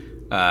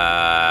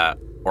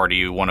 Or do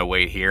you want to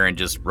wait here and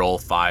just roll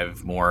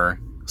 5 more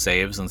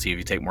saves and see if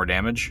you take more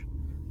damage?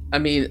 I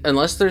mean,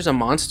 unless there's a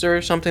monster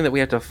or something that we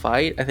have to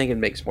fight, I think it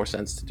makes more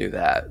sense to do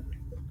that.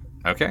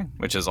 Okay,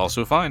 which is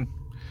also fine.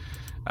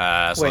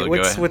 Wait,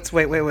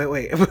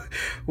 wait.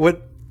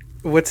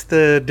 What's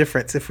the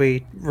difference if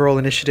we roll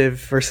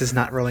initiative versus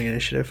not rolling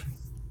initiative?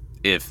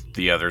 If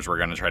the others were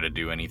going to try to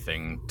do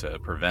anything to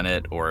prevent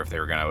it, or if they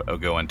were going to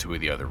go into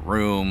the other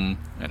room,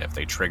 and if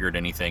they triggered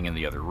anything in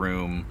the other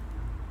room.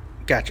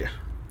 Gotcha.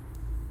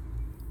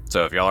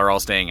 So if y'all are all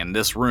staying in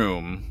this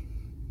room,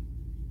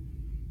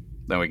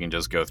 then we can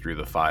just go through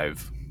the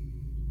 5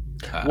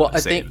 well, I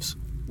saves.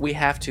 think we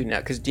have to now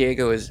because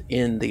Diego is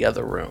in the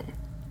other room.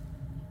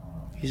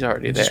 He's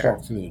already You there. just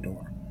walk through the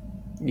door.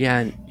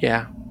 Yeah,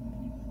 yeah.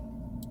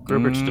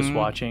 Grubert's just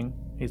watching.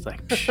 He's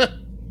like,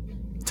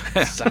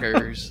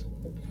 Suckers.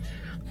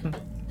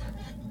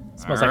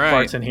 smells All like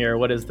right. farts in here.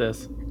 What is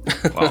this?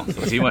 Well,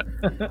 since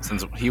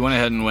he went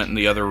ahead and went in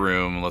the other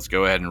room, let's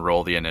go ahead and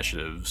roll the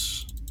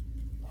initiatives.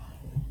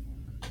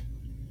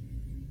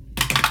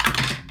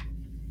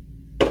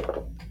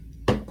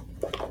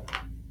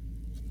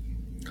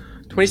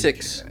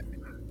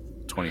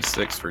 $26.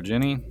 26 for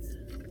Jenny,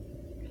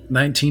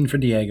 19 for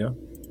Diego.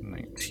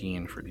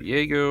 19 for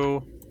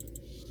Diego,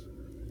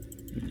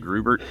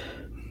 Grubert,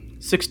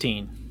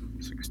 16.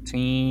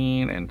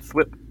 16, and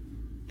Thwip,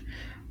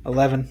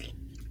 11.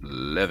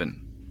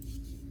 11.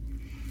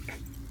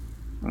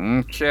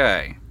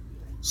 Okay,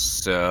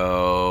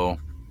 so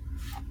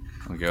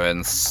I'll go ahead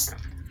and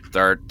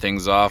start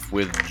things off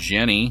with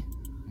Jenny.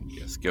 I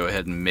guess go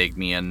ahead and make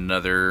me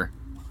another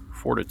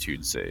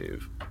fortitude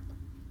save.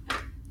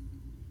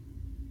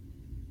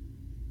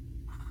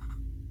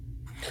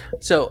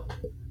 So,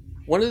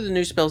 one of the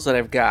new spells that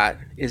I've got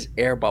is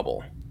Air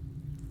Bubble.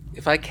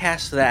 If I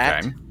cast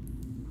that, Okay.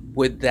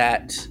 would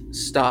that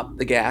stop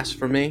the gas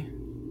for me?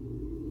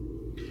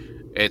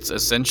 It's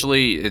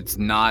essentially, it's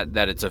not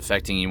that it's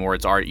affecting you more,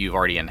 you've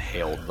already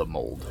inhaled the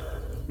mold.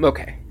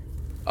 Okay.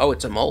 Oh,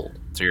 it's a mold.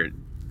 So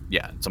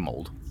it's a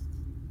mold.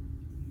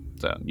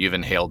 So you've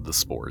inhaled the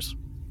spores.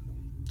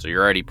 So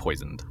you're already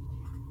poisoned.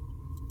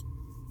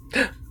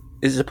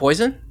 Is it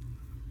poison?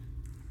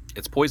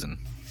 It's poison.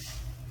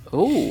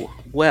 Oh,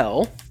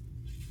 well.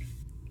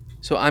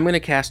 So I'm going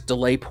to cast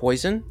Delay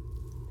Poison.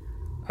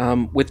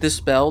 With this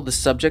spell, the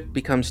subject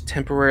becomes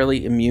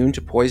temporarily immune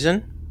to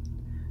poison.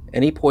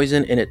 Any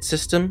poison in its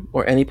system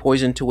or any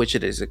poison to which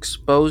it is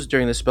exposed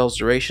during the spell's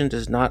duration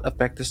does not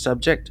affect the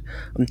subject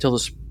until the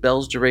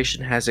spell's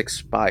duration has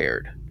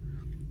expired.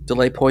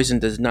 Delay poison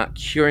does not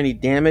cure any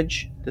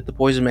damage that the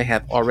poison may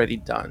have already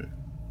done.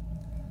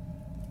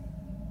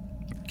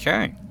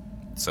 Okay.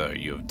 So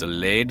you've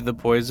delayed the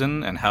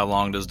poison, and how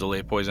long does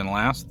delay poison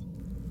last?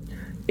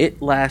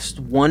 It lasts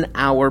 1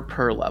 hour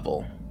per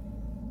level.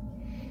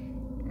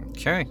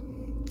 Okay.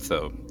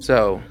 So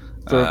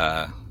for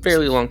a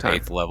fairly long time.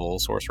 8th level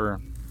sorcerer.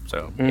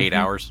 So 8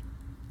 hours.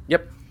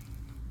 Yep.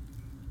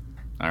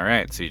 All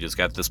right. So you just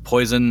got this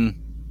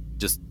poison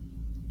just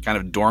kind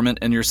of dormant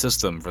in your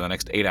system for the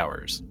next 8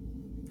 hours.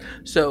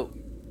 So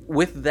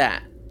with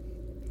that,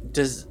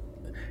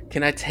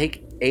 can I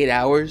take 8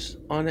 hours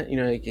on it?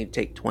 You can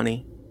take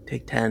 20,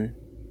 take 10.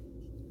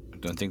 I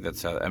don't think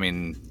that's how... I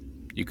mean,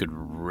 you could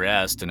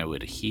rest and it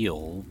would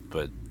heal,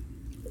 but...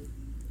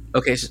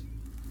 Okay.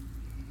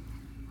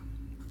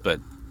 But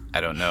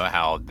I don't know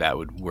how that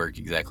would work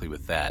exactly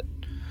with that.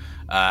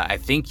 I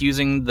think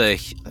using the...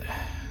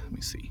 Let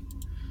me see.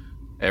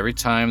 Every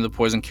time the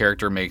poison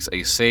character makes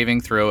a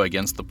saving throw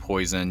against the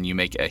poison, you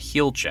make a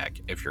heal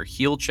check. If your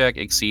heal check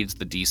exceeds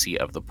the DC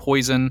of the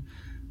poison,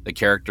 the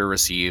character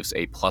receives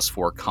a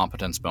 +4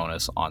 competence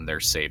bonus on their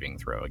saving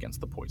throw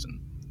against the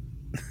poison.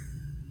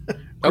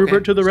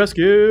 Rupert to the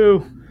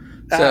rescue!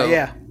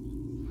 Yeah.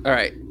 All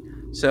right.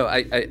 So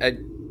I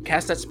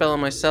cast that spell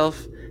on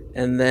myself,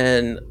 and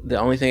then the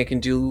only thing I can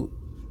do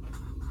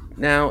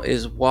now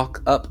is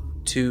walk up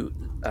to...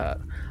 I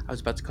was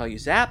about to call you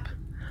Zap.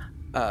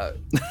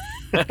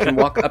 I can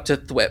walk up to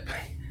Thwip.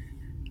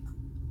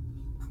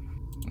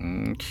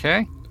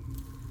 Okay.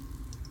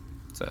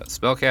 So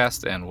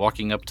spellcast and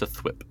walking up to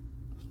Thwip.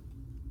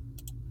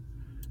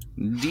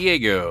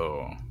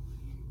 Diego.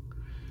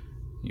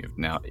 You've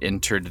now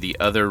entered the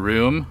other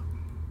room.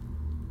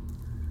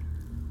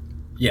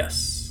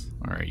 Yes.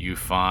 All right, you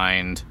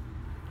find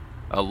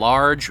a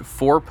large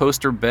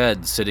 4-poster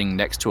bed sitting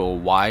next to a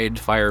wide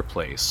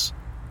fireplace.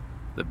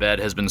 The bed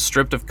has been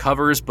stripped of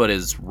covers, but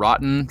his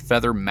rotten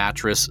feather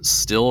mattress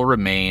still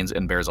remains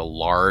and bears a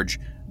large,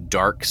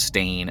 dark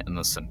stain in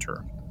the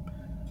center.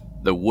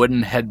 The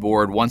wooden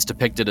headboard once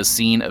depicted a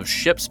scene of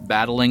ships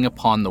battling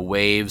upon the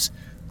waves,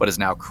 but is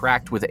now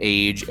cracked with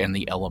age and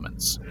the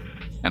elements,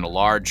 and a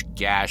large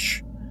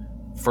gash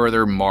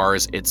further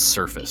mars its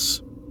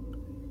surface.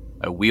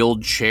 A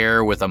wheeled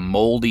chair with a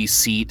moldy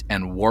seat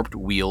and warped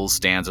wheels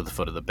stands at the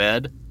foot of the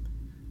bed,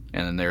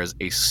 and then there is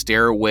a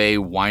stairway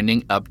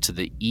winding up to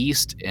the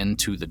east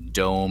into the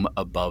dome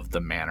above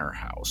the manor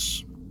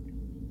house.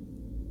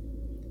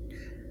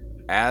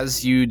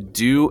 As you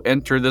do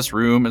enter this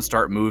room and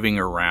start moving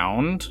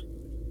around,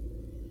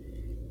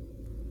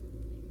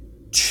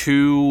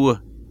 2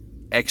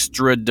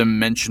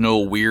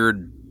 extra-dimensional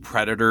weird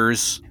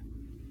predators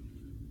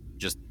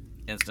just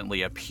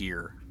instantly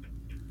appear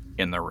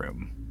in the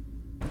room.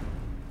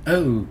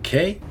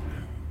 Okay.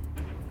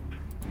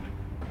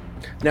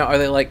 Now, are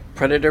they like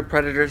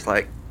predators,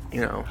 like,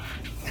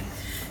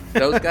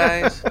 those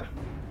guys?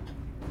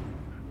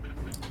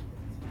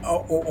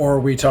 Or are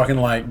we talking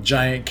like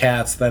giant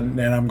cats that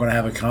then I'm going to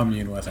have a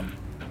commune with them?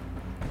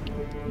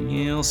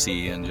 You'll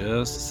see in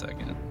just a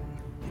second.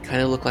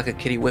 Kind of look like a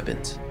Kitty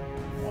Whippins.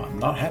 Well, I'm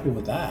not happy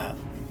with that.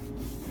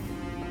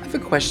 I have a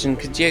question,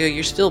 because Diego,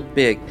 you're still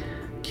big.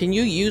 Can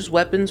you use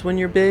weapons when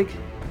you're big?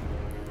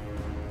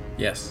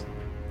 Yes.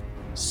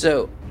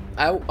 So,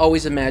 I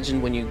always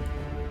imagined when you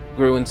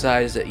grew in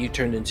size that you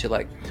turned into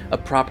like a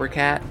proper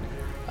cat,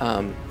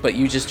 but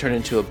you just turned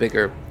into a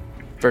bigger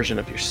version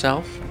of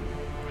yourself.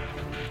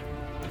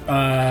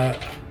 Well,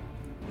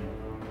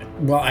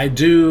 I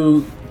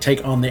do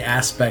take on the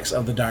aspects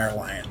of the dire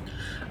lion.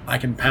 I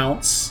can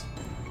pounce,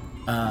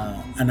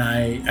 and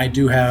I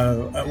do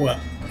have. Well,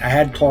 I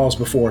had claws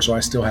before, so I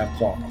still have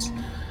claws,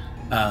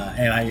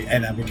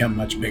 and I become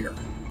much bigger.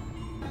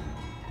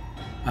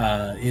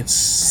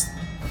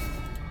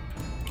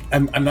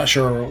 I'm not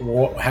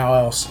sure how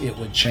else it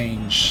would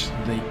change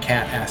the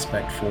cat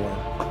aspect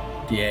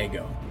for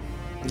Diego.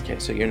 Okay,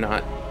 so you're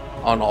not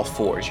on all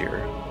fours,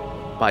 you're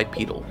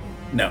bipedal.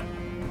 No.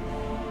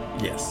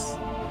 Yes.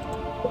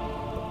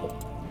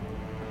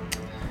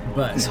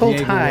 But This whole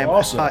Diego time,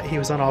 also, I thought he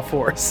was on all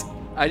fours.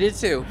 I did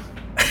too.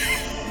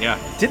 Yeah,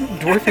 Didn't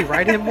Dorothy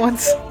ride him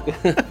once?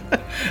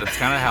 that's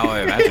kind of how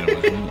I imagined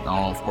it.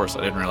 Oh, of course,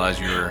 I didn't realize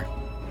you were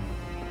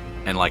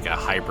in like a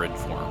hybrid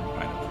form,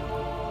 kind of.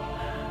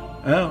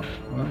 Oh,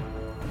 well,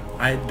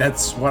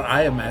 that's what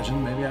I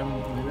imagined. Maybe I'm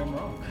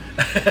wrong.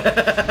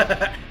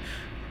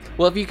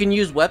 Well, if you can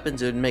use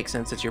weapons, it would make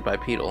sense that you're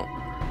bipedal.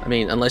 I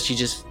mean, unless you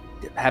just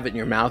have it in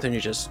your mouth and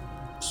you're just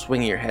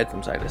swinging your head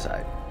from side to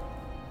side.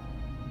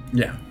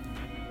 Yeah.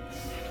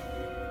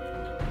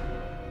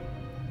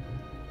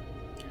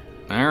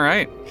 All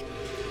right.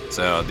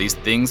 So these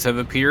things have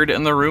appeared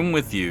in the room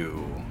with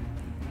you.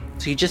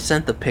 So you just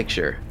sent the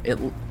picture.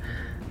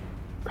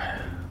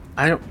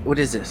 What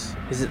is this?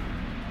 Is it...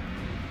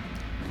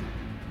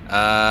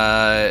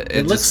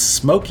 It looks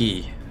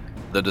smoky.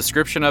 The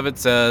description of it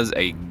says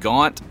a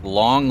gaunt,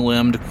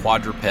 long-limbed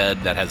quadruped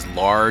that has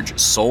large,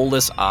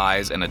 soulless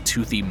eyes and a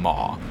toothy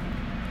maw.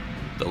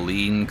 The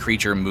lean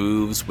creature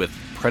moves with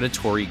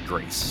predatory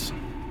grace.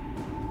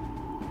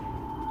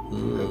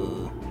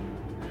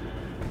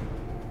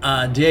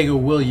 Diego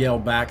will yell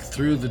back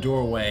through the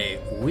doorway,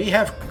 "We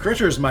have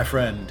critters, my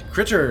friend.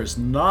 Critters,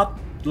 not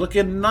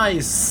looking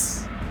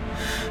nice."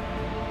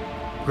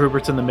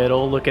 Grubert's in the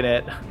middle,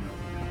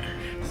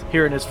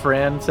 hearing his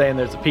friend saying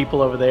there's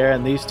people over there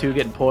and these two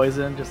getting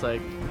poisoned, just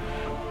like,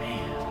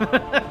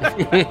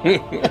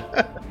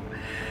 man.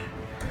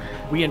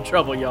 We in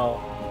trouble,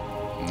 y'all.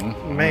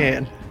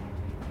 Man.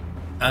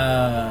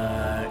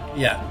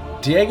 Yeah.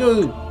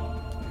 Diego...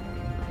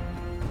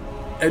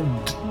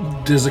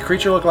 does the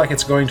creature look like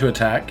it's going to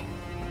attack?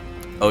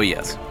 Oh,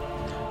 yes.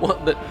 Well,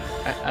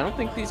 I don't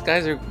think these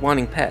guys are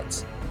wanting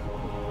pets.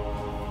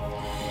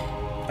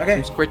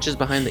 Okay. Some scritches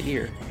behind the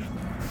ear.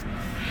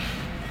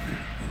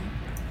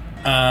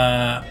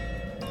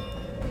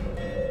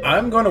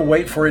 I'm going to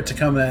wait for it to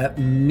come at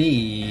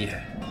me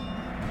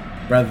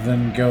rather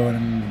than go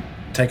and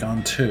take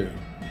on two.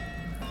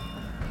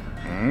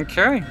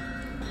 Okay.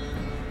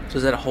 So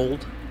is that a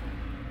hold?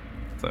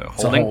 So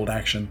It's a hold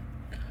action.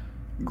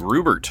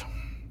 Grubert.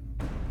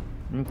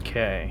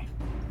 Okay.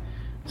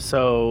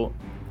 So,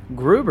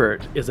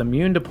 Grubert is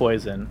immune to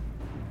poison.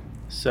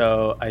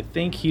 So, I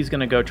think he's going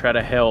to go try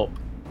to help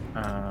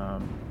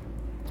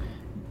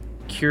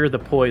cure the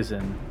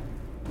poison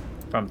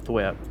from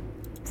Thwip.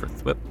 For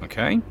Thwip,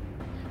 okay.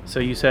 So,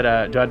 you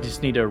said, do I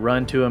just need to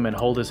run to him and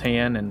hold his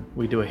hand and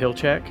we do a heal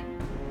check?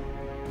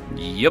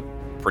 Yep,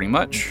 pretty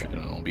much.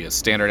 It'll be a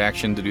standard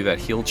action to do that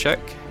heal check.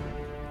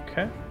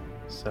 Okay.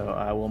 So,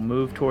 I will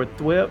move toward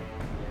Thwip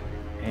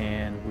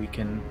and we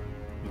can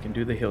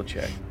do the heal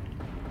check.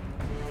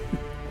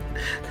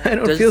 I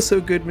don't feel so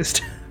good,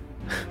 Mr.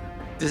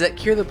 Does that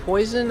cure the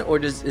poison, or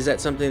is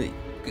that something that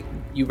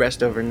you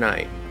rest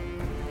overnight?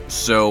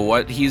 So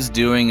what he's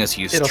doing is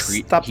he's It'll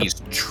stop the-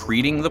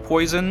 treating the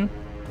poison,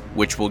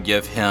 which will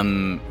give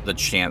him the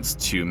chance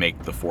to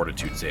make the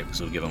fortitude save,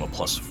 because it'll give him a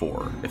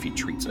 +4 if he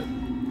treats it.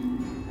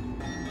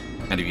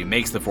 And if he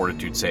makes the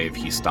fortitude save,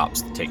 he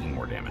stops taking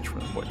more damage from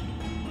the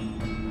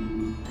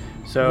poison.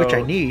 So, Which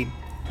I need.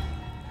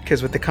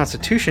 Because with the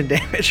constitution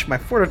damage, my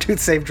fortitude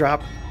save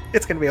drop,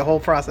 it's going to be a whole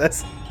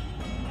process.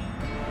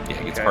 Yeah,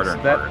 it gets Okay, harder so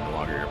and that- harder the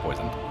longer you're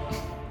poisoned.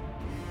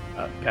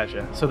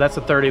 Gotcha. So that's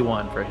a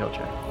 31 for a heal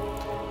check.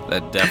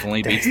 That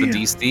definitely beats the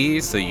Damn.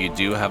 DC, so you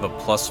do have a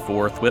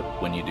 +4 Thwip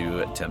when you do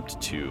attempt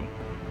to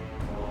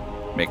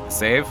make the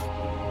save.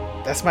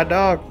 That's my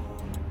dog.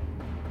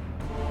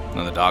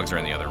 And the dogs are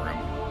in the other room.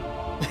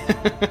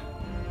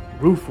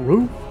 Roof.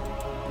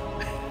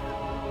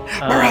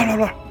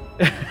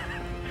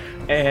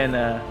 And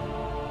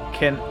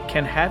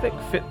can Havoc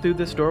fit through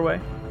this doorway?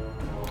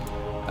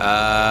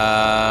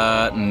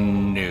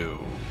 No.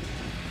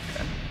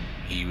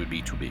 He would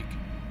be too big.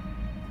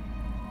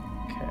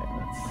 Okay,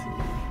 let's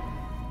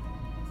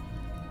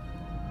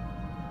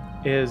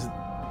see.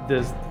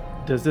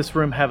 Does this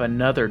room have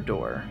another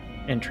door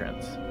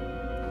entrance?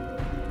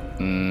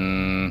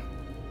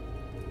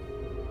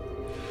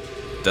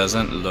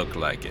 Doesn't look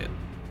like it.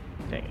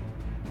 Dang it.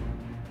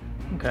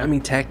 Okay. I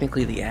mean,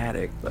 technically the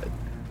attic, but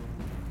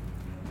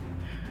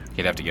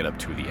He'd have to get up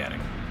to the attic.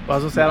 well,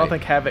 I was gonna say I don't Right.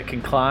 think Havoc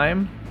can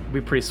climb. It'd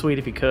be pretty sweet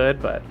if he could,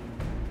 but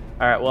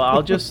all right. Well,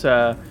 I'll just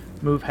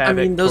move Havoc. I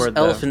mean, those toward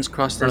elephants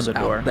crossed front those of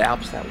the door. the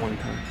Alps that one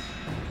time.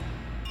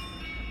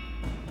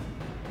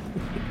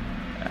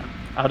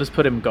 I'll just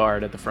put him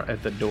guard at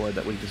the door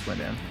that we just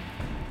went in.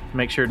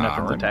 Make sure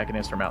nothing's Alright. attacking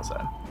us from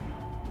outside.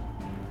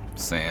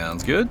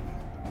 Sounds good.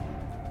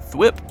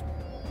 Thwip.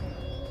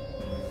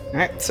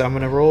 Alright, so I'm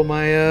going to roll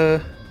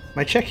my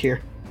my check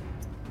here.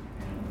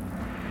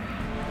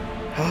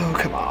 Oh,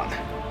 come on.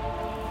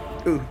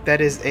 Ooh,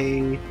 that is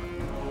a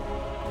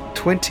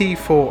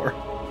 24.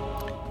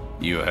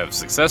 You have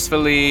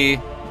successfully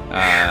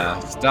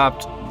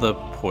stopped the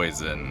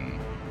poison.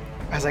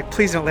 I was like,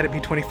 please don't let it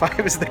be 25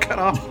 as the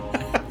cutoff.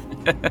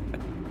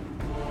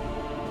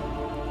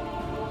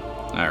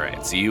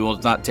 Alright, so you will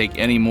not take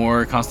any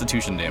more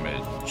constitution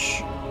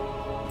damage.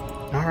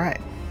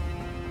 Alright.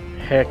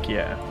 Heck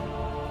yeah.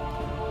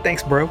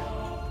 Thanks, bro.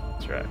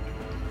 That's right.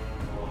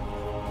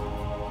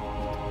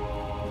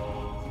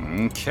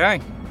 Okay.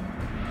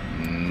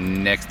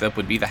 Next up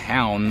would be the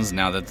hounds,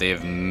 now that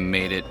they've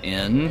made it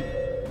in.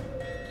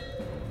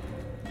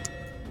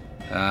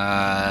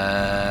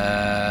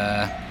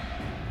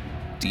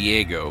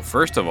 Diego,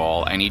 first of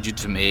all, I need you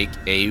to make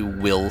a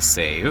will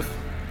save.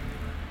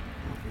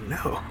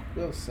 No.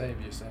 Will save,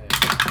 you say.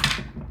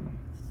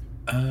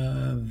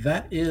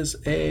 That is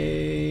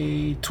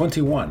a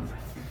 21.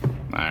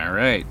 All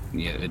right.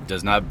 Yeah, it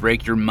does not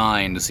break your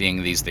mind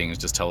seeing these things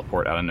just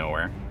teleport out of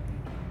nowhere.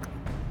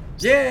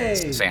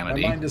 Yay!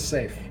 Sanity. My mind is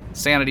safe.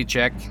 Sanity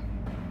check.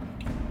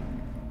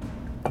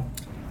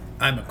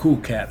 I'm a cool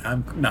cat.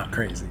 I'm not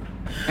crazy.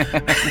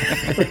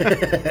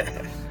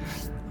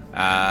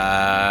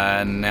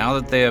 Now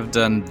that they have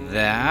done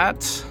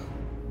that,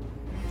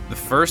 the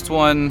first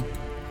one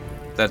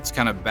that's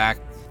kind of back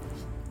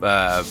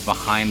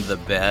behind the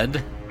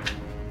bed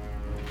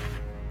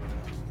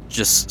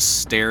just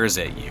stares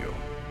at you.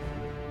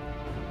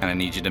 And I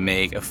need you to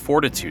make a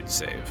fortitude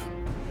save.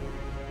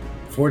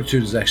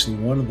 Fortitude is actually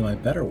one of my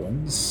better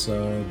ones,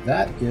 so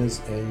that is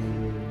a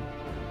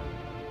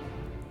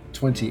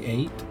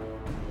 28.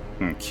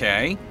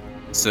 Okay.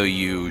 So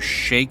you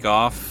shake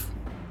off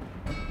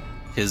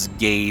his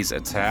gaze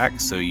attack,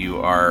 so you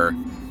are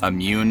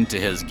immune to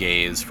his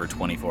gaze for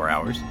 24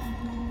 hours.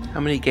 How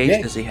many gays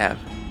Yay. does he have?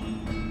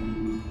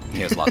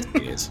 He has lots of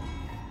gaze.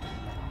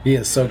 He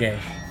is so gay.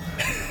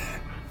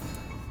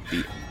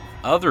 The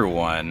other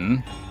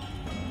one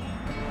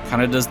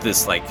kind of does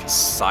this like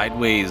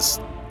sideways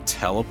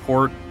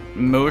teleport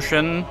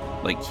motion.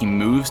 Like he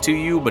moves to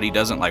you, but he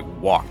doesn't like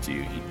walk to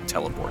you. He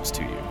teleports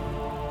to you.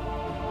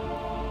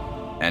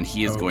 And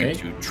he is going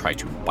to try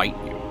to bite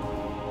you.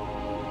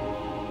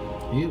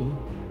 You.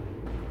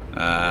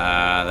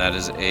 That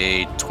is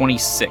a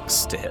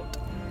 26 to hit.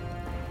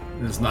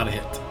 It is not a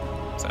hit.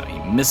 So he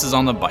misses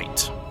on the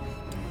bite.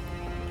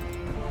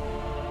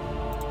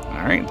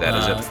 Alright, that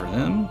is it for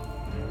them.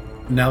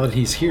 Now that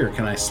he's here,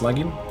 can I slug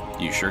him?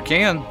 You sure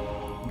can.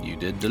 You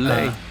did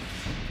delay.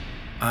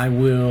 I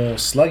will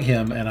slug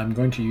him, and I'm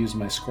going to use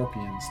my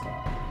scorpion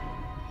style.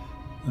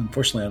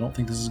 Unfortunately, I don't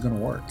think this is going to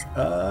work.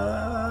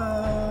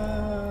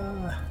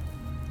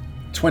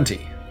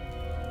 20.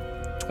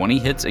 20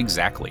 hits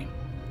exactly.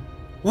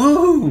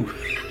 Woo!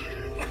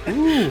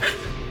 Woo!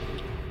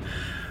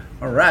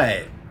 All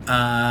right.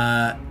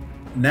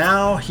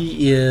 Now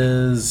he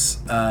is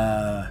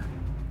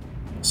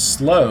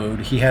slowed.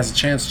 He has a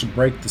chance to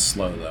break the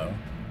slow, though.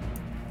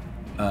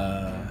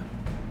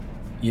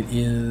 It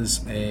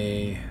is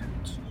a...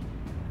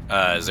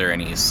 Is there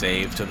any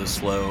save to the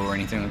slow or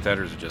anything like that,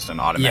 or is it just an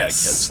automatic hit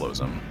slows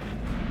him?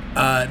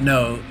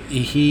 No,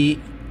 he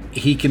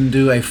can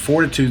do a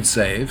fortitude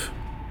save.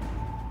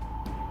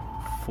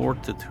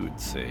 Fortitude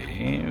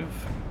save.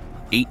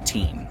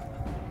 18.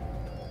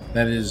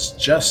 That is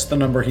just the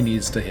number he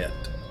needs to hit.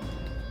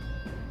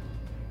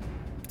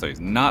 So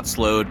he's not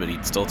slowed, but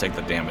he'd still take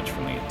the damage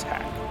from the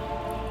attack.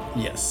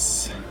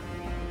 Yes.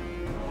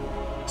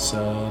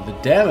 So the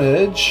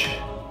damage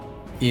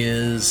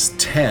is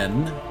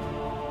 10.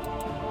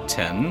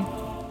 10.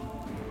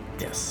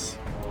 Yes.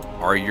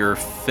 Are your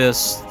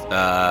fists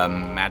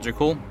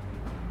magical?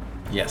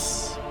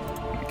 Yes.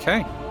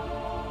 Okay.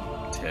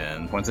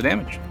 10 points of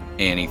damage.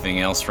 Anything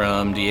else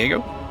from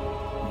Diego?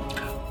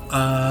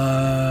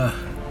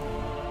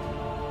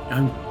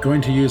 I'm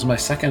going to use my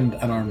second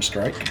unarmed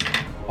strike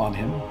on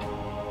him.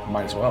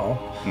 Might as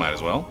well. Might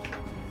as well.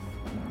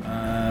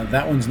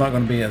 That one's not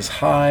going to be as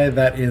high.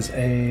 That is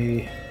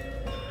a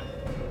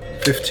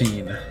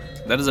 15.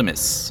 That is a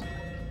miss.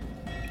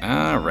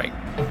 All right.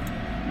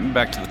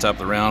 Back to the top of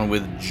the round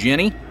with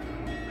Jenny.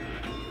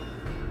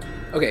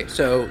 Okay,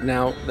 so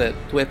now that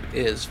Thwip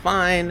is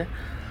fine,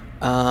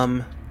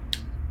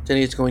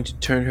 Jenny is going to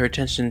turn her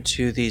attention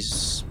to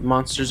these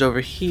monsters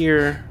over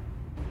here.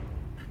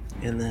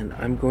 And then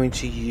I'm going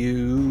to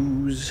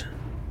use...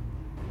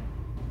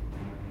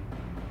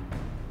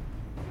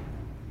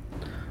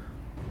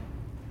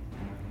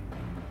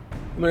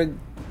 I'm going to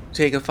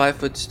take a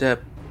 5-foot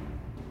step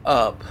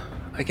up.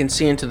 I can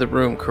see into the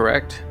room,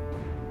 correct?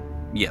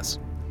 Yes.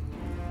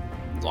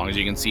 As long as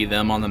you can see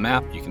them on the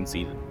map, you can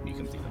see them.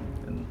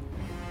 And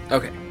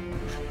Okay.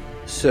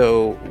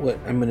 So what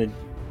I'm going to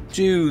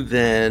do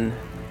then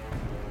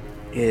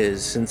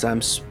is, since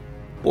I'm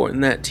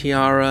sporting that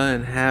tiara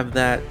and have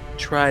that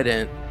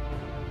trident,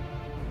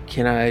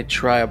 can I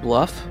try a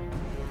bluff?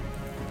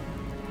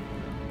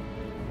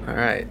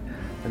 Alright.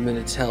 I'm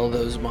going to tell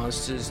those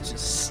monsters to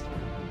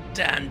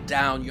stand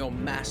down. Your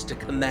master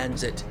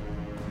commands it.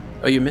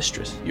 Oh, your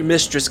mistress. Your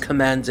mistress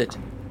commands it.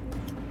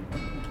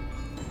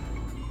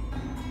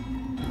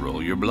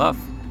 roll your bluff.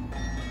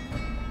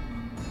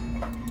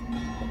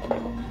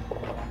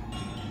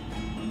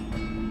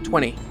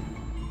 $20.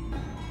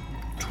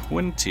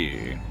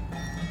 20.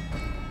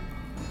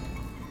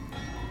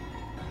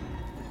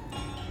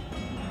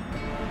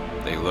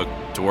 They look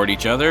toward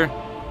each other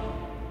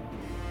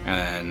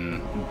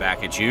and then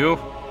back at you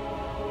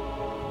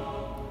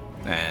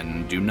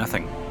and do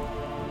nothing.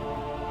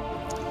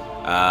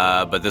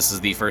 But this is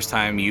the first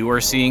time you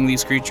are seeing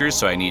these creatures,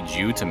 so I need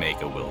you to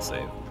make a will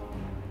save.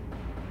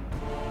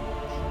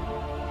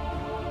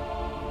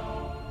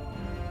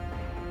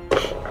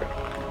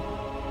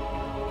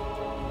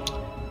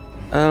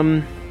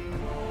 Um,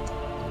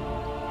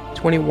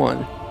 21.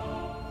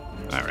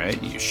 All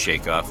right, you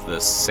shake off the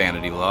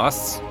sanity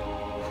loss.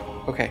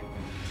 Okay.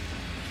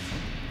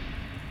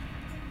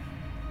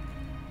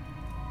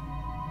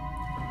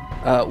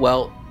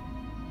 Well,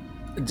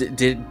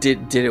 did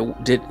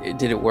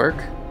it work?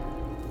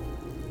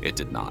 It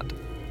did not.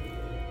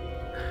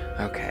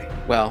 Okay.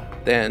 Well,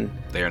 then.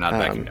 They are not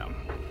backing down.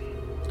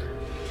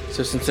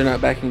 So since they're not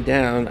backing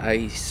down,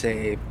 I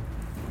say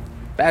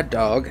bad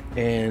dog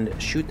and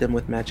shoot them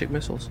with magic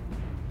missiles.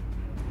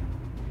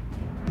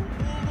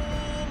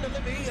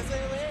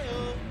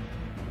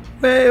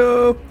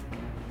 Are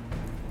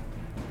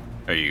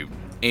you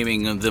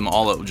aiming them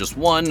all at just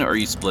one, or are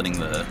you splitting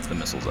the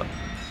missiles up?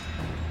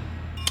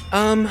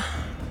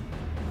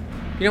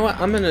 You know what?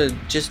 I'm gonna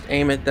just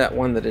aim at that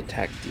one that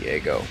attacked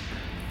Diego.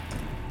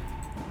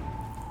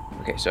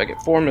 Okay, so I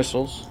get 4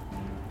 missiles.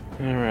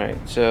 Alright,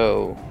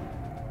 so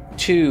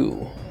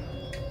 2,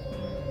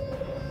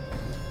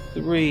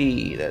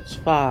 3, that's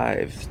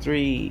 5,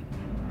 3,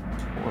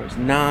 4 is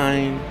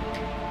 9,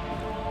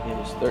 it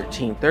is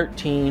 13.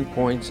 13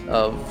 points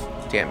of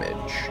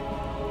damage.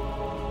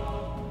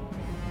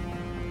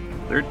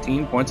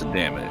 13 points of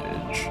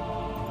damage.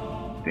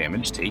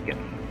 Damage taken.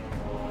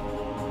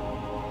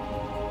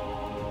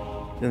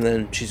 And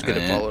then she's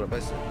gonna follow it up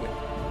with,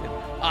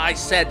 I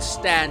said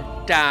stand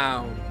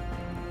down.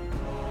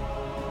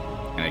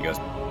 And it goes,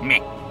 meh.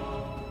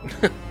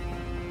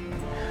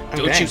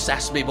 Don't you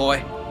sass me, boy.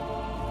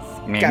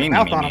 Got a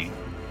mouth on him.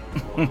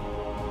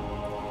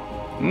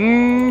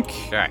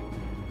 Okay.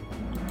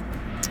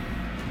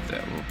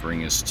 That will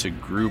bring us to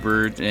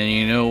Grubert. And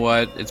you know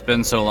what? It's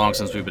been so long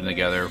since we've been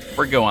together.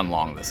 We're going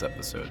long this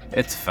episode.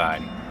 It's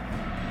fine.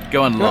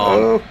 Going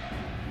long. Uh-oh.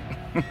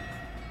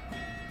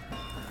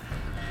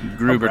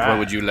 Grubert, Alright. what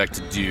would you like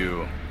to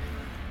do?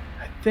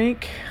 I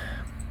think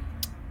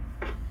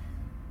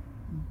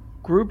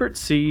Grubert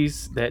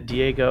sees that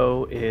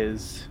Diego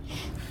is,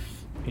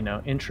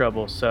 in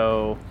trouble,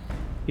 so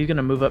he's going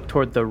to move up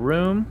toward the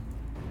room.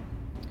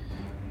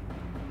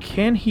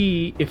 Can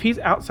he, if he's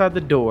outside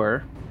the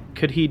door,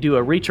 could he do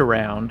a reach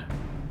around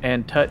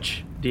and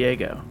touch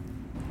Diego?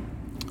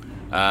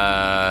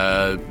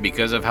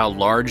 Because of how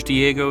large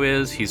Diego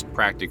is, he's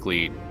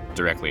practically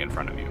directly in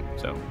front of you.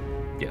 So,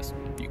 yes,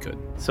 you could.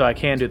 So I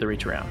can do the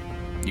reach around.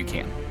 You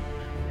can.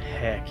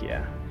 Heck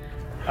yeah.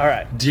 All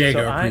right.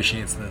 Diego so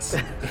appreciates this.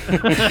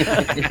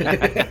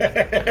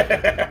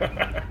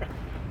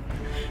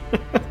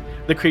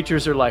 The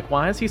creatures are like,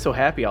 why is he so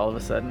happy all of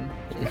a sudden?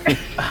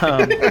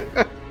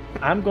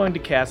 I'm going to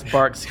cast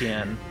Bark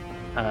Skin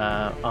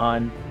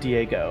on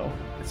Diego.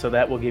 So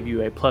that will give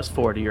you a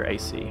 +4 to your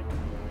AC.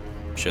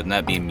 Shouldn't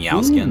that be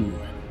Meowskin?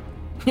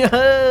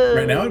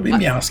 Right now it'd be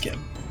Meowskin.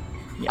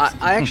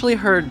 I actually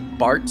heard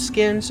Bart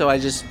skin, so I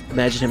just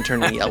imagine him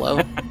turning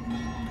yellow.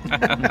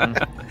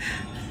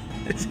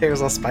 His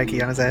hair's all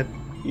spiky on his head.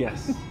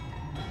 Yes.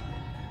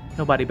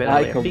 Nobody better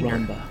lay a finger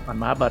on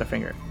my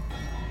Butterfinger.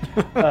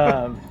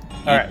 All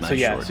right, my so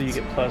yeah, shorts. so you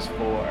get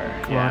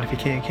 +4. Come on, if you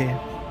can.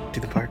 Do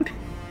the part.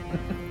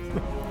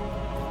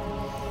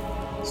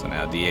 So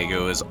now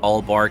Diego is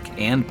all bark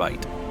and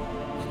bite.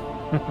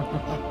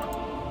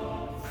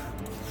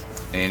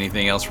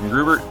 Anything else from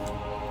Grubert?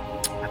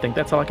 I think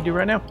that's all I can do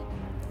right now.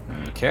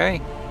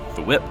 Okay.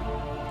 The whip.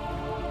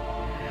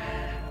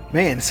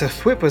 Man, so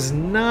Thwip was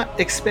not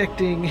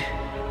expecting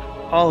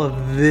all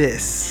of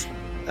this.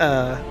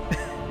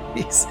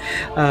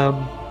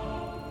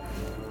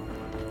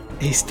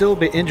 He's still a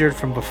bit injured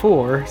from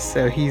before,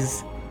 so I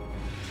feel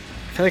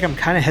like I'm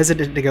kind of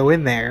hesitant to go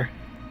in there,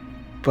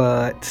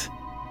 but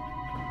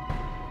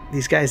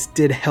these guys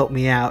did help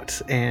me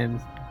out,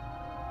 and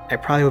I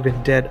probably would have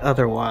been dead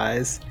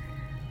otherwise.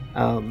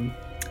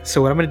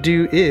 So what I'm going to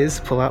do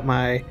is pull out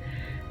my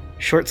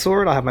short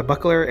sword, I'll have my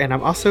buckler, and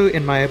I'm also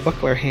in my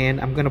buckler hand,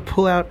 I'm going to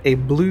pull out a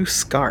blue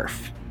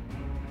scarf.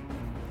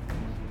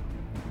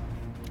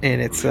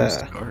 And it's, Blue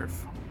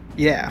scarf.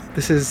 yeah,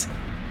 this is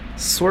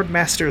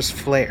Swordmaster's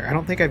Flare. I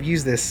don't think I've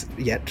used this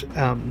yet.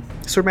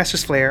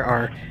 Swordmaster's Flare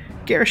are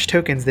garish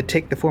tokens that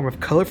take the form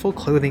of colorful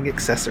clothing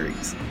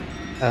accessories.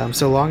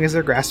 So long as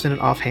they're grasped in an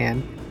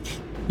offhand,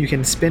 you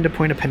can spend a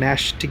point of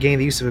panache to gain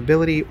the use of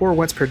ability, or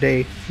once per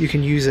day, you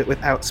can use it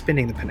without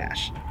spending the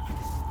panache.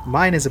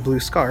 Mine is a blue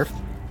scarf,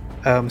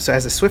 so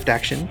as a swift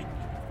action,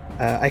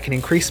 I can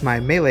increase my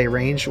melee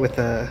range with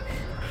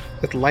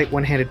light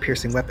one-handed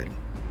piercing weapon.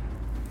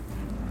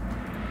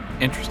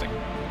 Interesting.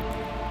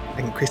 I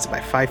can increase it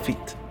by 5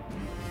 feet.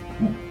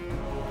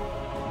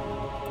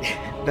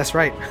 That's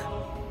right.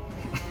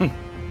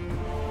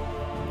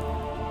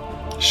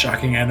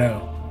 Shocking, I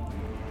know.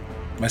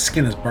 My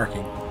skin is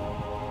barking.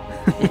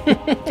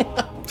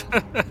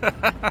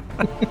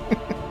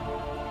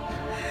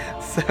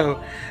 So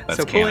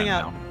That's pulling canon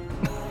out.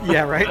 now.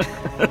 Yeah, right.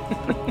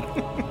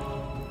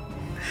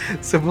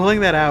 So pulling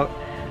that out.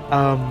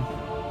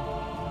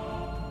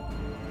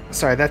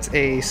 Sorry, that's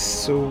a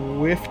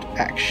swift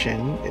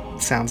action.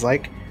 It sounds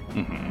like.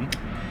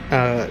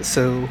 Mm-hmm.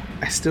 So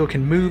I still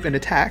can move and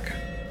attack.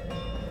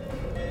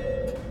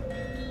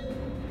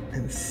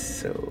 And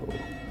so,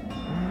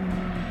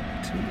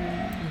 1,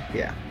 2,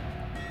 yeah.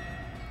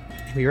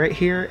 And be right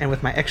here, and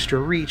with my extra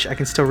reach, I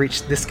can still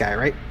reach this guy,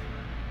 right?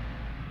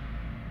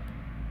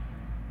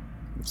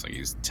 Looks like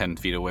he's 10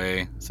 feet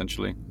away,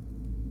 essentially.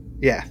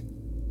 Yeah.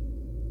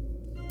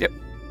 Yep.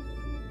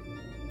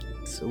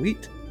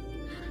 Sweet.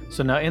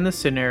 So now in the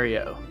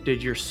scenario,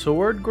 did your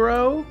sword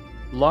grow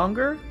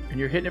longer and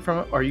you're hitting it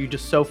from, or are you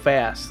just so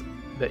fast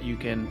that you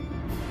can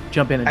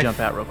jump in and jump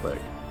out real quick?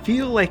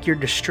 Feel like you're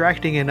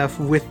distracting enough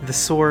with the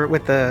sword,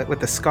 with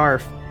the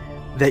scarf,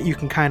 that you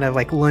can kind of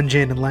like lunge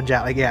in and lunge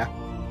out. Like, yeah.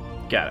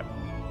 Got it.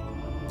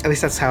 At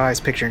least that's how I was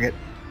picturing it.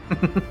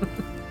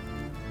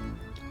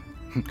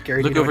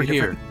 Gary, Look do you know over any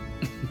here.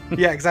 different?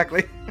 Yeah,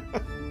 exactly.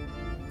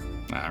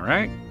 All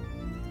right.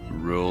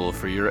 Roll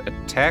for your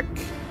attack.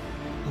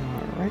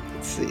 All right,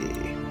 let's see.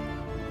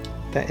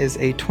 That is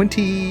a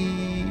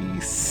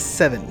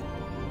 27.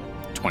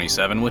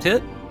 27 would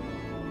hit.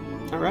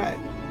 All right.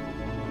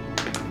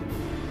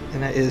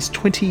 And that is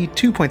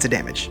 22 points of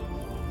damage.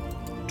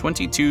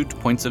 22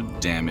 points of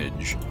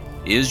damage.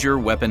 Is your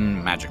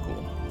weapon magical?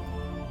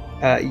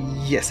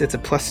 Yes, it's a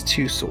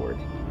 +2 sword.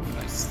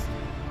 Nice.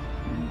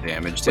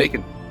 Damage Wait.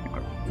 taken.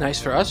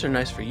 Nice for us or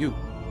nice for you?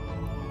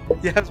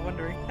 Yeah, I was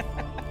wondering.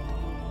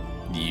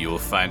 You'll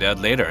find out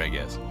later, I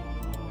guess.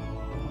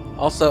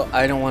 Also,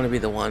 I don't want to be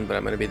the one, but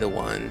I'm going to be the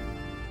one.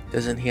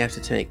 Doesn't he have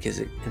to make his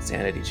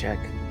insanity check?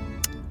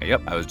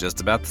 Yep, I was just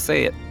about to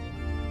say it.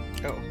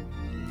 Oh.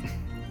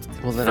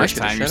 Well, then I First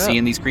should time you're shut seeing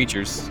up. these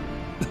creatures.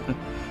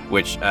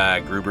 Which,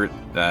 Grubert,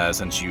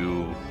 since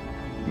you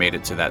made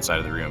it to that side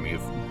of the room, you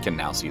can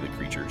now see the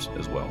creatures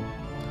as well.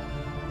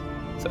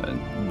 So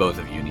both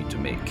of you need to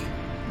make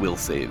will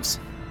saves.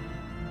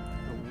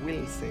 A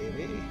will save,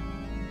 eh?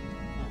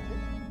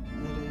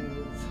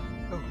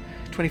 Alright. That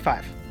is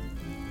 25.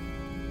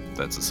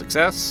 That's a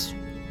success.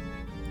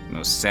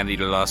 No sanity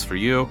loss for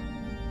you.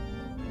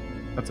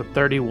 That's a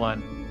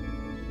 31.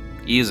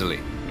 Easily,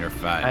 you're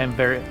fine. I am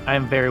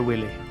very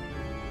willy.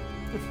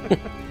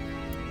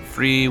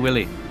 Free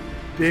Willy.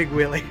 Big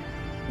Willie.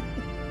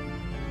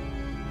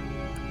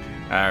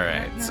 All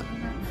right.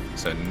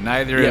 So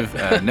neither of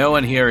no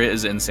one here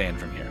is insane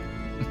from here.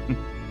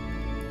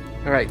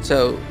 All right,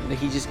 so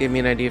he just gave me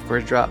an idea for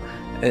a drop.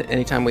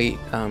 Anytime we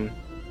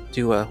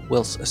do a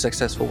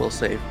successful will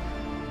save.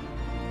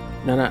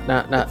 No.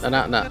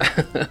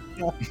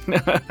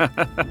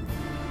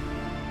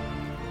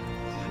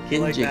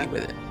 Getting Like jiggy that.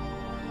 with it.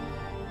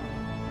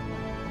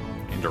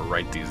 Need to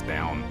write these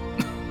down.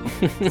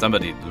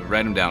 Somebody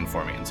write them down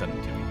for me and send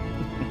them to me.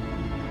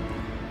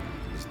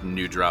 Just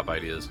new drop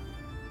ideas.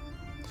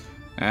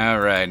 All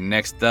right,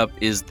 next up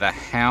is the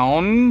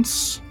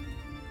hounds.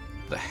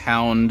 The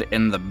hound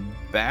in the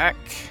back.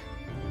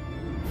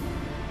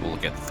 We'll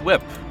look at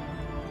Thwip.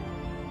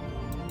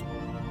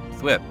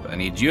 Thwip, I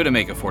need you to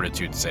make a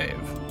fortitude save.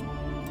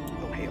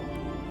 Oh, hell.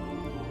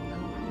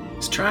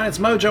 It's trying its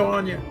mojo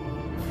on you.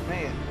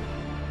 Man.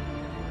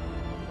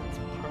 That's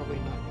probably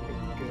not very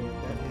good.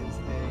 That is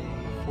a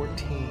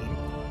 14.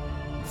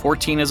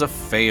 14 is a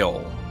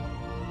fail.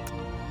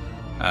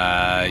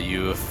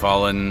 You have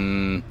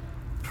fallen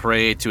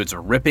prey to its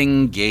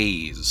ripping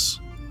gaze.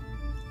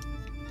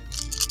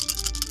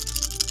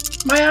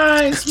 My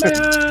eyes, my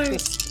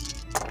eyes.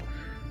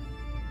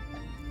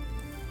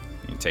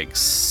 You take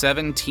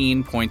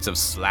 17 points of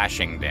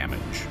slashing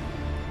damage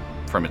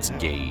from its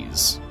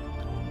gaze.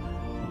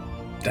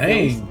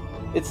 Dang.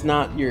 It's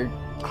not your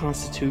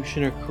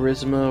constitution or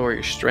charisma or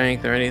your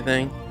strength or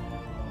anything.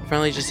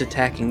 Finally, just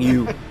attacking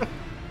you.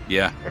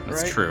 Yeah,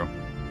 that's Right. true.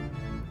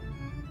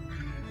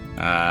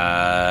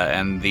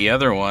 And the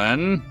other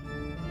one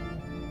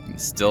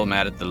is still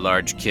mad at the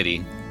large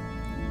kitty.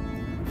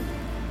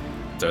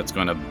 So it's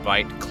going to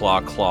bite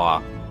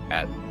claw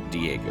at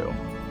Diego.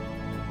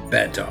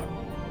 Bad dog.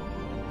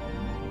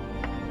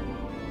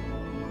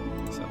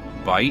 So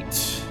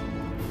bite.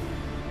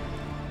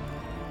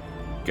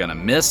 Gonna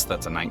miss.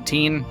 That's a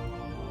 19.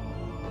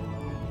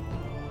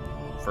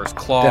 First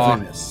claw.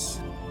 Definitely miss.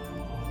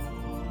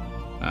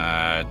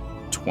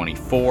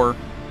 24.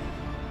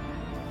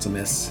 It's a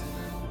miss.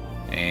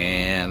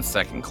 And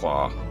second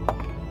claw.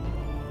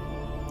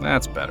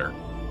 That's better.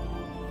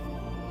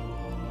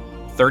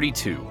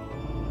 32.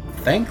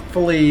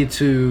 Thankfully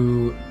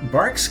to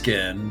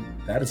Barkskin,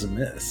 that is a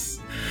miss.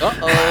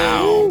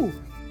 Uh-oh.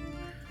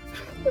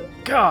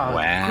 God,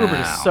 Wow. Gruber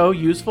is so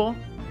useful.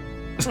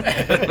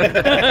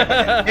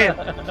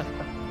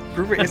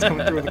 Gruber is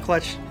coming through with a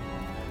clutch.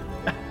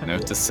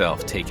 Note to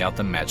self, take out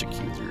the magic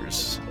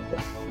users.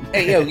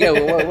 Hey, yo,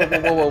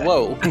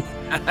 whoa.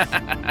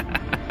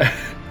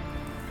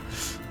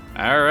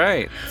 All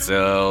right,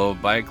 so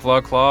bite,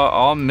 claw,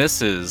 all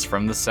misses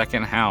from the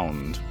second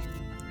hound.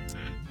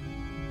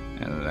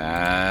 And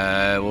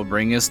that will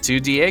bring us to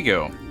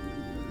Diego.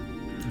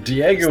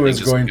 Diego This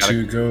is thing going just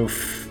to go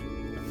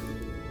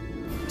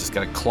Just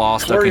got a claw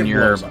stuck flurry in of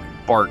your blows on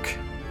it. bark.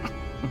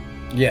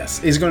 Yes,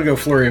 he's going to go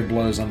flurry of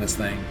blows on this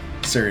thing.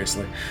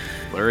 Seriously.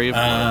 Flurry of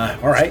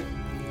blows. All right.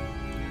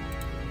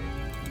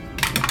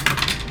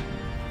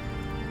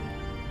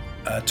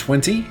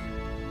 20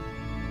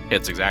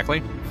 Hits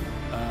exactly.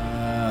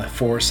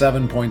 for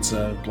 7 points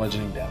of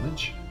bludgeoning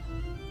damage.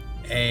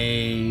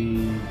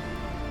 A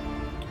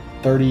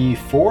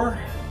 34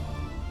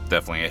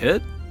 Definitely a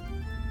hit.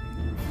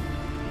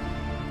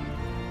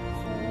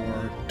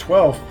 for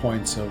 12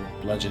 points of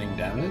bludgeoning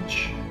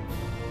damage.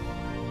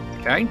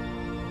 Okay.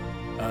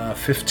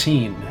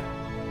 15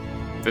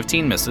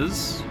 15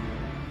 misses.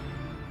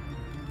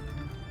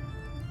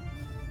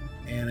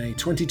 and a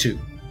 22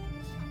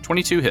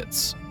 22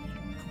 hits.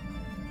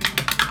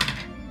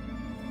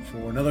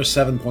 for another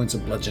 7 points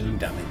of bludgeoning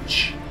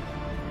damage.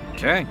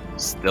 Okay.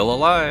 Still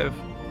alive.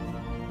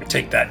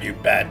 Take that, you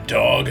bad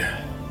dog.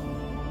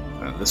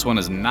 This one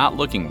is not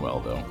looking well,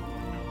 though.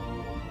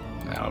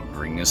 That'll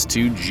bring us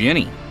to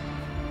Jenny.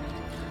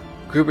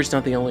 Gruber's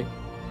not the only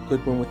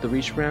good one with the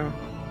reach around.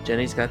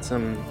 Jenny's got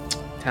some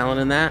talent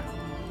in that.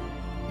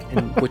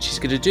 And what she's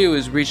going to do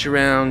is reach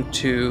around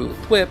to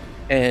Thwip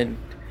and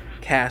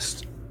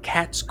cast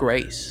Cat's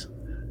Grace.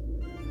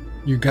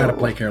 You gotta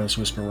play Careless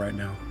Whisper right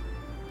now.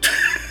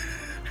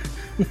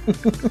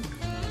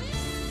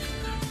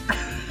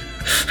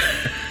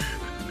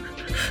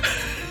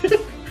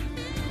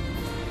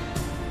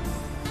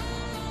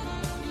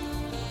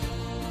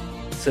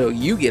 So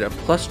you get a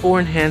 +4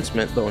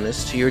 enhancement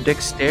bonus to your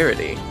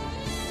dexterity.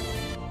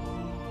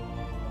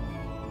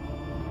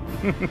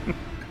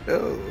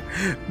 Oh,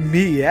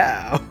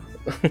 meow.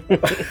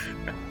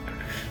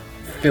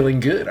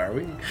 Feeling good, are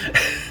we?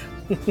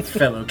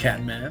 Fellow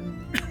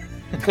Catman.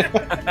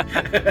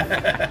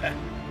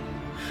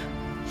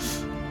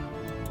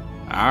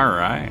 All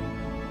right.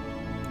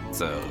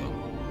 So,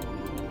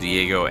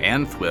 Diego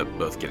and Thwip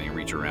both getting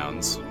reach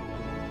arounds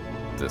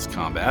this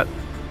combat.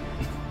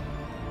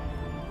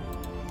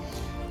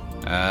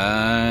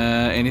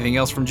 Anything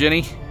else from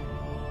Jenny?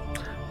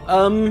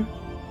 No,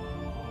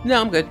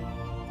 I'm good.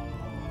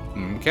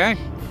 Okay.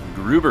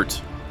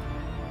 Grubert.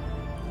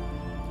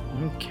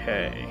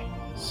 Okay,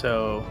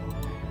 so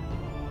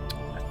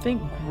I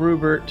think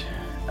Grubert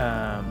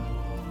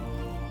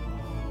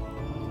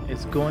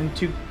is going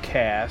to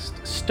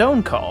cast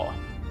Stone Call,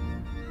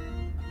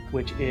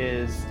 which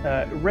is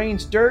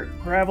rains dirt,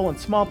 gravel, and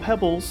small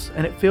pebbles,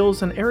 and it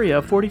fills an area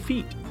of 40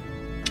 feet.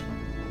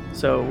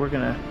 So we're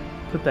gonna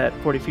put that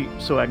 40 feet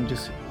so I can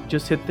just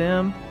hit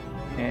them,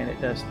 and it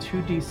does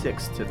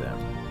 2d6 to them.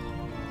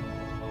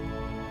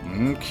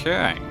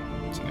 Okay.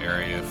 It's an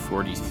area of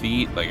 40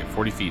 feet, like a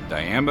 40 feet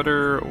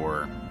diameter,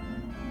 or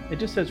It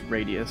just says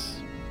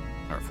radius.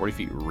 40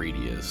 feet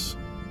radius.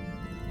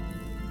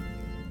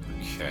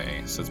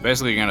 Okay, so it's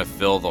basically going to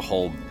fill the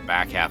whole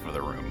back half of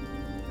the room.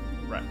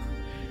 Right.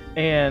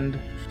 And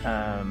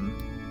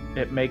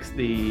it makes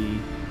the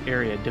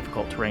area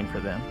difficult terrain for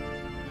them.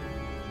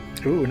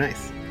 Ooh,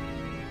 nice.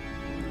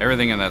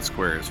 Everything in that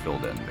square is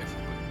filled in,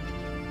 basically.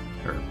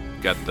 Or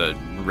got the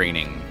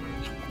raining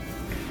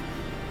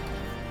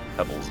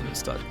pebbles and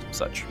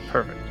such.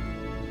 Perfect.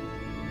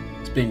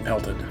 It's being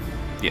pelted.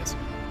 Yes.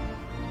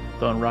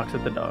 Throwing rocks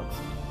at the dogs.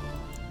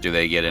 Do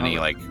they get any,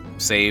 like,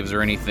 saves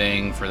or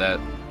anything for that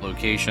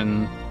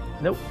location?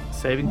 Nope.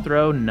 Saving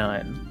throw,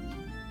 none.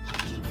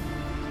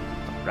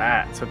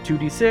 Alright, so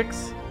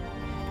 2d6.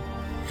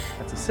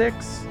 That's a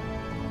 6.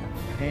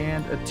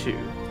 And a 2.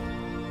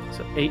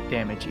 So 8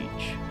 damage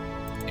each.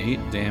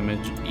 8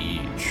 damage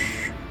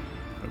each.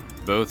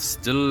 Both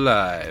still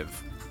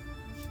alive.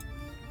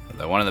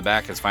 The one in the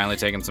back has finally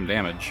taken some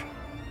damage.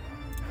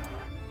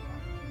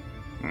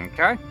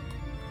 Okay.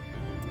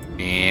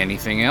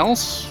 Anything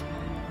else?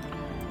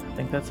 I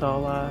think that's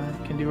all I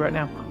can do right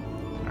now.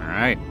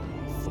 Alright.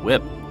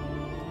 Thwip.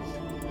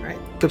 Right.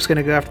 Thwip's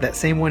gonna go after that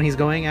same one he's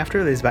going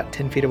after that he's about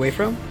 10 feet away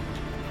from.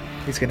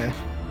 He's gonna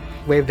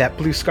wave that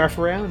blue scarf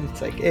around.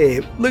 It's like, hey,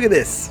 look at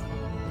this.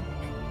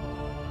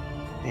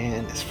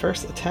 And his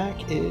first attack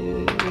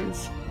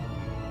is,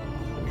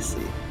 let me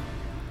see,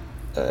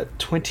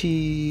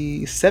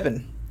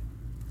 27.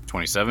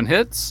 27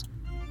 hits.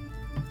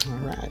 All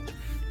right.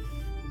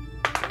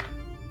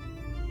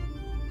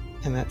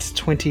 And that's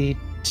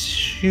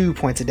 22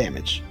 points of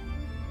damage.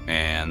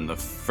 And the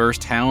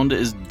first hound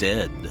is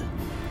dead.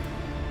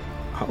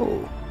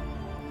 Oh.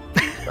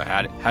 But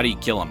how do you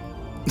kill him?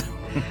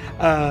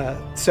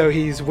 So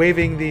he's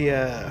waving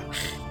the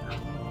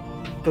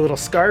little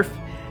scarf,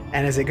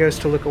 and as it goes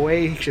to look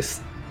away, he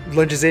just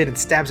lunges in and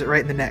stabs it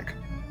right in the neck.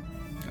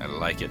 I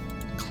like it.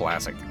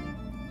 Classic.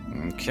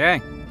 Okay.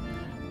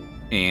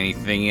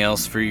 Anything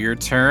else for your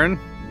turn?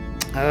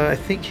 I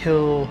think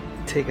he'll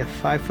take a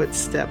 5-foot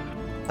step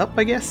up,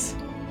 I guess.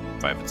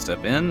 5-foot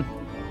step in.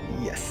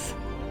 Yes.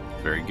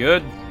 Very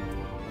good.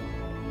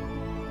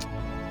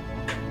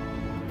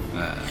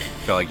 I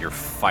feel like you're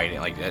fighting.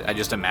 Like I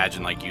just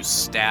imagine like you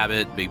stab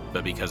it,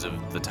 but because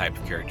of the type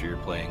of character you're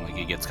playing, like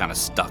it gets kind of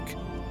stuck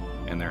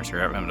in there, so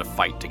you're having to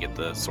fight to get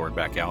the sword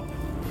back out.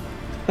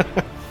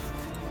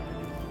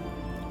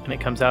 And it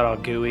comes out all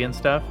gooey and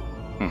stuff.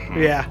 Mhm.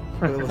 Yeah.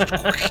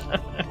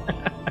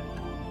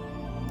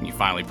 You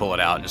finally pull it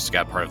out, and just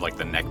got part of like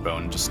the neck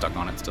bone just stuck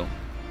on it still.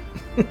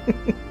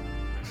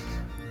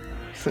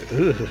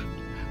 Ugh.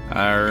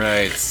 All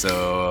right,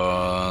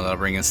 so that'll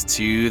bring us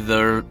to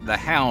the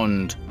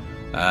hound.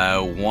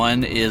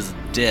 One is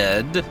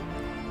dead.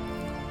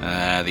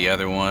 The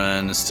other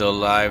one is still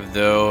alive,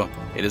 though.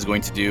 It is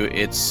going to do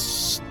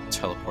its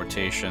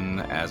teleportation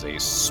as a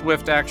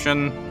swift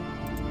action.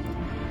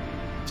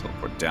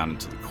 Teleport down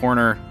into the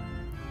corner,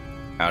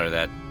 out of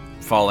that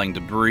falling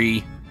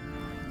debris.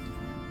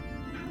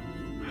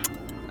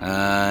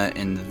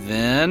 And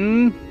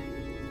then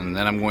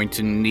I'm going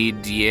to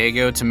need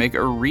Diego to make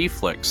a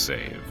reflex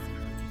save.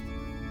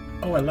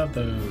 Oh, I love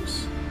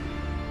those.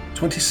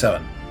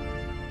 27.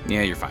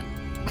 Yeah, you're fine.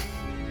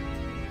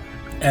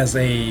 As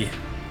a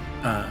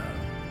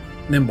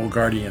Nimble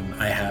Guardian,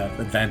 I have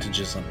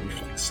advantages on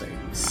reflex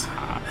saves.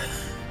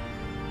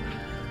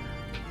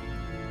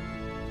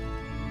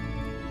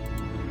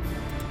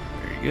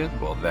 Very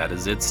good. Well, that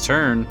is its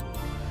turn.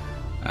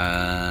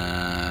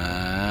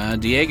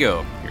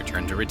 Diego, your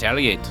turn to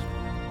retaliate.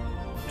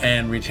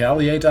 And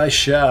retaliate I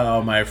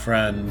shall, my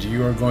friend.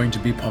 You are going to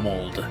be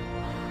pummeled.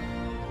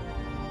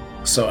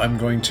 So I'm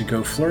going to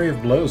go Flurry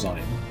of Blows on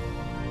him.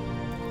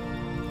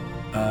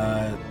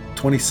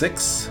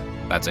 26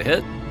 That's a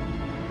hit.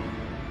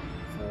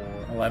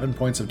 for 11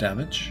 points of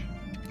damage.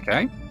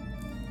 Okay.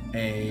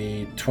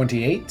 A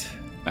 28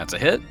 That's a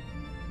hit.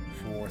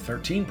 for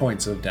 13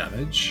 points of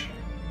damage.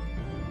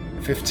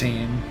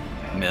 15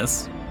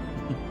 Miss.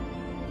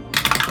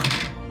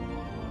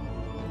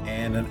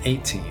 and an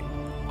 18.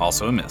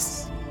 Also a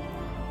miss.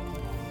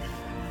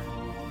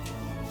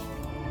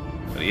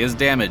 But he is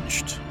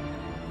damaged.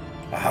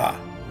 Aha.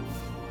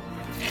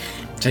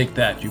 Take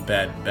that, you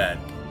bad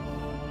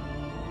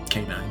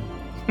canine.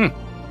 All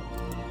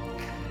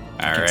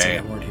Can't say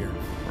right. that word here.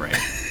 Right.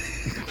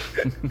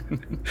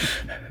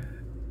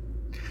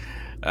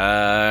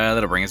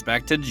 That'll bring us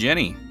back to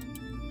Jenny.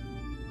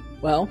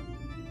 Well,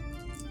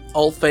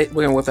 we're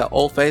gonna whip out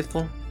Old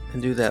Faithful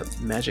and do that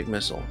magic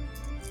missile.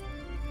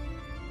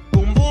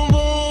 Boom, boom,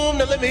 boom.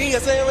 Now let me hear you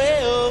say,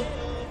 well.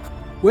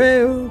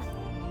 Whoa!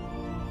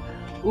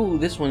 Ooh,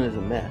 this one is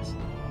a mess.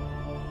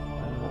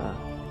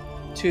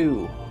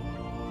 2,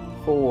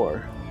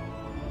 4,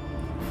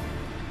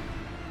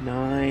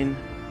 9,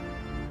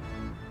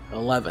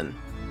 11.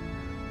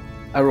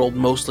 I rolled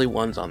mostly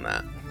ones on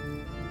that.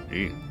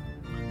 Gee.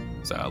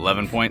 So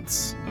 11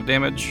 points of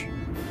damage.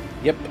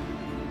 Yep.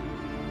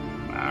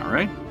 All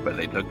right, but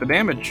they took the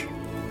damage.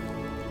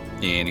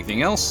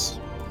 Anything else?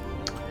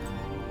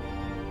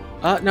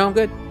 No, I'm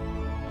good.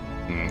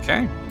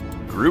 Okay.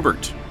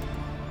 Grubert.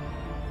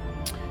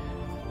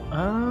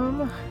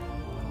 I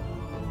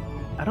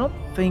don't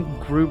think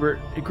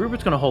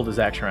Grubert's going to hold his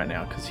action right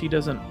now because he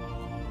doesn't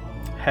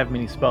have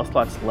many spell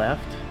slots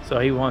left. So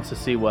he wants to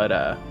see what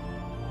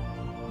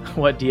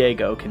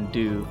Diego can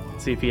do.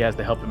 See if he has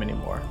to help him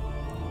anymore.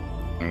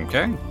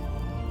 Okay.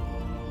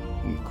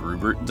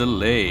 Grubert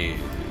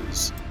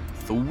delays.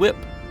 Thwip.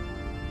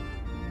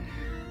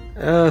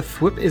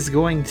 Thwip is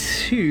going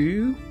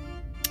to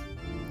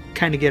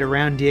kind of get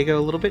around Diego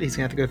a little bit. He's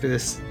going to have to go through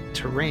this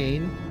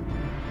terrain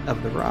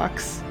of the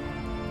rocks.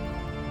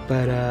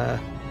 But,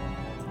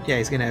 yeah,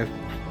 he's going to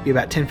be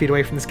about 10 feet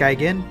away from this guy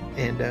again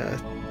and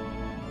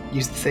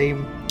use the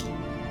same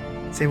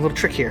little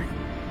trick here.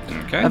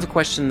 Okay. I have a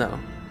question though.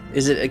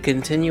 Is it a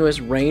continuous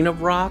rain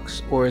of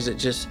rocks, or is it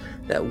just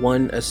that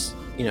one,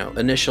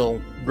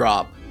 initial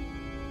drop?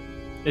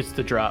 It's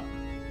the drop.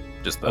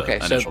 Just the Okay,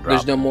 so initial drop.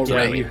 there's no more Yeah,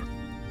 rain.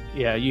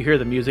 you hear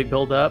the music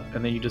build up,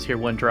 and then you just hear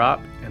one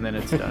drop, and then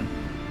it's done.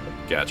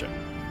 Gotcha.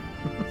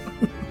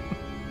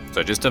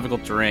 So just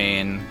difficult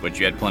terrain, but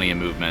you had plenty of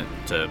movement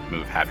to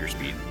move half your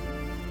speed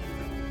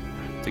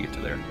to get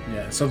to there.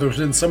 Yeah, so there's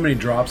been so many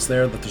drops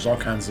there that there's all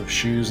kinds of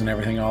shoes and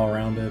everything all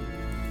around it.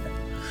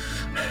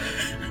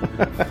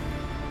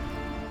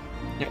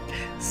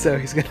 So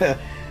he's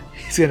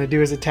gonna do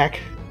his attack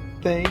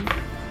thing.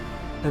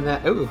 And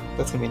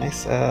that's gonna be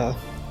nice.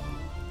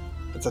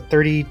 It's a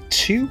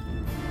 32.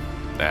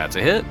 That's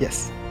a hit.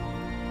 Yes.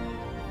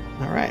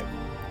 All right.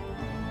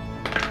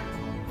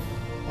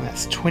 And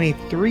that's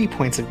 23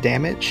 points of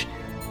damage.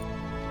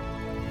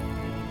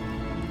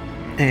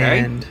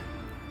 And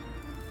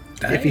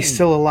if he's Dang.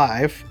 still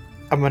alive,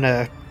 I'm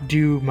gonna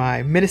do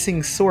my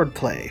menacing sword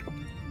play.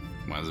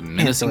 Was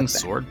menacing with that.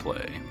 sword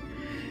play.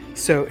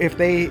 So if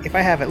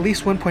I have at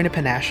least 1 point of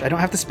panache, I don't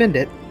have to spend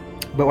it.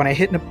 But when I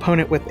hit an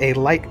opponent with a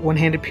light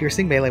one-handed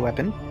piercing melee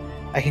weapon,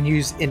 I can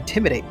use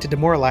Intimidate to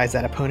demoralize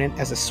that opponent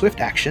as a swift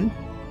action.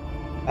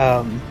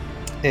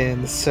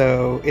 And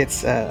so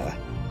it's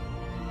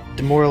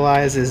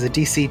demoralize is a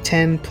DC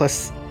 10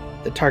 plus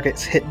the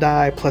target's hit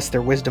die plus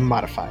their wisdom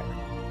modifier.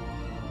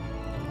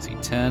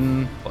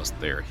 C10 plus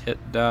their hit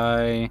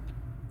die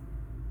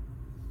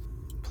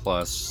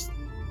plus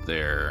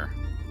their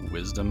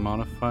wisdom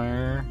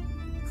modifier.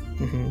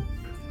 Mm-hmm.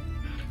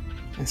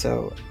 And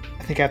so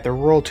I think I have to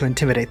roll to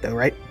intimidate, though,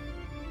 right?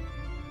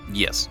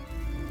 Yes.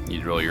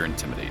 You'd roll your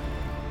intimidate.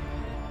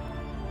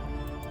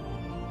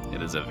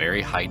 It is a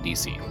very high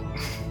DC.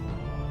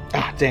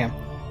 Ah, damn.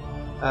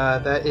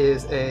 That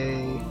is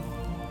a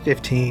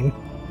 15.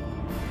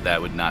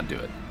 That would not do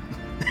it.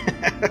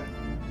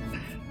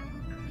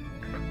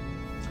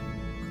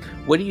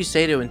 What do you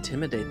say to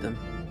intimidate them?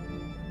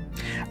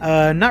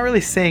 Not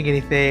really saying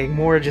anything,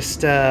 more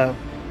just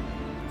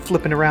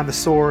flipping around the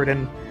sword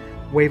and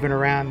waving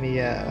around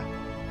the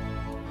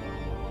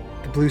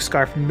blue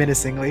scarf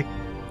menacingly.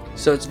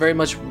 So it's very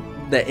much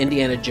that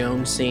Indiana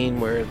Jones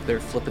scene where they're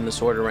flipping the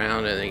sword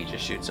around and then he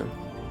just shoots him.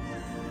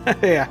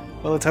 Yeah,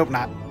 well, let's hope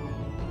not.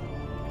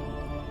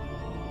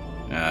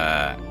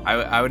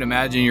 I would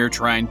imagine you're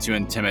trying to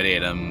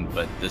intimidate him,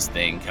 but this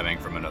thing coming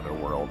from another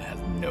world has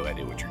no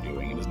idea what you're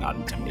doing. It is not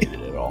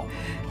intimidated at all.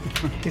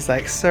 He's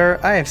like, sir,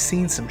 I have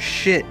seen some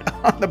shit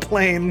on the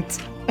plains.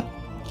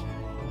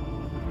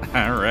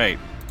 All right.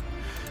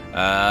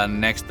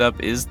 Next up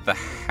is the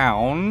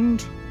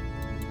Hound.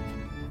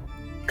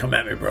 Come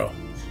at me, bro.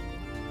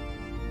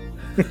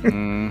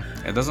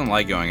 It doesn't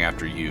like going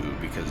after you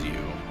because you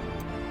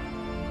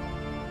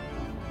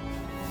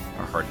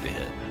are hard to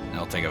hit.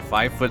 It'll take a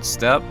 5-foot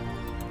step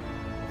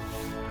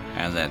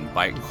and then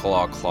bite,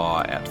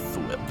 claw at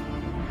Thwip.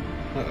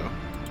 Uh-oh.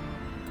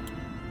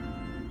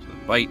 So the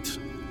bite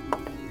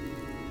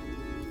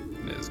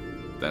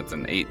that's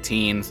an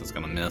 18, so it's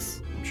gonna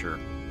miss, I'm sure.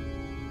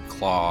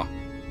 Claw,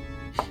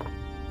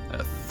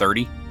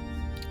 30.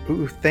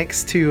 Ooh,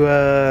 thanks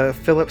to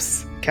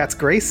Philip's Cat's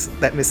Grace,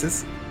 that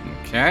misses.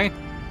 Okay.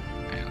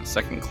 And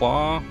second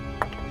claw,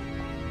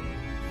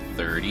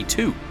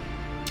 32.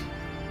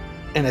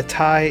 And a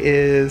tie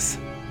is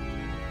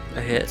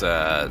A hit. It's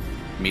a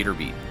meter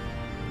beat.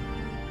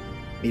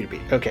 meter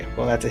beat. Okay,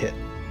 well that's a hit.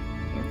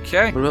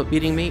 Okay. What about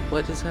beating me?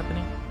 What is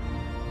happening?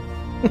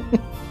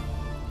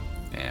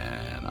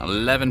 And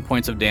 11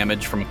 points of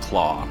damage from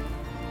claw.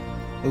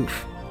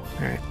 Oof.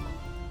 All right.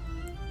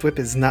 Thwip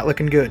is not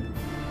looking good.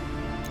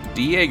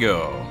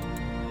 Diego.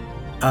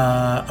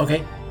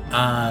 Okay.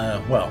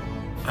 Well,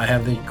 I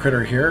have the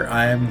critter here.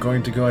 I am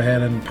going to go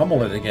ahead and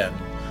pummel it again.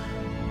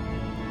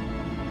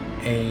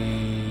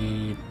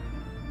 A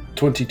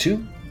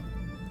 22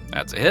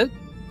 That's a hit.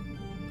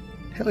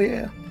 Hell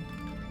yeah.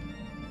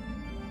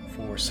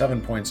 for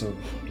 7 points of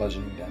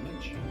bludgeoning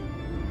damage.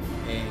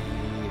 A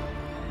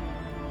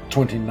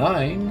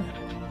 29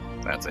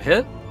 That's a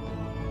hit.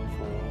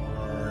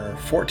 for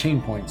 14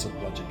 points of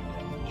bludgeoning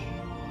damage.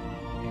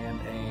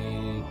 And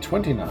a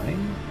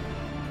 29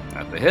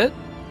 That's a hit.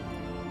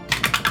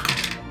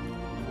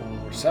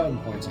 for 7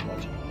 points of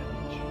bludgeoning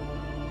damage.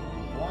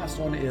 The last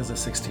one is a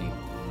 16.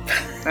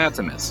 That's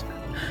a miss.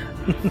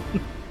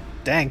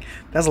 Dang,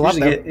 that's a lot.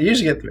 Though. You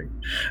usually get 3.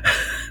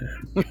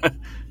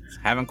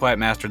 Haven't quite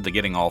mastered the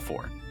getting all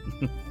 4.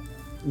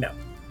 No,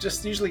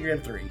 just usually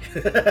get 3.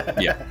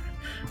 Yeah.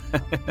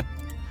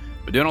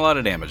 But doing a lot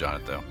of damage on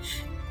it, though.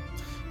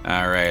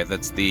 All right,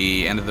 that's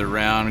the end of the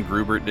round.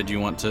 Grubert, did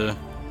you want to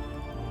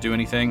do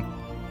anything?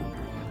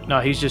 No,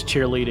 he's just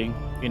cheerleading.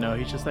 You know,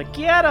 he's just like,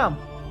 get him!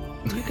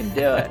 You can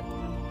do it.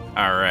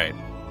 All right.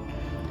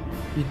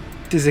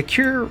 Does a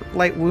cure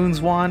light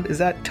wounds wand, is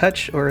that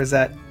touch or is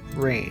that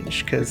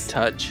range? Because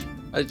Touch.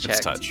 I checked. It's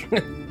touch.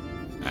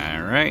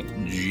 All right,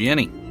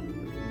 Jenny.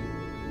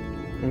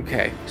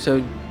 Okay,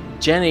 so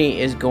Jenny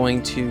is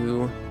going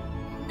to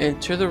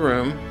enter the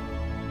room.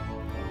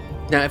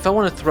 Now, if I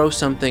want to throw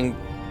something,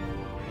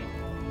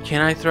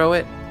 can I throw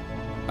it?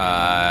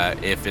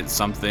 If it's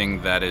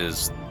something that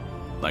is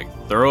like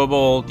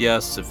throwable,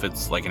 yes. If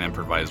it's like an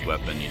improvised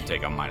weapon, you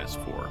take a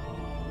 -4.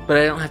 But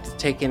I don't have to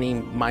take any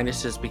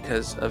minuses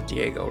because of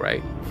Diego,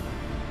 right?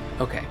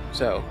 Okay,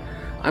 so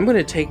I'm going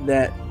to take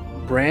that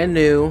brand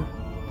new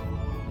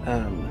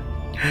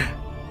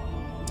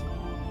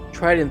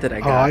trident that I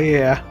got. oh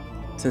yeah,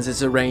 Since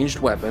it's a ranged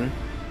weapon.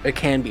 It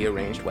can be a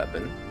ranged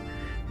weapon.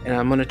 And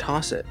I'm going to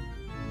toss it.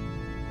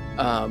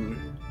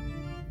 I'm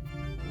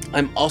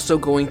also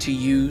going to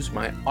use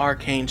my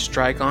arcane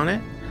strike on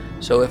it.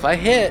 So if I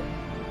hit,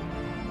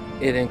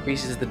 it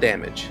increases the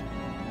damage.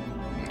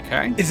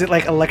 Okay. is it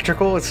like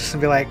electrical? It's just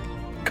gonna be like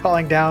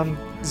calling down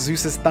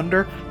Zeus's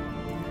thunder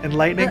and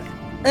lightning.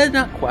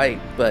 Not quite,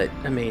 but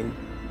I mean,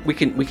 we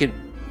can.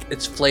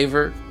 It's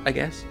flavor, I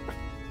guess.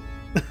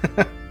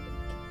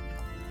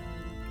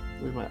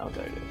 Where's my? Oh,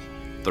 there it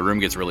is. The room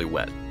gets really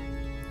wet.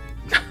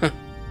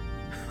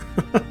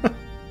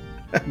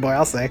 Boy,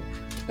 I'll say.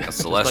 A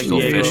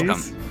celestial Diego.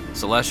 fish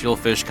celestial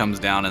fish comes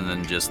down and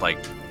then just like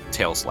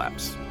tail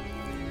slaps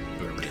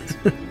whoever it is.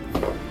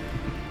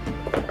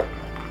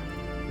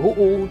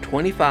 Ooh,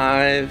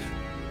 25.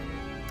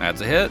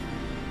 That's a hit.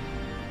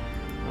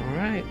 All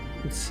right.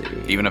 Let's see.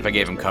 Even if I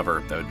gave him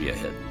cover, that would be a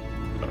hit.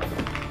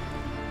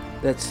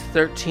 That's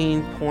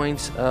 13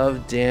 points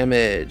of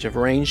damage, of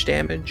range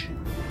damage.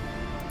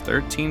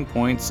 13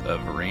 points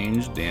of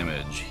range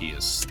damage. He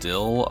is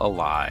still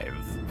alive.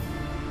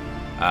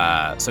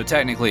 So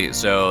technically,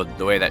 the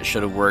way that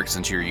should have worked,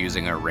 since you're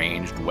using a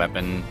ranged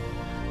weapon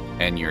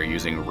and you're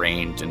using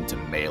ranged into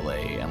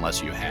melee,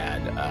 unless you had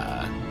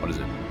what is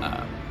it?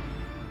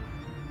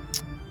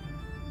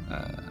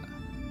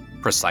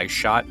 Precise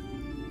shot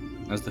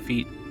as the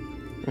feat.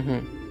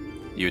 Mm-hmm.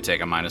 You would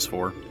take a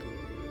 -4.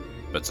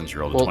 But since you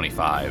rolled a Well-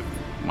 25,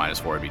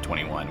 -4 would be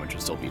 21, which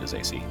would still beat his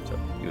AC. So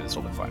you would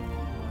still be fine.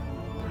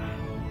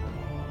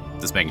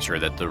 Just making sure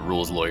that the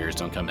rules lawyers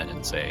don't come in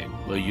and say,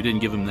 well, you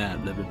didn't give him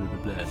that, blah, blah, blah,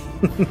 blah, blah.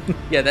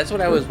 Yeah, that's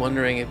what I was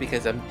wondering,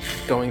 because I'm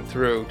going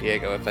through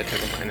Diego if I took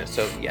a minus.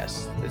 So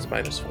yes, it's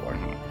 -4.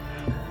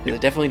 I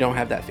definitely don't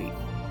have that feat.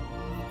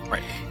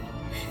 Right.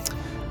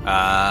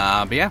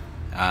 But yeah,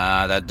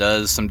 that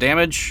does some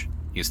damage.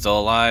 He's still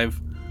alive.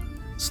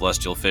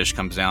 Celestial fish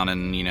comes down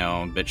and,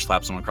 bitch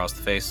slaps him across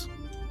the face.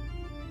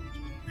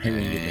 I hate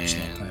when you get bitch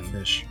slapped by a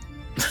fish.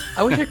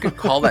 I wish I could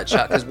call that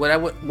shot, because what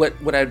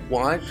I'd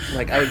want,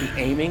 like, I would be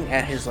aiming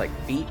at his like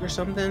feet or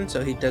something,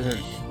 so he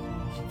doesn't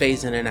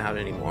phase in and out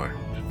anymore.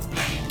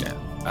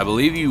 I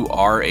believe you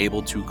are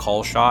able to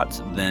call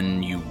shots,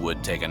 then you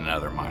would take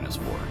another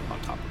 -4 on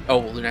top of it. Oh,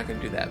 well, they're not going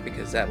to do that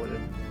because that would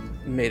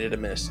have made it a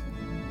miss.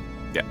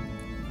 Yeah.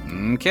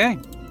 Okay.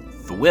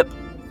 Thwip.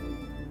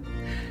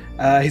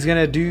 He's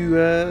gonna do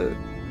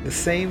the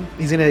same.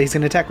 He's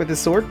gonna attack with his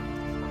sword.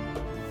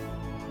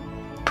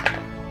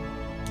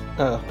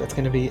 Oh, that's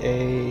gonna be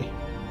a.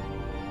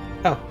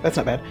 Oh, that's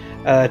not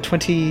bad.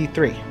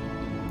 23.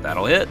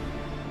 That'll hit.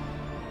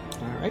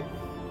 All right.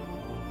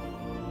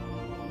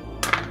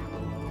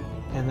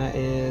 And that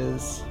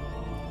is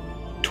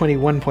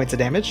 21 points of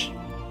damage.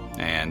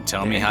 And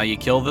tell me how you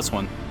kill this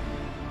one.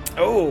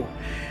 Oh,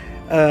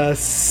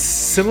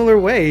 similar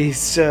way. He's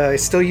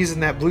still using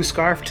that blue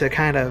scarf to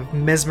kind of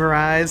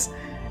mesmerize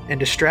and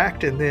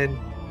distract, and then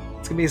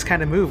it's gonna be his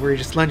kind of move where he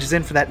just lunges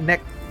in for that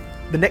neck,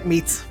 the neck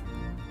meats.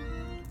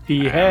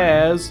 He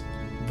has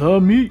the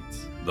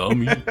meats. The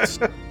meats.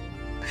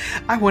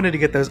 I wanted to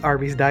get those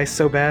Arby's dice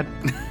so bad.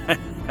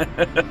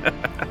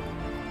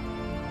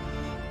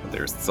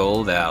 They're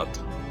sold out.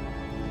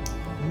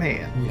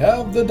 Man. We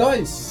have the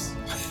dice.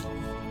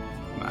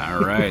 All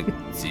right.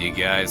 So you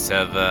guys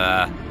have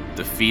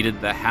defeated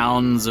the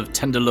Hounds of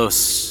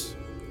Tendalos.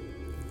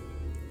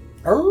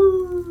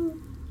 Arr.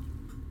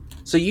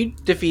 So you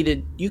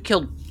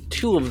killed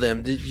 2 of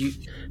them. Does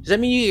that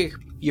mean you get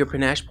your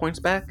panache points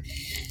back?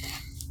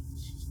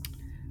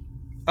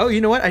 Oh,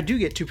 you know what? I do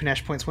get 2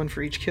 panache points, 1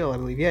 for each kill, I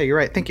believe. Yeah, you're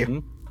right. Thank you.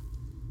 Mhm.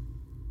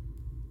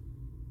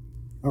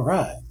 All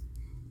right.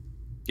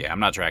 Yeah, I'm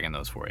not tracking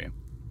those for you.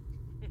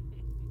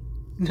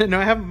 No,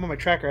 I have them on my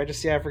tracker. I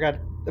forgot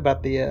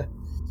about the. I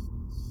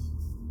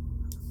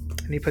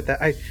need to put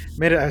that. I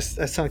made it. I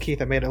was telling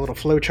Keith I made a little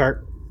flow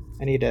chart.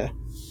 I need to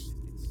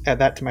add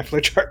that to my flow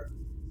chart.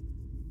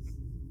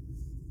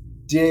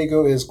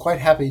 Diego is quite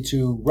happy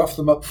to rough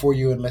them up for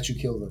you and let you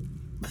kill them.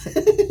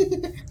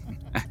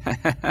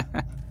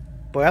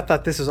 Boy, I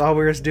thought this was all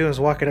we were doing was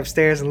walking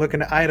upstairs and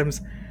looking at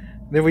items.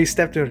 Then we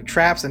stepped into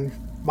traps and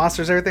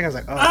monsters and everything. I was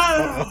like, oh.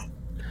 Uh-oh.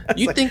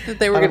 You like, think that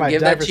they were out of going to my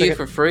give that dive to you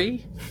for a for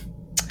free?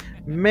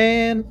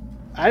 Man,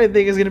 I didn't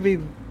think it was going to be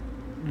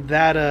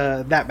that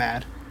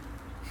bad.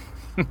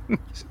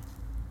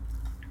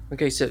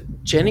 Okay, so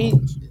Jenny,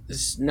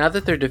 now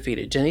that they're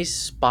defeated, Jenny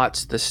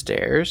spots the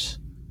stairs,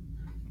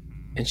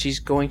 and she's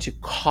going to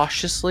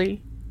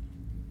cautiously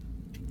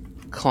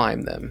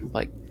climb them,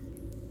 like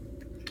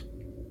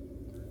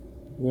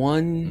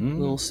one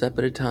little step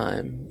at a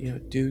time. You know,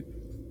 do.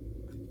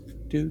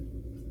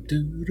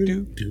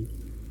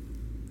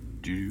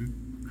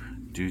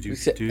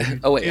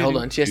 Oh wait, hold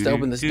on. She has to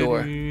open this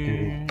door.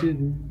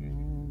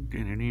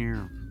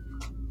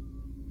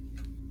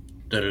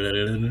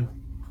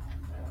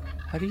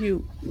 How do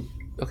you?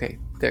 Okay,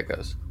 there it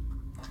goes.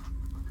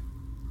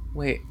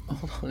 Wait,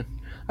 hold on.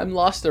 I'm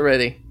lost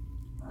already.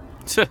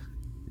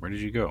 Where did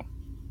you go?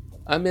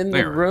 I'm in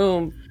There. the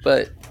room,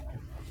 but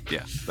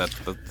Yeah, that's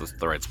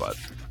the right spot.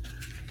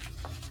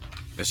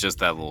 It's just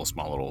that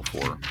small little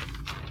 4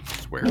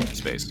 square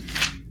space.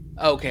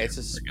 okay, it's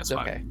I just guess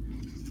okay.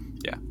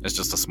 Yeah, it's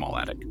just a small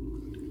attic.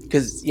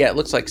 Because it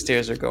looks like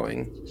stairs are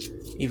going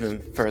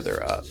even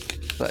further up.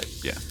 But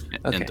Yeah,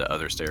 Okay. into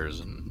other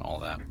stairs and all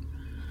that.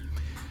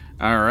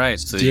 All right,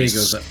 so you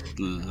Diego's up.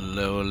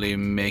 slowly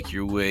make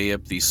your way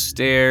up these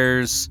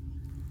stairs.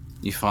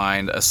 You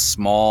find a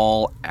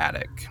small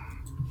attic.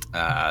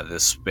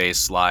 This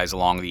space lies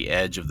along the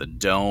edge of the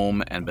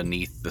dome and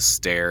beneath the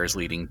stairs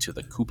leading to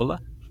the cupola.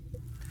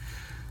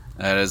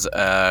 It is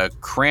a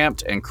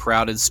cramped and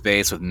crowded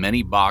space with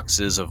many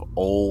boxes of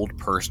old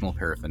personal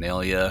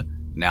paraphernalia,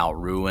 now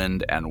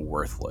ruined and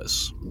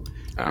worthless.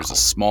 There's a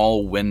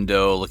small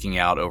window looking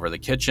out over the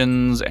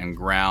kitchens and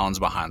grounds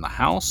behind the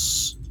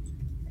house.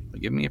 But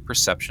give me a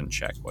perception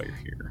check while you're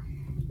here.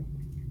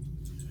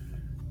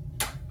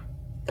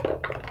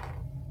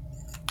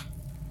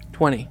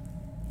 20.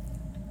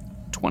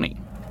 20.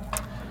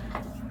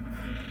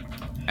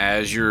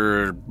 As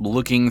you're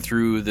looking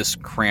through this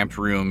cramped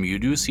room, you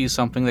do see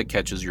something that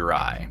catches your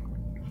eye.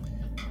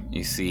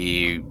 You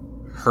see,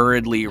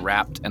 hurriedly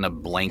wrapped in a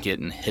blanket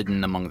and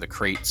hidden among the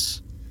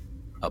crates,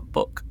 a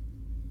book.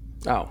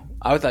 Oh,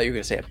 I thought you were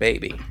going to say a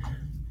baby.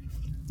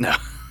 No.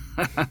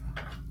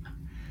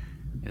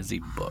 It's a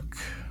book.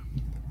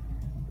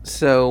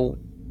 So,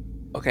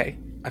 okay,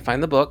 I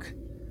find the book.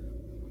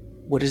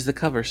 What does the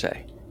cover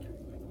say?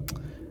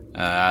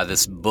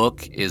 This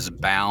book is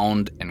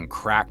bound in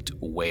cracked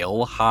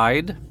whale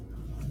hide.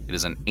 It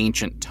is an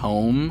ancient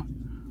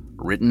tome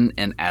written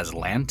in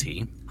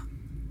Aslanti.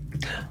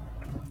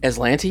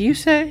 Aslanti, you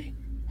say?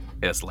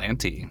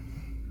 Aslanti.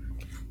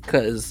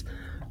 Because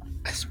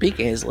I speak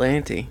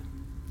Aslanti.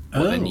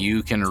 Well, then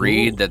you can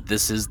read that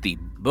this is the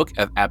Book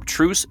of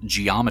Abstruse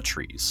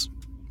Geometries.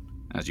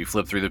 As you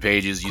flip through the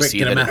pages, you Quick, see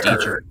get 'em that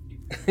out.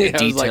 it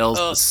I was like,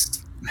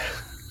 details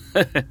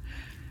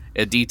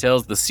it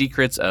details the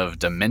secrets of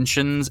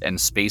dimensions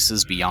and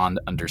spaces beyond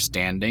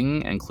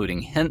understanding,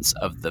 including hints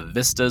of the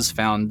vistas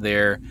found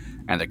there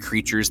and the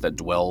creatures that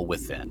dwell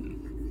within.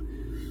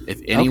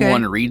 If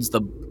anyone who reads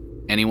the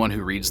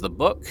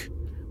book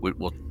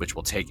which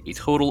will take a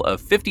total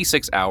of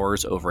 56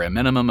 hours over a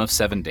minimum of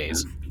 7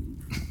 days.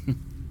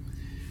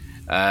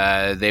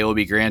 They will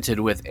be granted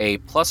with a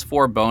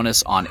 +4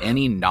 bonus on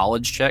any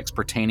knowledge checks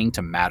pertaining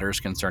to matters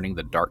concerning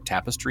the Dark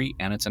Tapestry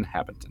and its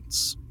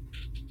inhabitants.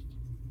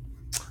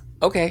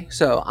 Okay,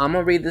 so I'm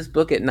gonna read this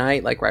book at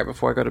night, like right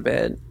before I go to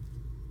bed.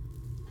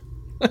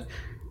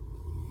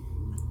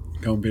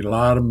 Gonna be a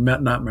lot of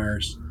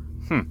nightmares.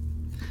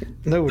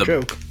 No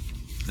joke.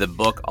 The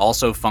book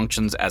also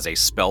functions as a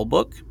spell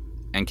book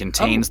and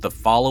contains the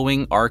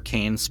following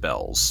arcane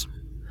spells.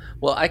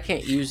 Well, I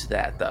can't use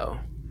that though,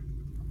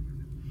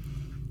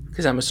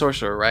 because I'm a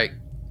sorcerer, right?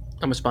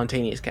 I'm a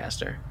spontaneous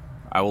caster.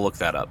 I will look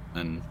that up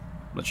and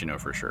let you know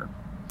for sure.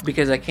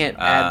 Because I can't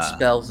add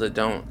spells that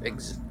don't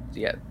exist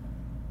yet.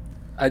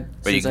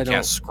 But you can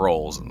cast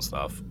scrolls and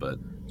stuff. But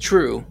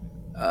true.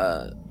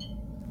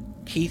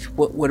 Keith,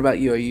 what about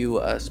you? Are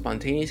you a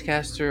spontaneous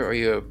caster or are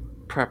you a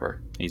prepper?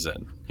 He's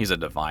a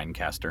divine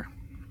caster.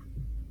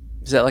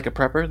 Is that like a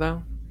prepper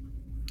though?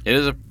 It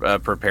is a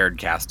prepared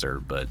caster,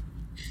 but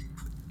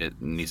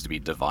it needs to be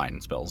divine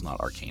spells,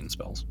 not arcane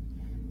spells.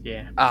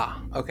 Yeah.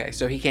 Ah, okay.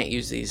 So he can't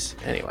use these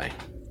anyway.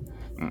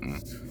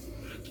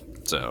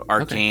 So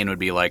arcane would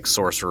be like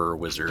sorcerer,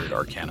 wizard,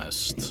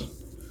 arcanist.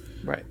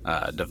 Right.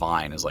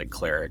 Divine is like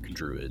cleric,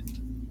 druid.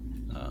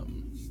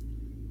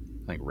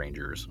 I think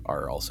rangers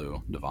are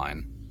also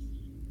divine.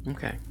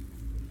 Okay.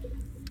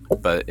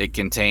 But it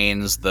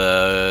contains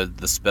the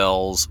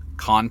spells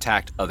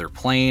Contact Other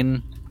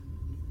Plane,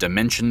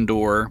 Dimension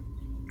Door,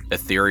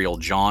 Ethereal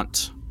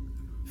Jaunt,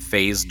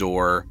 Phase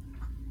Door,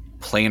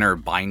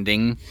 Planar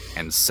Binding,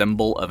 and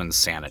Symbol of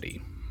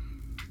Insanity.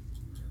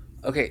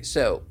 Okay,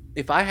 so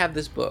if I have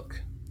this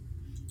book,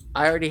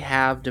 I already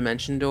have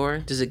Dimension Door.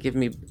 Does it give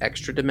me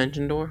extra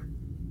Dimension Door?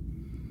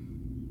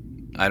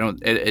 I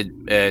don't.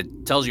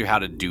 It tells you how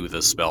to do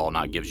the spell,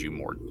 not gives you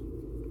more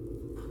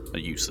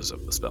uses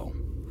of the spell.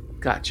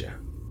 Gotcha.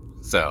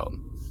 So,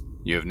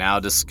 you have now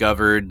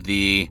discovered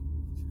the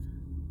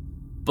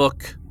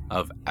Book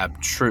of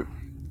Abstruse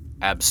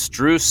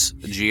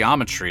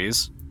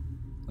Geometries.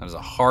 That is a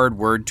hard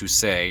word to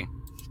say.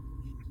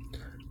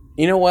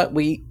 You know what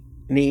we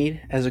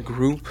need as a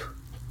group?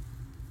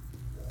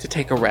 To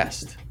take a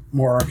rest.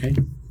 More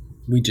arcane?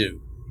 We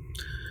do.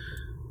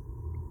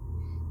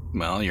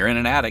 Well, you're in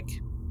an attic.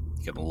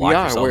 You can lock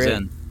yourselves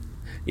in.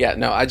 Yeah,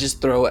 no, I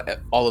just throw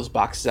all those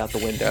boxes out the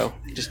window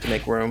just to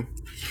make room.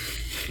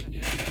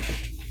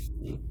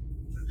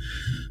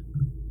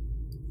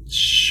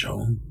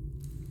 Show.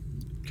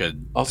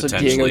 Could also,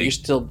 Diego, you're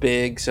still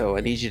big, so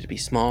I need you to be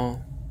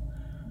small.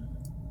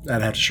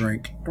 I'd have to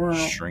shrink.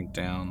 Shrink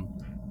down.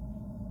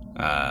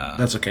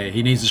 That's okay.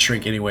 He needs to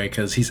shrink anyway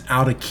because he's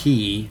out of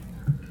key.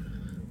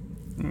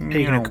 Are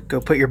you gonna go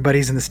put your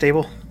buddies in the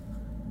stable?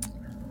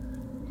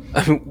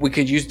 We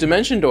could use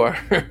Dimension Door.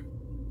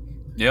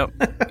 Yep.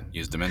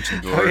 Use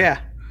Dimension Door. Oh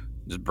yeah.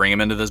 Just bring him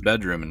into this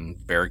bedroom and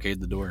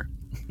barricade the door.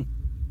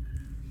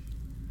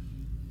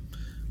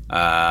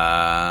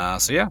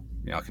 So yeah,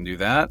 y'all can do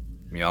that.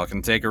 Y'all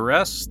can take a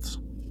rest.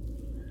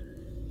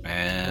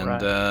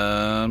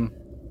 And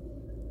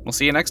we'll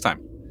see you next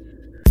time.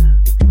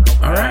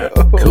 All right.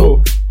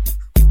 Cool.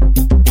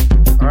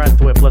 All right,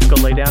 Thwip, let's go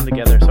lay down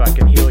together so I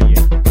can heal you.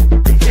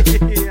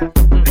 Yeah.